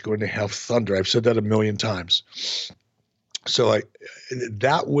 WCW was going to have Thunder. I've said that a million times. So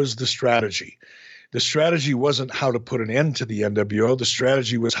that was the strategy. The strategy wasn't how to put an end to the NWO. The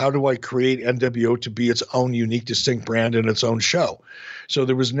strategy was, how do I create NWO to be its own unique, distinct brand and its own show? So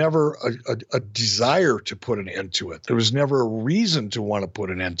there was never a desire to put an end to it. There was never a reason to want to put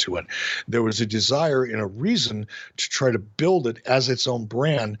an end to it. There was a desire and a reason to try to build it as its own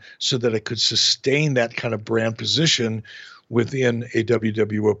brand so that it could sustain that kind of brand position within a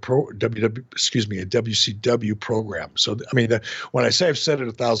WCW program. So, I mean, when I say, I've said it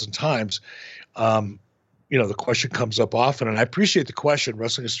 1,000 times, the question comes up often, and I appreciate the question.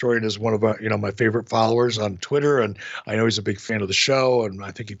 Wrestling Historian is one of my favorite followers on Twitter, and I know he's a big fan of the show, and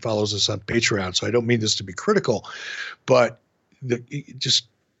I think he follows us on Patreon. So I don't mean this to be critical, but just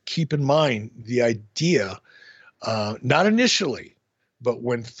keep in mind the idea, not initially, but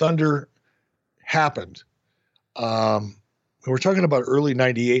when Thunder happened, we're talking about early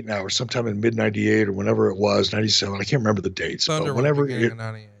 98 now, or sometime in mid 98 or whenever it was, 97. I can't remember the dates. Thunder, but whenever it,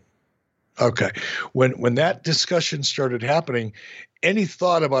 98. Okay. When that discussion started happening, any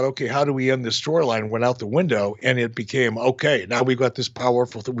thought about, okay, how do we end this storyline went out the window, and it became, okay, now we've got this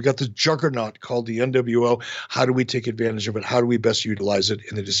powerful thing. We got this juggernaut called the NWO. How do we take advantage of it? How do we best utilize it?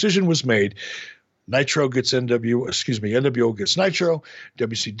 And the decision was made. NWO gets Nitro,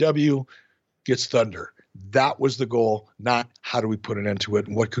 WCW gets Thunder. That was the goal, not how do we put an end to it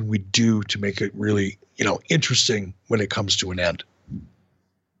and what can we do to make it really, interesting when it comes to an end.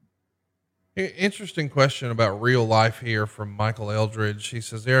 Interesting question about real life here from Michael Eldridge. He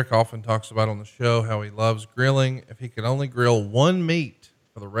says, Eric often talks about on the show how he loves grilling. If he could only grill one meat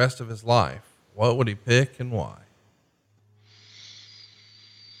for the rest of his life, what would he pick and why?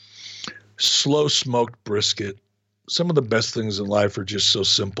 Slow smoked brisket. Some of the best things in life are just so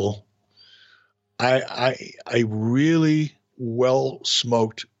simple. I really well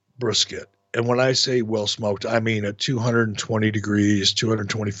smoked brisket. And when I say well smoked, I mean at 220 degrees,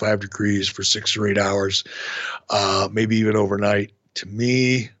 225 degrees for 6 or 8 hours, maybe even overnight. To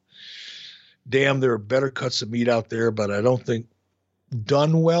me, damn, there are better cuts of meat out there, but I don't think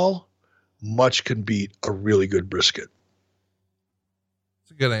done well, much can beat a really good brisket.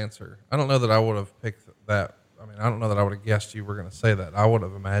 It's a good answer. I don't know that I would have picked that. I mean, I don't know that I would have guessed you were going to say that. I would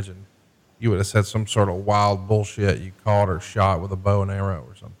have imagined you would have said some sort of wild bullshit you caught or shot with a bow and arrow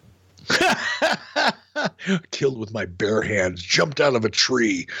or something. Killed with my bare hands, jumped out of a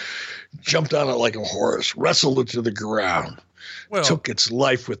tree, jumped on it like a horse, wrestled it to the ground, took its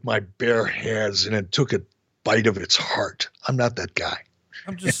life with my bare hands, and then took a bite of its heart. I'm not that guy.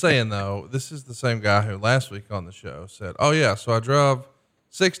 I'm just saying though, this is the same guy who last week on the show said, "Oh yeah, so I drove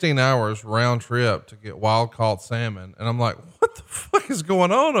 16 hours round trip to get wild caught salmon." And I'm like, what the fuck is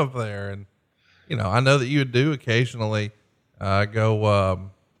going on up there? And I know that you do occasionally, take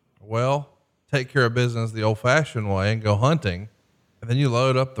care of business the old fashioned way and go hunting, and then you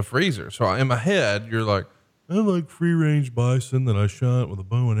load up the freezer. So in my head, you're like, I like free range bison that I shot with a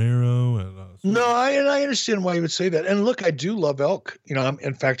bow and arrow. And no, I understand why you would say that. And look, I do love elk.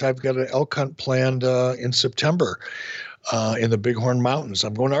 In fact, I've got an elk hunt planned in September in the Bighorn Mountains.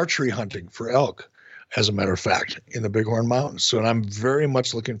 I'm going archery hunting for elk, as a matter of fact, in the Bighorn Mountains. So, and I'm very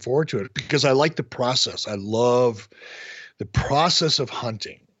much looking forward to it because I like the process. I love the process of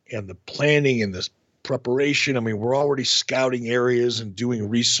hunting and the planning and the preparation. I mean, we're already scouting areas and doing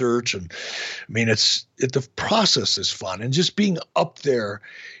research. And I mean, the process is fun, and just being up there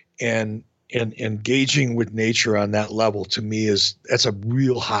and engaging with nature on that level, to me, that's a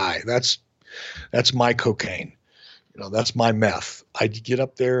real high. That's my cocaine. That's my meth. I get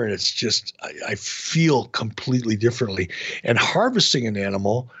up there and it's just, I feel completely differently. And harvesting an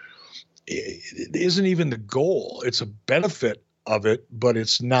animal, it isn't even the goal. It's a benefit of it, but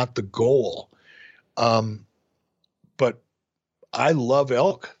it's not the goal. But I love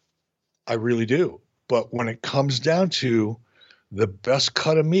elk. I really do. But when it comes down to the best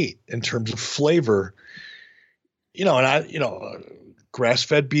cut of meat in terms of flavor,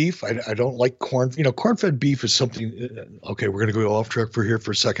 grass-fed beef. I don't like corn. Corn-fed beef is something. Okay, we're going to go off track for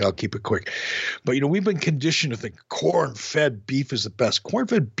a second. I'll keep it quick. But we've been conditioned to think corn-fed beef is the best.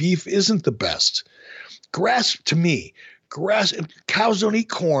 Corn-fed beef isn't the best. Grass, to me, cows don't eat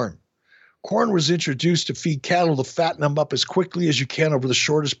corn. Corn was introduced to feed cattle to fatten them up as quickly as you can over the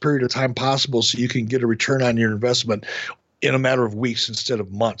shortest period of time possible, so you can get a return on your investment in a matter of weeks instead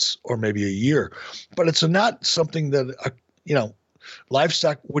of months or maybe a year. But it's not something that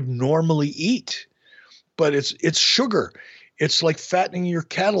livestock would normally eat. But it's sugar. It's like fattening your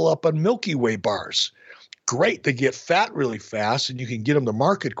cattle up on Milky Way bars. Great, they get fat really fast and you can get them to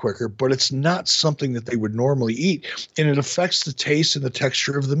market quicker, but it's not something that they would normally eat, and it affects the taste and the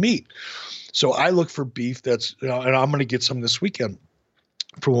texture of the meat. So I look for beef that's, and I'm going to get some this weekend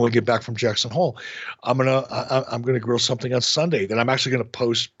for when we get back from Jackson Hole. I'm gonna grill something on Sunday that I'm actually going to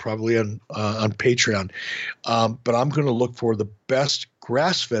post probably on Patreon. But I'm going to look for the best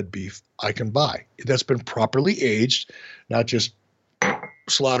grass-fed beef I can buy that's been properly aged, not just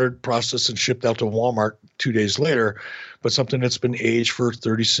slaughtered, processed, and shipped out to Walmart 2 days later, but something that's been aged for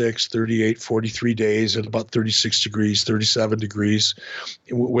 36, 38, 43 days at about 36 degrees, 37 degrees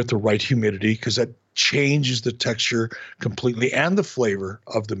with the right humidity, because that changes the texture completely and the flavor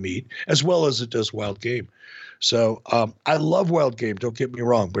of the meat, as well as it does wild game. So I love wild game, don't get me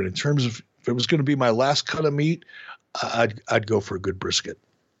wrong, but in terms of if it was going to be my last cut of meat, I'd go for a good brisket.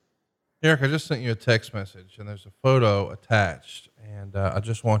 Eric, I just sent you a text message and there's a photo attached, and I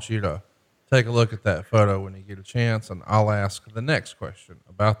just want you to take a look at that photo when you get a chance, and I'll ask the next question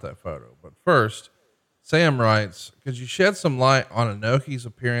about that photo. But first, Sam writes, could you shed some light on Inoki's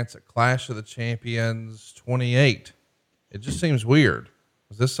appearance at Clash of the Champions 28? It just seems weird.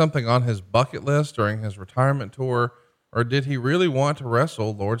 Was this something on his bucket list during his retirement tour, or did he really want to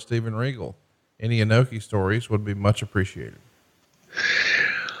wrestle Lord Steven Regal? Any Inoki stories would be much appreciated.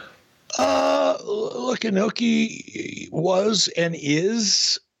 Look, Inoki was and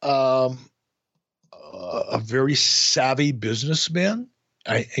is a very savvy businessman.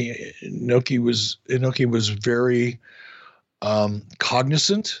 Inoki was very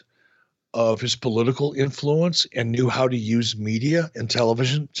cognizant of his political influence and knew how to use media and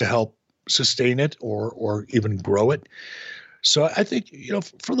television to help sustain it or even grow it. So I think,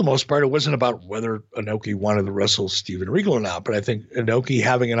 for the most part, it wasn't about whether Inoki wanted to wrestle Steven Regal or not, but I think Inoki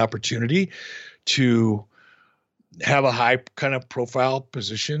having an opportunity to have a high kind of profile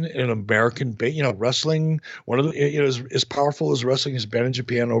position in American, wrestling, one of the, as powerful as wrestling has been in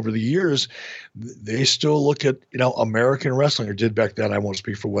Japan over the years, they still look at, American wrestling, or did back then. I won't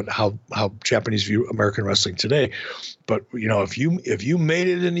speak for how Japanese view American wrestling today, but if you made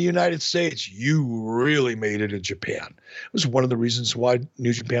it in the United States, you really made it in Japan. It was one of the reasons why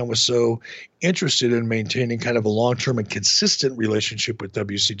New Japan was so interested in maintaining kind of a long-term and consistent relationship with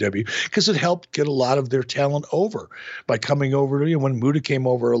WCW, because it helped get a lot of their talent over by coming over to, when Muta came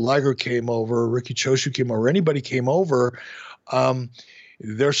over, or Liger came over, or Riki Choshu came over, anybody came over,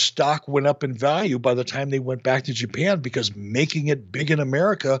 their stock went up in value by the time they went back to Japan, because making it big in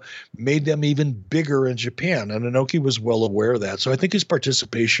America made them even bigger in Japan. And Inoki was well aware of that. So I think his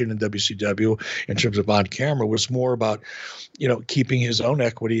participation in WCW in terms of on camera was more about, keeping his own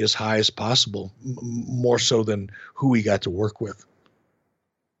equity as high as possible, more so than who he got to work with.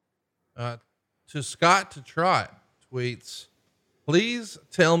 To Scott to Trot tweets, please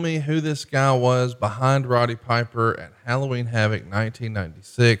tell me who this guy was behind Roddy Piper at Halloween Havoc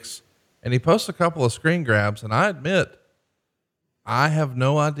 1996. And he posts a couple of screen grabs, and I admit, I have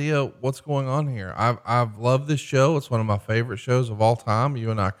no idea what's going on here. I've loved this show. It's one of my favorite shows of all time.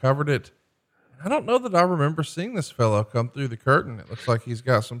 You and I covered it. I don't know that I remember seeing this fellow come through the curtain. It looks like he's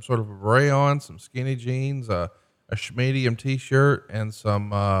got some sort of a beret on, some skinny jeans, a Schmedium t-shirt, and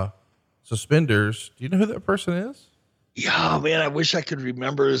some suspenders. Do you know who that person is? Yeah, man, I wish I could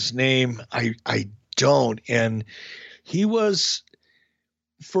remember his name. I don't. And he was,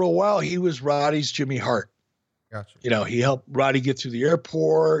 for a while, he was Roddy's Jimmy Hart. Gotcha. You know, he helped Roddy get through the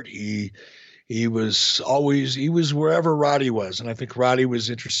airport. He was wherever Roddy was. And I think Roddy was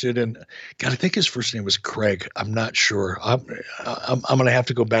interested in, God, I think his first name was Craig. I'm not sure. I'm going to have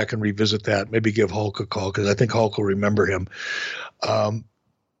to go back and revisit that. Maybe give Hulk a call, because I think Hulk will remember him.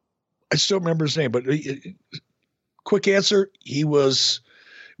 I still remember his name, but quick answer. He was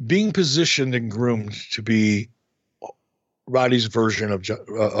being positioned and groomed to be Roddy's version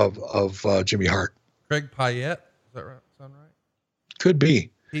of Jimmy Hart. Craig Payette. Is that right? Sound right? Could be.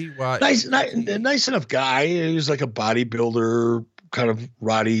 Nice enough guy. He was like a bodybuilder, kind of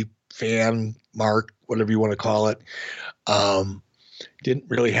Roddy fan, Mark, whatever you want to call it. Didn't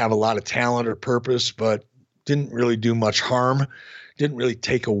really have a lot of talent or purpose, but didn't really do much harm. Didn't really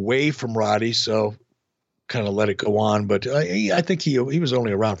take away from Roddy, so kind of let it go on. But I think he was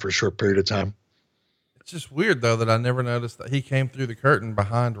only around for a short period of time. It's just weird, though, that I never noticed that he came through the curtain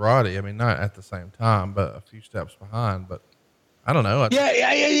behind Roddy. I mean, not at the same time, but a few steps behind. But I don't know.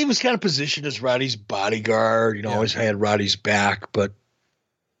 Yeah, he was kind of positioned as Roddy's bodyguard. You know, always had Roddy's back. But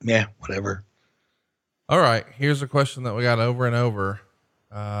yeah, whatever. All right, here's a question that we got over and over.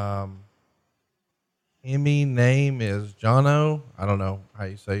 Emmy name is Jono. I don't know how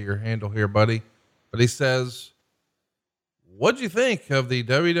you say your handle here, buddy, but he says, what'd you think of the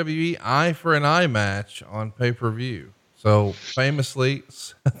WWE Eye for an Eye match on pay-per-view? So famously,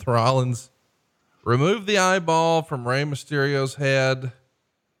 Seth Rollins removed the eyeball from Rey Mysterio's head.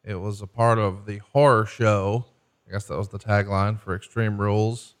 It was a part of the horror show. I guess that was the tagline for Extreme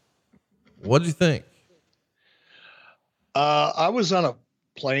Rules. What'd you think? I was on a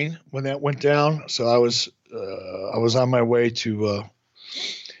plane when that went down. So I was on my way to,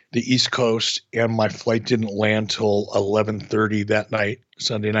 the East Coast, and my flight didn't land till 11:30 that night,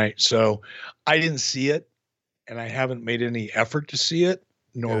 Sunday night. So I didn't see it, and I haven't made any effort to see it,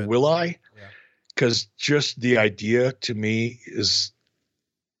 nor will I, because just the idea to me is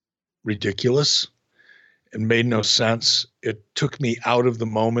ridiculous and made no sense. It took me out of the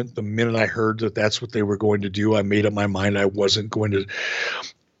moment. The minute I heard that that's what they were going to do, I made up my mind I wasn't going to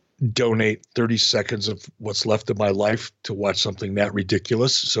donate 30 seconds of what's left of my life to watch something that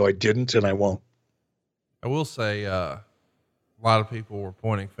ridiculous. So I didn't, and I won't. I will say, a lot of people were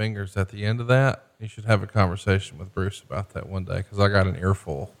pointing fingers at the end of that. You should have a conversation with Bruce about that one day, 'cause I got an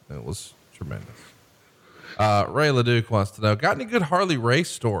earful. It was tremendous. Ray LeDuc wants to know, got any good Harley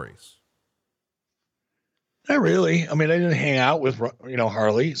race stories? Not really. I mean, I didn't hang out with,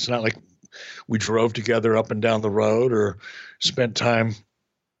 Harley. It's not like we drove together up and down the road or spent time,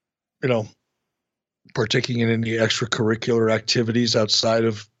 partaking in any extracurricular activities outside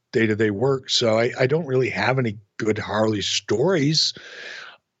of day-to-day work. So I don't really have any good Harley stories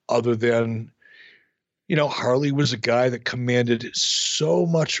other than, Harley was a guy that commanded so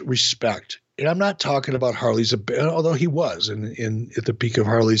much respect. And I'm not talking about Harley's, although he was in at the peak of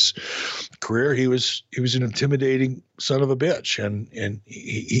Harley's career, he was an intimidating son of a bitch, and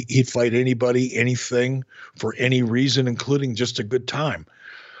he'd fight anybody, anything, for any reason, including just a good time.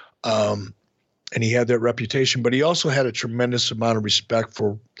 And he had that reputation, but he also had a tremendous amount of respect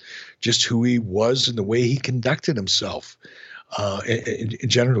for just who he was and the way he conducted himself,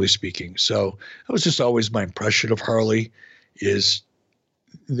 generally speaking. So that was just always my impression of Harley. Is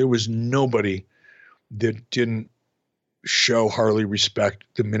there was nobody that didn't show Harley respect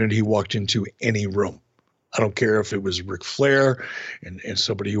the minute he walked into any room. I don't care if it was Ric Flair and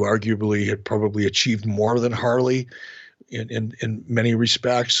somebody who arguably had probably achieved more than Harley in many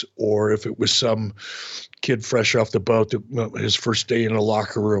respects, or if it was some kid fresh off the boat that his first day in a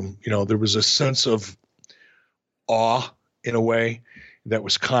locker room. There was a sense of awe in a way that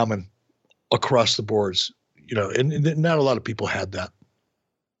was common across the boards, and not a lot of people had that.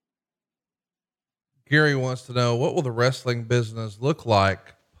 Gary wants to know, what will the wrestling business look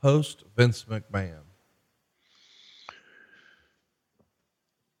like post Vince McMahon?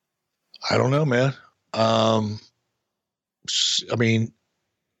 I don't know, man. I mean,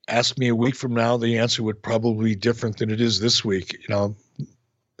 ask me a week from now, the answer would probably be different than it is this week.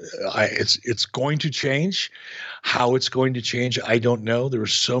 It's going to change. How it's going to change, I don't know. There are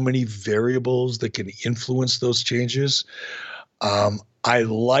so many variables that can influence those changes. I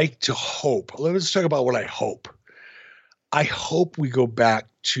like to hope. Let's talk about what I hope. I hope we go back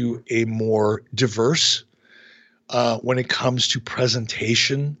to a more diverse when it comes to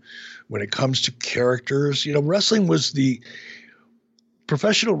presentation, when it comes to characters.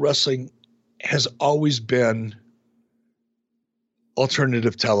 Professional wrestling has always been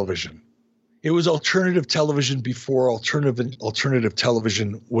alternative television. It was alternative television before alternative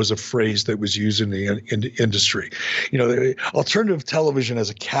television was a phrase that was used in the industry. Alternative television as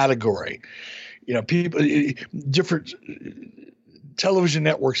a category. Different television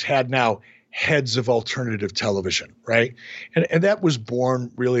networks had now heads of alternative television, right? And that was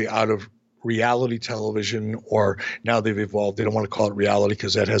born really out of reality television, or now they've evolved. They don't want to call it reality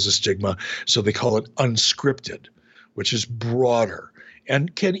because that has a stigma. So they call it unscripted, which is broader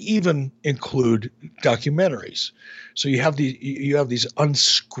and can even include documentaries. So you have these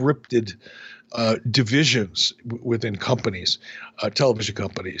unscripted divisions within companies, television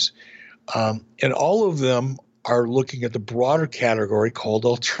companies. And all of them are looking at the broader category called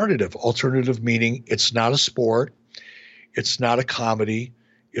alternative. Alternative meaning it's not a sport, it's not a comedy,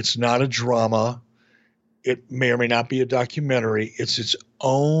 it's not a drama, it may or may not be a documentary. It's its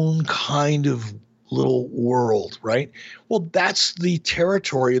own kind of little world, right? Well, that's the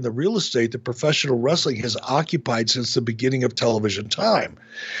territory and the real estate that professional wrestling has occupied since the beginning of television time.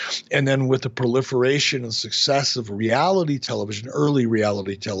 And then with the proliferation and success of reality television, early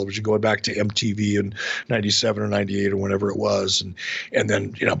reality television, going back to MTV in 97 or 98 or whenever it was. And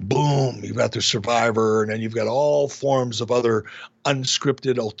then, boom, you've got the Survivor, and then you've got all forms of other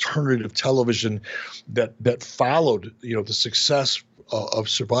unscripted alternative television that followed, the success of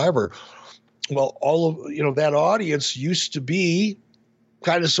Survivor. Well, all of that audience used to be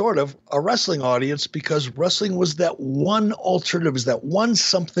kind of sort of a wrestling audience, because wrestling was that one alternative, is that one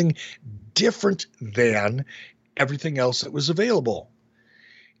something different than everything else that was available.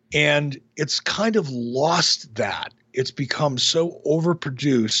 And it's kind of lost that. It's become so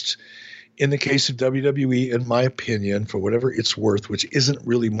overproduced in the case of WWE, in my opinion, for whatever it's worth, which isn't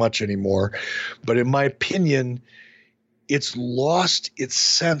really much anymore. But in my opinion, it's lost its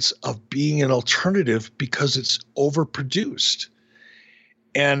sense of being an alternative because it's overproduced.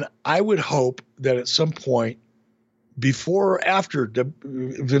 And I would hope that at some point, before or after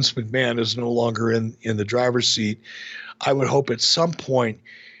Vince McMahon is no longer in the driver's seat, I would hope at some point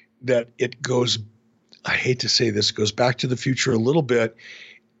that it goes, I hate to say this, goes back to the future a little bit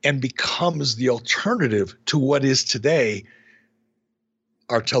and becomes the alternative to what is today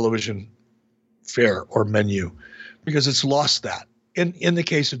our television fare or menu, because it's lost that. In the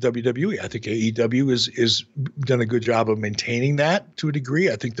case of WWE, I think AEW is done a good job of maintaining that to a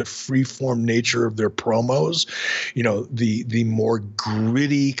degree. I think the free-form nature of their promos, the more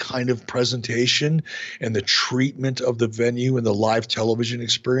gritty kind of presentation and the treatment of the venue and the live television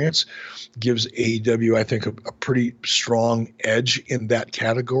experience gives AEW, I think, a pretty strong edge in that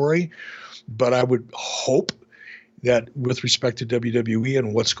category. But I would hope that with respect to WWE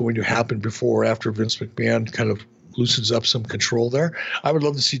and what's going to happen before or after Vince McMahon kind of loosens up some control there, I would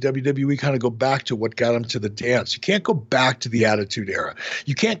love to see WWE kind of go back to what got them to the dance. You can't go back to the Attitude Era.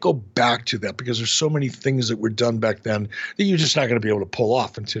 You can't go back to that because there's so many things that were done back then that you're just not going to be able to pull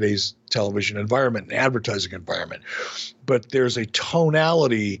off in today's television environment and advertising environment. But there's a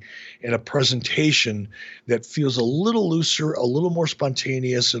tonality and a presentation that feels a little looser, a little more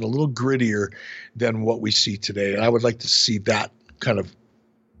spontaneous, and a little grittier than what we see today. And I would like to see that kind of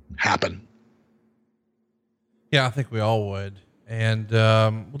happen. Yeah, I think we all would. And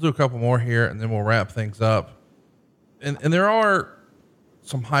we'll do a couple more here and then we'll wrap things up. And there are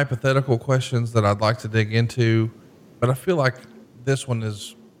some hypothetical questions that I'd like to dig into, but I feel like this one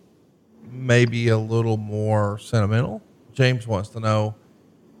is maybe a little more sentimental. James wants to know,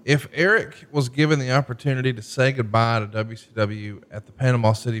 if Eric was given the opportunity to say goodbye to WCW at the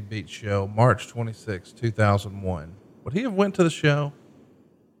Panama City Beach show, March 26, 2001, would he have went to the show?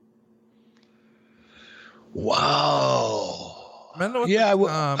 Wow. Yeah, I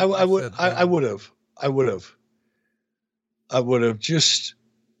would have just,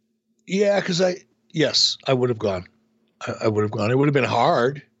 cause I would have gone. I would have gone. It would have been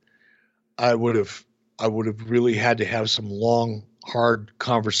hard. I would have really had to have some long, hard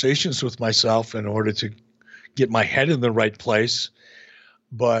conversations with myself in order to get my head in the right place.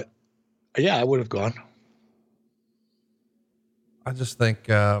 But yeah, I would have gone. I just think,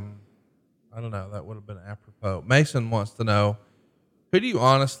 I don't know, that would have been apropos. Mason wants to know, who do you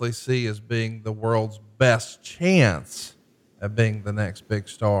honestly see as being the world's best chance at being the next big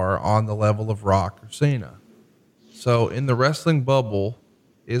star on the level of Rock or Cena. So in the wrestling bubble,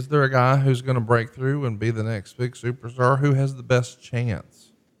 is there a guy who's going to break through and be the next big superstar? Who has the best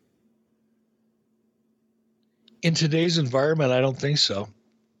chance? In today's environment, I don't think so.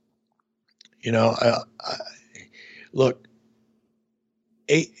 Look,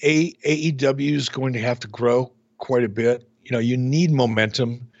 AEW is going to have to grow quite a bit. You need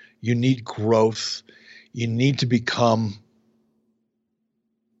momentum. You need growth. You need to become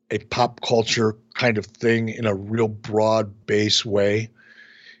a pop culture kind of thing in a real broad base way.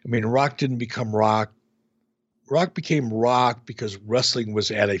 I mean, Rock didn't become Rock. Rock became Rock because wrestling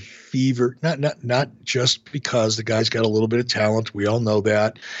was at a fever, not just because the guy's got a little bit of talent. We all know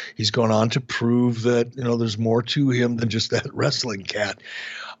that. He's gone on to prove that, there's more to him than just that wrestling cat.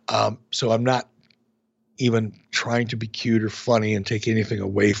 So I'm not even trying to be cute or funny and take anything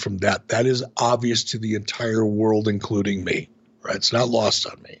away from that. That is obvious to the entire world, including me, right? It's not lost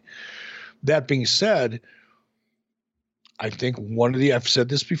on me. That being said, I think I've said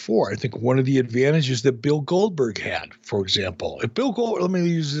this before, I think one of the advantages that Bill Goldberg had, for example, let me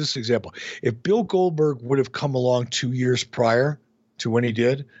use this example. If Bill Goldberg would have come along 2 years prior to when he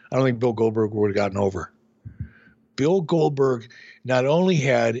did, I don't think Bill Goldberg would have gotten over. Bill Goldberg not only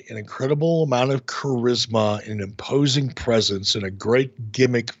had an incredible amount of charisma, an imposing presence, and a great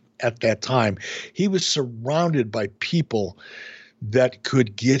gimmick at that time, he was surrounded by people that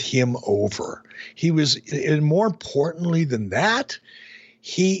could get him over. He was, and more importantly than that,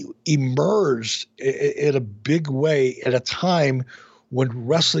 he emerged in a big way at a time when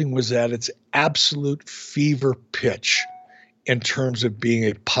wrestling was at its absolute fever pitch in terms of being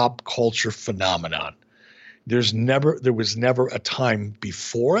a pop culture phenomenon. There was never a time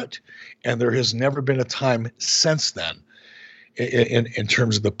before it, and there has never been a time since then in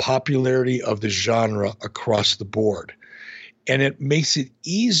terms of the popularity of the genre across the board. And it makes it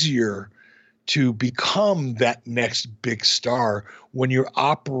easier to become that next big star when you're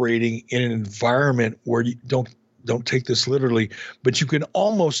operating in an environment where you don't take this literally, but you can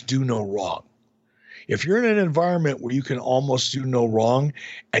almost do no wrong. If you're in an environment where you can almost do no wrong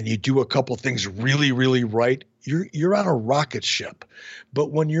and you do a couple things really, really right, you're on a rocket ship.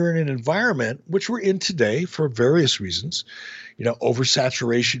 But when you're in an environment, which we're in today for various reasons,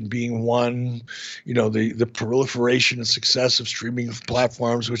 oversaturation being one, the proliferation and success of streaming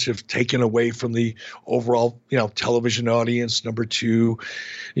platforms, which have taken away from the overall, television audience. Number two,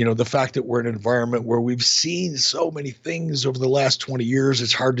 the fact that we're in an environment where we've seen so many things over the last 20 years,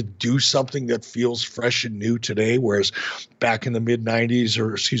 it's hard to do something that feels fresh and new today. Whereas back in the late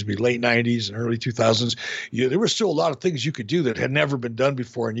 90s and early 2000s, there were still a lot of things you could do that had never been done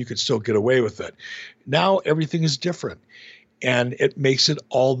before, and you could still get away with it. Now everything is different. And it makes it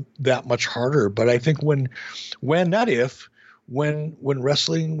all that much harder. But I think when wrestling,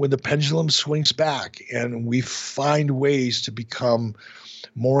 when the pendulum swings back and we find ways to become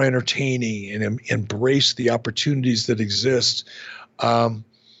more entertaining and embrace the opportunities that exist, and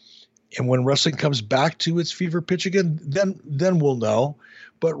when wrestling comes back to its fever pitch again, then we'll know.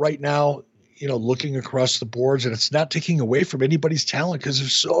 But right now, looking across the boards, and it's not taking away from anybody's talent because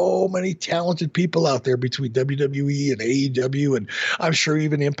there's so many talented people out there between WWE and AEW, and I'm sure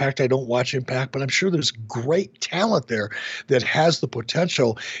even Impact. I don't watch Impact, but I'm sure there's great talent there that has the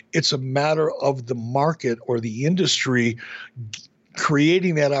potential. It's a matter of the market or the industry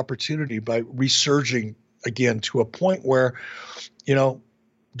creating that opportunity by resurging again to a point where,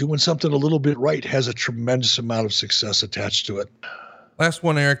 doing something a little bit right has a tremendous amount of success attached to it. Last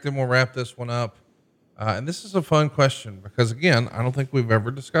one, Eric, then we'll wrap this one up. And this is a fun question because, again, I don't think we've ever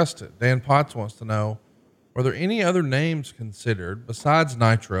discussed it. Dan Potts wants to know, were there any other names considered besides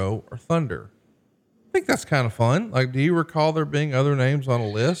Nitro or Thunder? I think that's kind of fun. Like, do you recall there being other names on a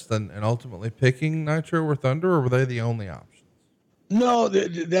list and ultimately picking Nitro or Thunder, or were they the only options? No,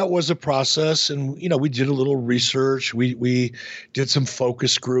 that was a process. And, we did a little research. We did some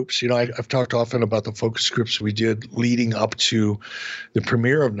focus groups. I've talked often about the focus groups we did leading up to the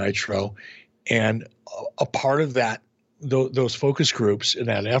premiere of Nitro. And a part of that, those focus groups in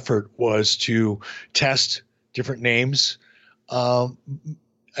that effort was to test different names.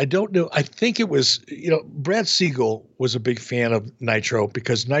 I don't know. I think it was, Brad Siegel was a big fan of Nitro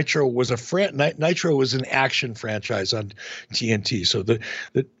because Nitro was Nitro was an action franchise on TNT. So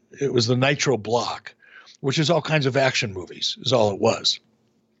it was the Nitro block, which is all kinds of action movies is all it was.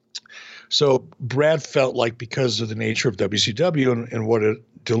 So Brad felt like because of the nature of WCW and what it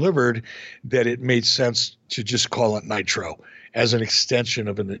delivered, that it made sense to just call it Nitro as an extension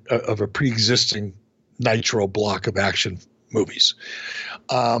of a pre-existing Nitro block of action movies.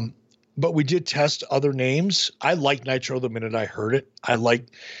 But we did test other names. I liked Nitro the minute I heard it. I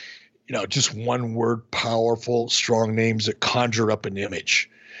liked, just one word, powerful, strong names that conjure up an image.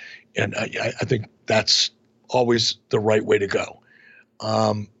 And I think that's always the right way to go.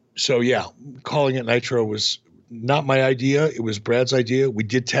 So yeah, calling it Nitro was not my idea. It was Brad's idea. We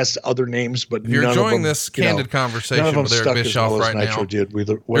did test other names, but if you're none enjoying of them, this candid conversation with Eric stuck Bischoff right Nitro now, did. you're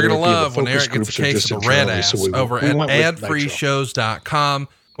going to love when Eric gets a case of the red ass over at adfreeshows.com.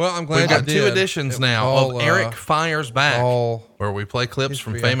 Well, I'm glad we've got two editions now of Eric Fires Back, where we play clips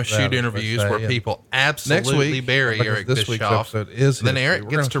from famous shoot interviews where people absolutely bury Eric Bischoff. Then Eric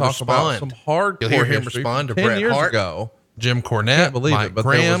gets to respond. You'll hear him respond to Bret Hart, Jim Cornette, Mike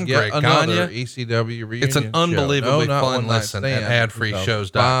Graham, Greg Gagne. ECW reunion. It's an unbelievably fun listen at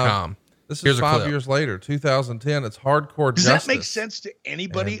adfreeshows.com. This is 5 years later, 2010. It's Hardcore Does Justice. that make sense to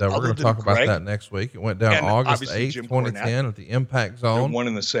anybody? And, we're going to talk about that next week. It went down August 8th, 2010 at the Impact Zone. One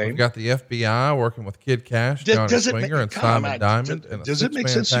and the same. We've got the FBI working with Kid Cash, Johnny Swinger, and Simon Diamond. Does it make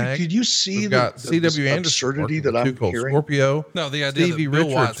sense? Did you see the C.W. absurdity that I'm hearing? Scorpio. No, the idea Stevie that Bill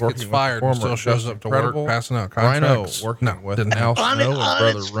Watts gets fired and still shows up to work, passing out contracts. Rhino working with Al Snow and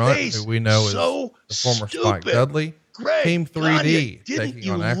Brother Runt, who we know is the former Spike Dudley. Greg, Team 3D taking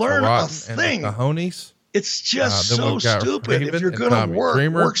on Axel Rotten and the Cajones. It's just so stupid. If you're going to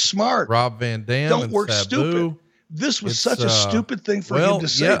work smart. Rob Van Dam. Don't and work Sabu. stupid. This was such a stupid thing for him to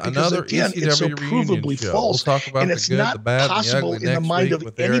say because, again, it's so provably false. We'll talk about and it's the good, not the bad, possible and the in the mind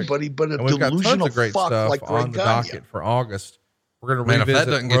of anybody but a delusional fuck like Greg on the docket for August. We're going to revisit if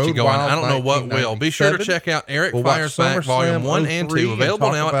that doesn't get you going, I don't know what will. Be sure to check out Eric Fires Back Volume 1 and 2,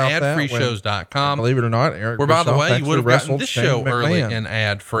 available now at adfreeshows.com. Believe it or not, Eric where, by the way, you would have gotten this show early and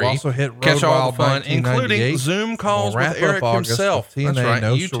ad-free. Also hit catch all the fun, including Zoom calls with Eric himself. That's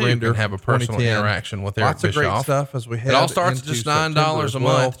right, you too can have a personal interaction with Eric Bischoff. Lots of great stuff as we head. It all starts at just $9 a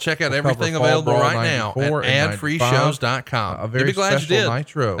month. Check out everything available right now at adfreeshows.com. You'll be glad you did.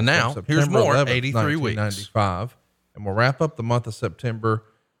 And now, here's more 83 Weeks. And we'll wrap up the month of September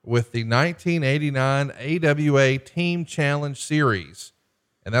with the 1989 AWA Team Challenge Series.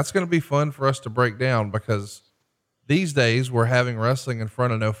 And that's going to be fun for us to break down because these days we're having wrestling in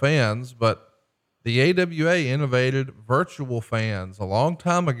front of no fans, but the AWA innovated virtual fans a long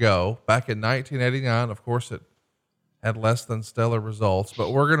time ago, back in 1989. Of course, it had less than stellar results,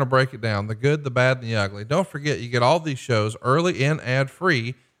 but we're going to break it down. The good, the bad, and the ugly. Don't forget, you get all these shows early and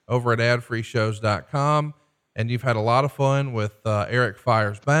ad-free over at adfreeshows.com. And you've had a lot of fun with Eric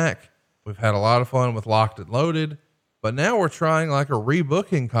Fires Back. We've had a lot of fun with Locked and Loaded, but now we're trying like a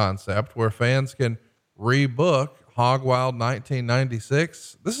rebooking concept where fans can rebook Hog Wild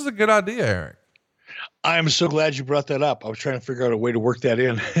 1996. This is a good idea, Eric. I am so glad you brought that up. I was trying to figure out a way to work that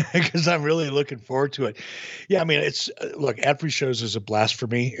in because I'm really looking forward to it. Yeah, I mean, look, ad-free shows is a blast for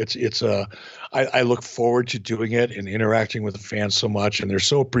me. I look forward to doing it and interacting with the fans so much, and they're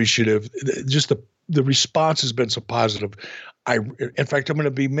so appreciative. Just the response has been so positive. In fact, I'm going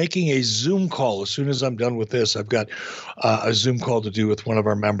to be making a Zoom call as soon as I'm done with this. I've got a Zoom call to do with one of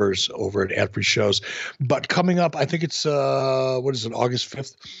our members over at Ad Free Shows. But coming up, I think it's August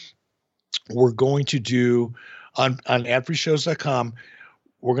 5th. We're going to do on adfreeshows.com.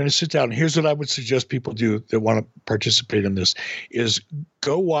 We're going to sit down. Here's what I would suggest people do that want to participate in this: is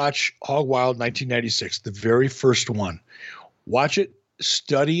go watch Hog Wild 1996, the very first one. Watch it,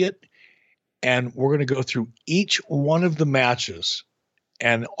 study it. And we're going to go through each one of the matches,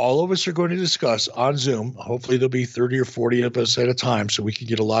 and all of us are going to discuss on Zoom. Hopefully there'll be 30 or 40 of us at a time so we can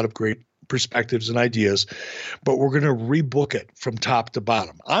get a lot of great perspectives and ideas, but we're going to rebook it from top to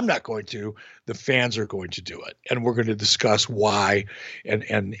bottom. I'm not going to, the fans are going to do it. And we're going to discuss why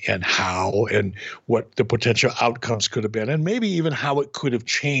and how and what the potential outcomes could have been, and maybe even how it could have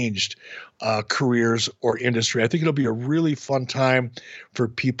changed careers or industry. I think it'll be a really fun time for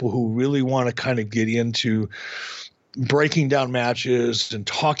people who really want to kind of get into breaking down matches and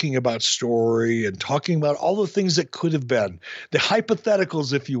talking about story and talking about all the things that could have been, the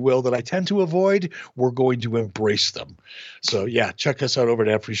hypotheticals, if you will, that I tend to avoid. We're going to embrace them. So yeah, check us out over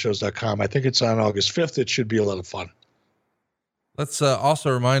at adfreeshows.com. I think it's on August 5th. It should be a lot of fun. Let's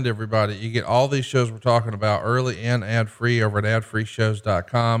also remind everybody, you get all these shows we're talking about early and ad-free over at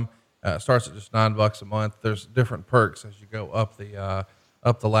adfreeshows.com. It starts at just $9 a month. There's different perks as you go up the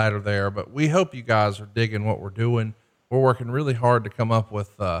ladder there, but we hope you guys are digging what we're doing. We're working really hard to come up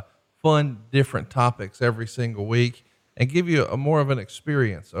with fun, different topics every single week and give you a more of an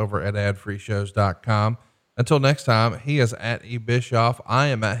experience over at adfreeshows.com. Until next time, he is at eBischoff. I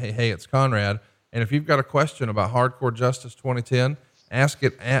am at Hey, it's Conrad. And if you've got a question about Hardcore Justice 2010, ask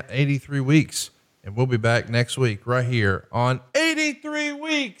it at 83 Weeks. And we'll be back next week right here on 83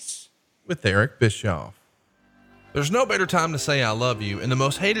 Weeks. with Eric Bischoff. There's no better time to say I love you, and the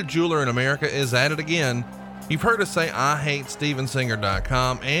most hated jeweler in America is at it again. You've heard us say I hate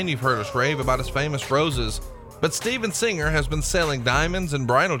StevenSinger.com, and you've heard us rave about his famous roses, but Steven Singer has been selling diamonds and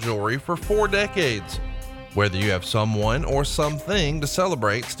bridal jewelry for 4 decades. Whether you have someone or something to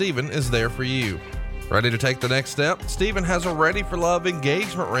celebrate, Steven is there for you. Ready to take the next step? Steven has a Ready for Love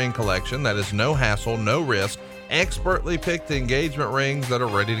engagement ring collection that is no hassle, no risk, expertly picked engagement rings that are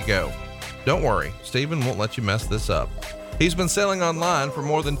ready to go. Don't worry, Steven won't let you mess this up. He's been selling online for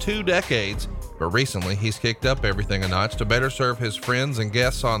more than 2 decades, but recently he's kicked up everything a notch to better serve his friends and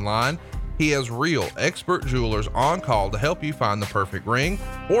guests online. He has real expert jewelers on call to help you find the perfect ring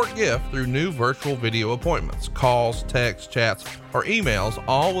or gift through new virtual video appointments, calls, texts, chats, or emails,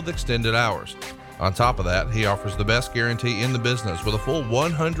 all with extended hours. On top of that, he offers the best guarantee in the business with a full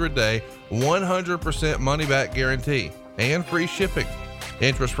 100-day, 100% money-back guarantee and free shipping.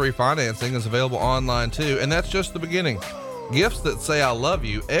 Interest-free financing is available online too, and that's just the beginning. Gifts that say I love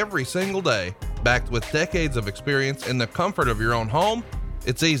you every single day, backed with decades of experience in the comfort of your own home.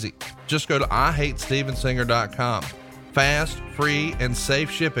 It's easy. Just go to IHateStevenSinger.com. Fast, free, and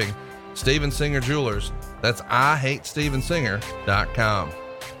safe shipping. Steven Singer Jewelers. That's IHateStevenSinger.com.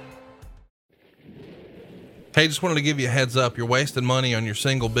 Hey, just wanted to give you a heads up. You're wasting money on your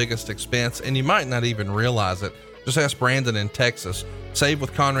single biggest expense, and you might not even realize it. Just ask Brandon in Texas.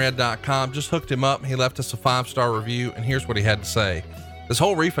 SaveWithConrad.com just hooked him up. He left us a 5-star review, and here's what he had to say. This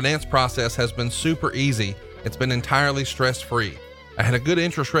whole refinance process has been super easy. It's been entirely stress-free. I had a good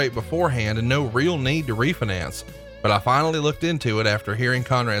interest rate beforehand and no real need to refinance, but I finally looked into it after hearing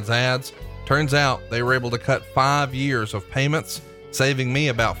Conrad's ads. Turns out they were able to cut 5 years of payments, saving me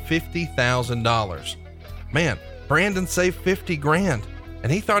about $50,000. Man, Brandon saved $50,000,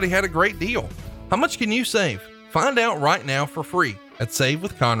 and he thought he had a great deal. How much can you save? Find out right now for free at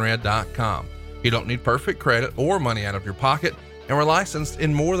SaveWithConrad.com. You don't need perfect credit or money out of your pocket, and we're licensed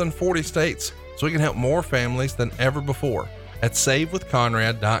in more than 40 states, so we can help more families than ever before at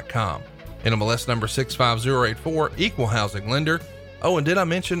SaveWithConrad.com. NMLS number 65084, equal housing lender. Oh, and did I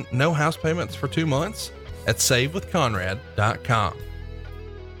mention no house payments for 2 months? At SaveWithConrad.com.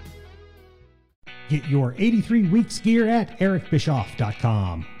 Get your 83 weeks gear at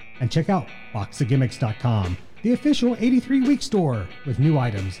ericbischoff.com and check out boxofgimmicks.com, the official 83 week store with new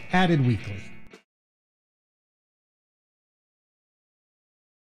items added weekly.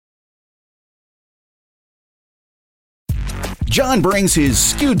 John brings his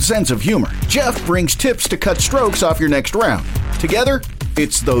skewed sense of humor. Jeff brings tips to cut strokes off your next round. Together,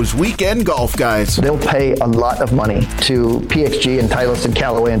 it's those weekend golf guys. They'll pay a lot of money to PXG and Titleist and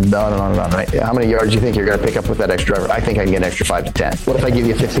Callaway and on and on and on, right? How many yards do you think you're going to pick up with that extra driver? I think I can get an extra 5 to 10. What if I give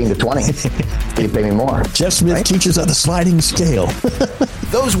you 15 to 20? You pay me more. Jeff Smith teaches on the sliding scale.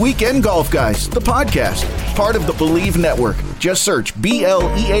 Those Weekend Golf Guys, the podcast, part of the Believe Network. Just search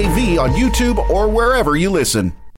BLEAV on YouTube or wherever you listen.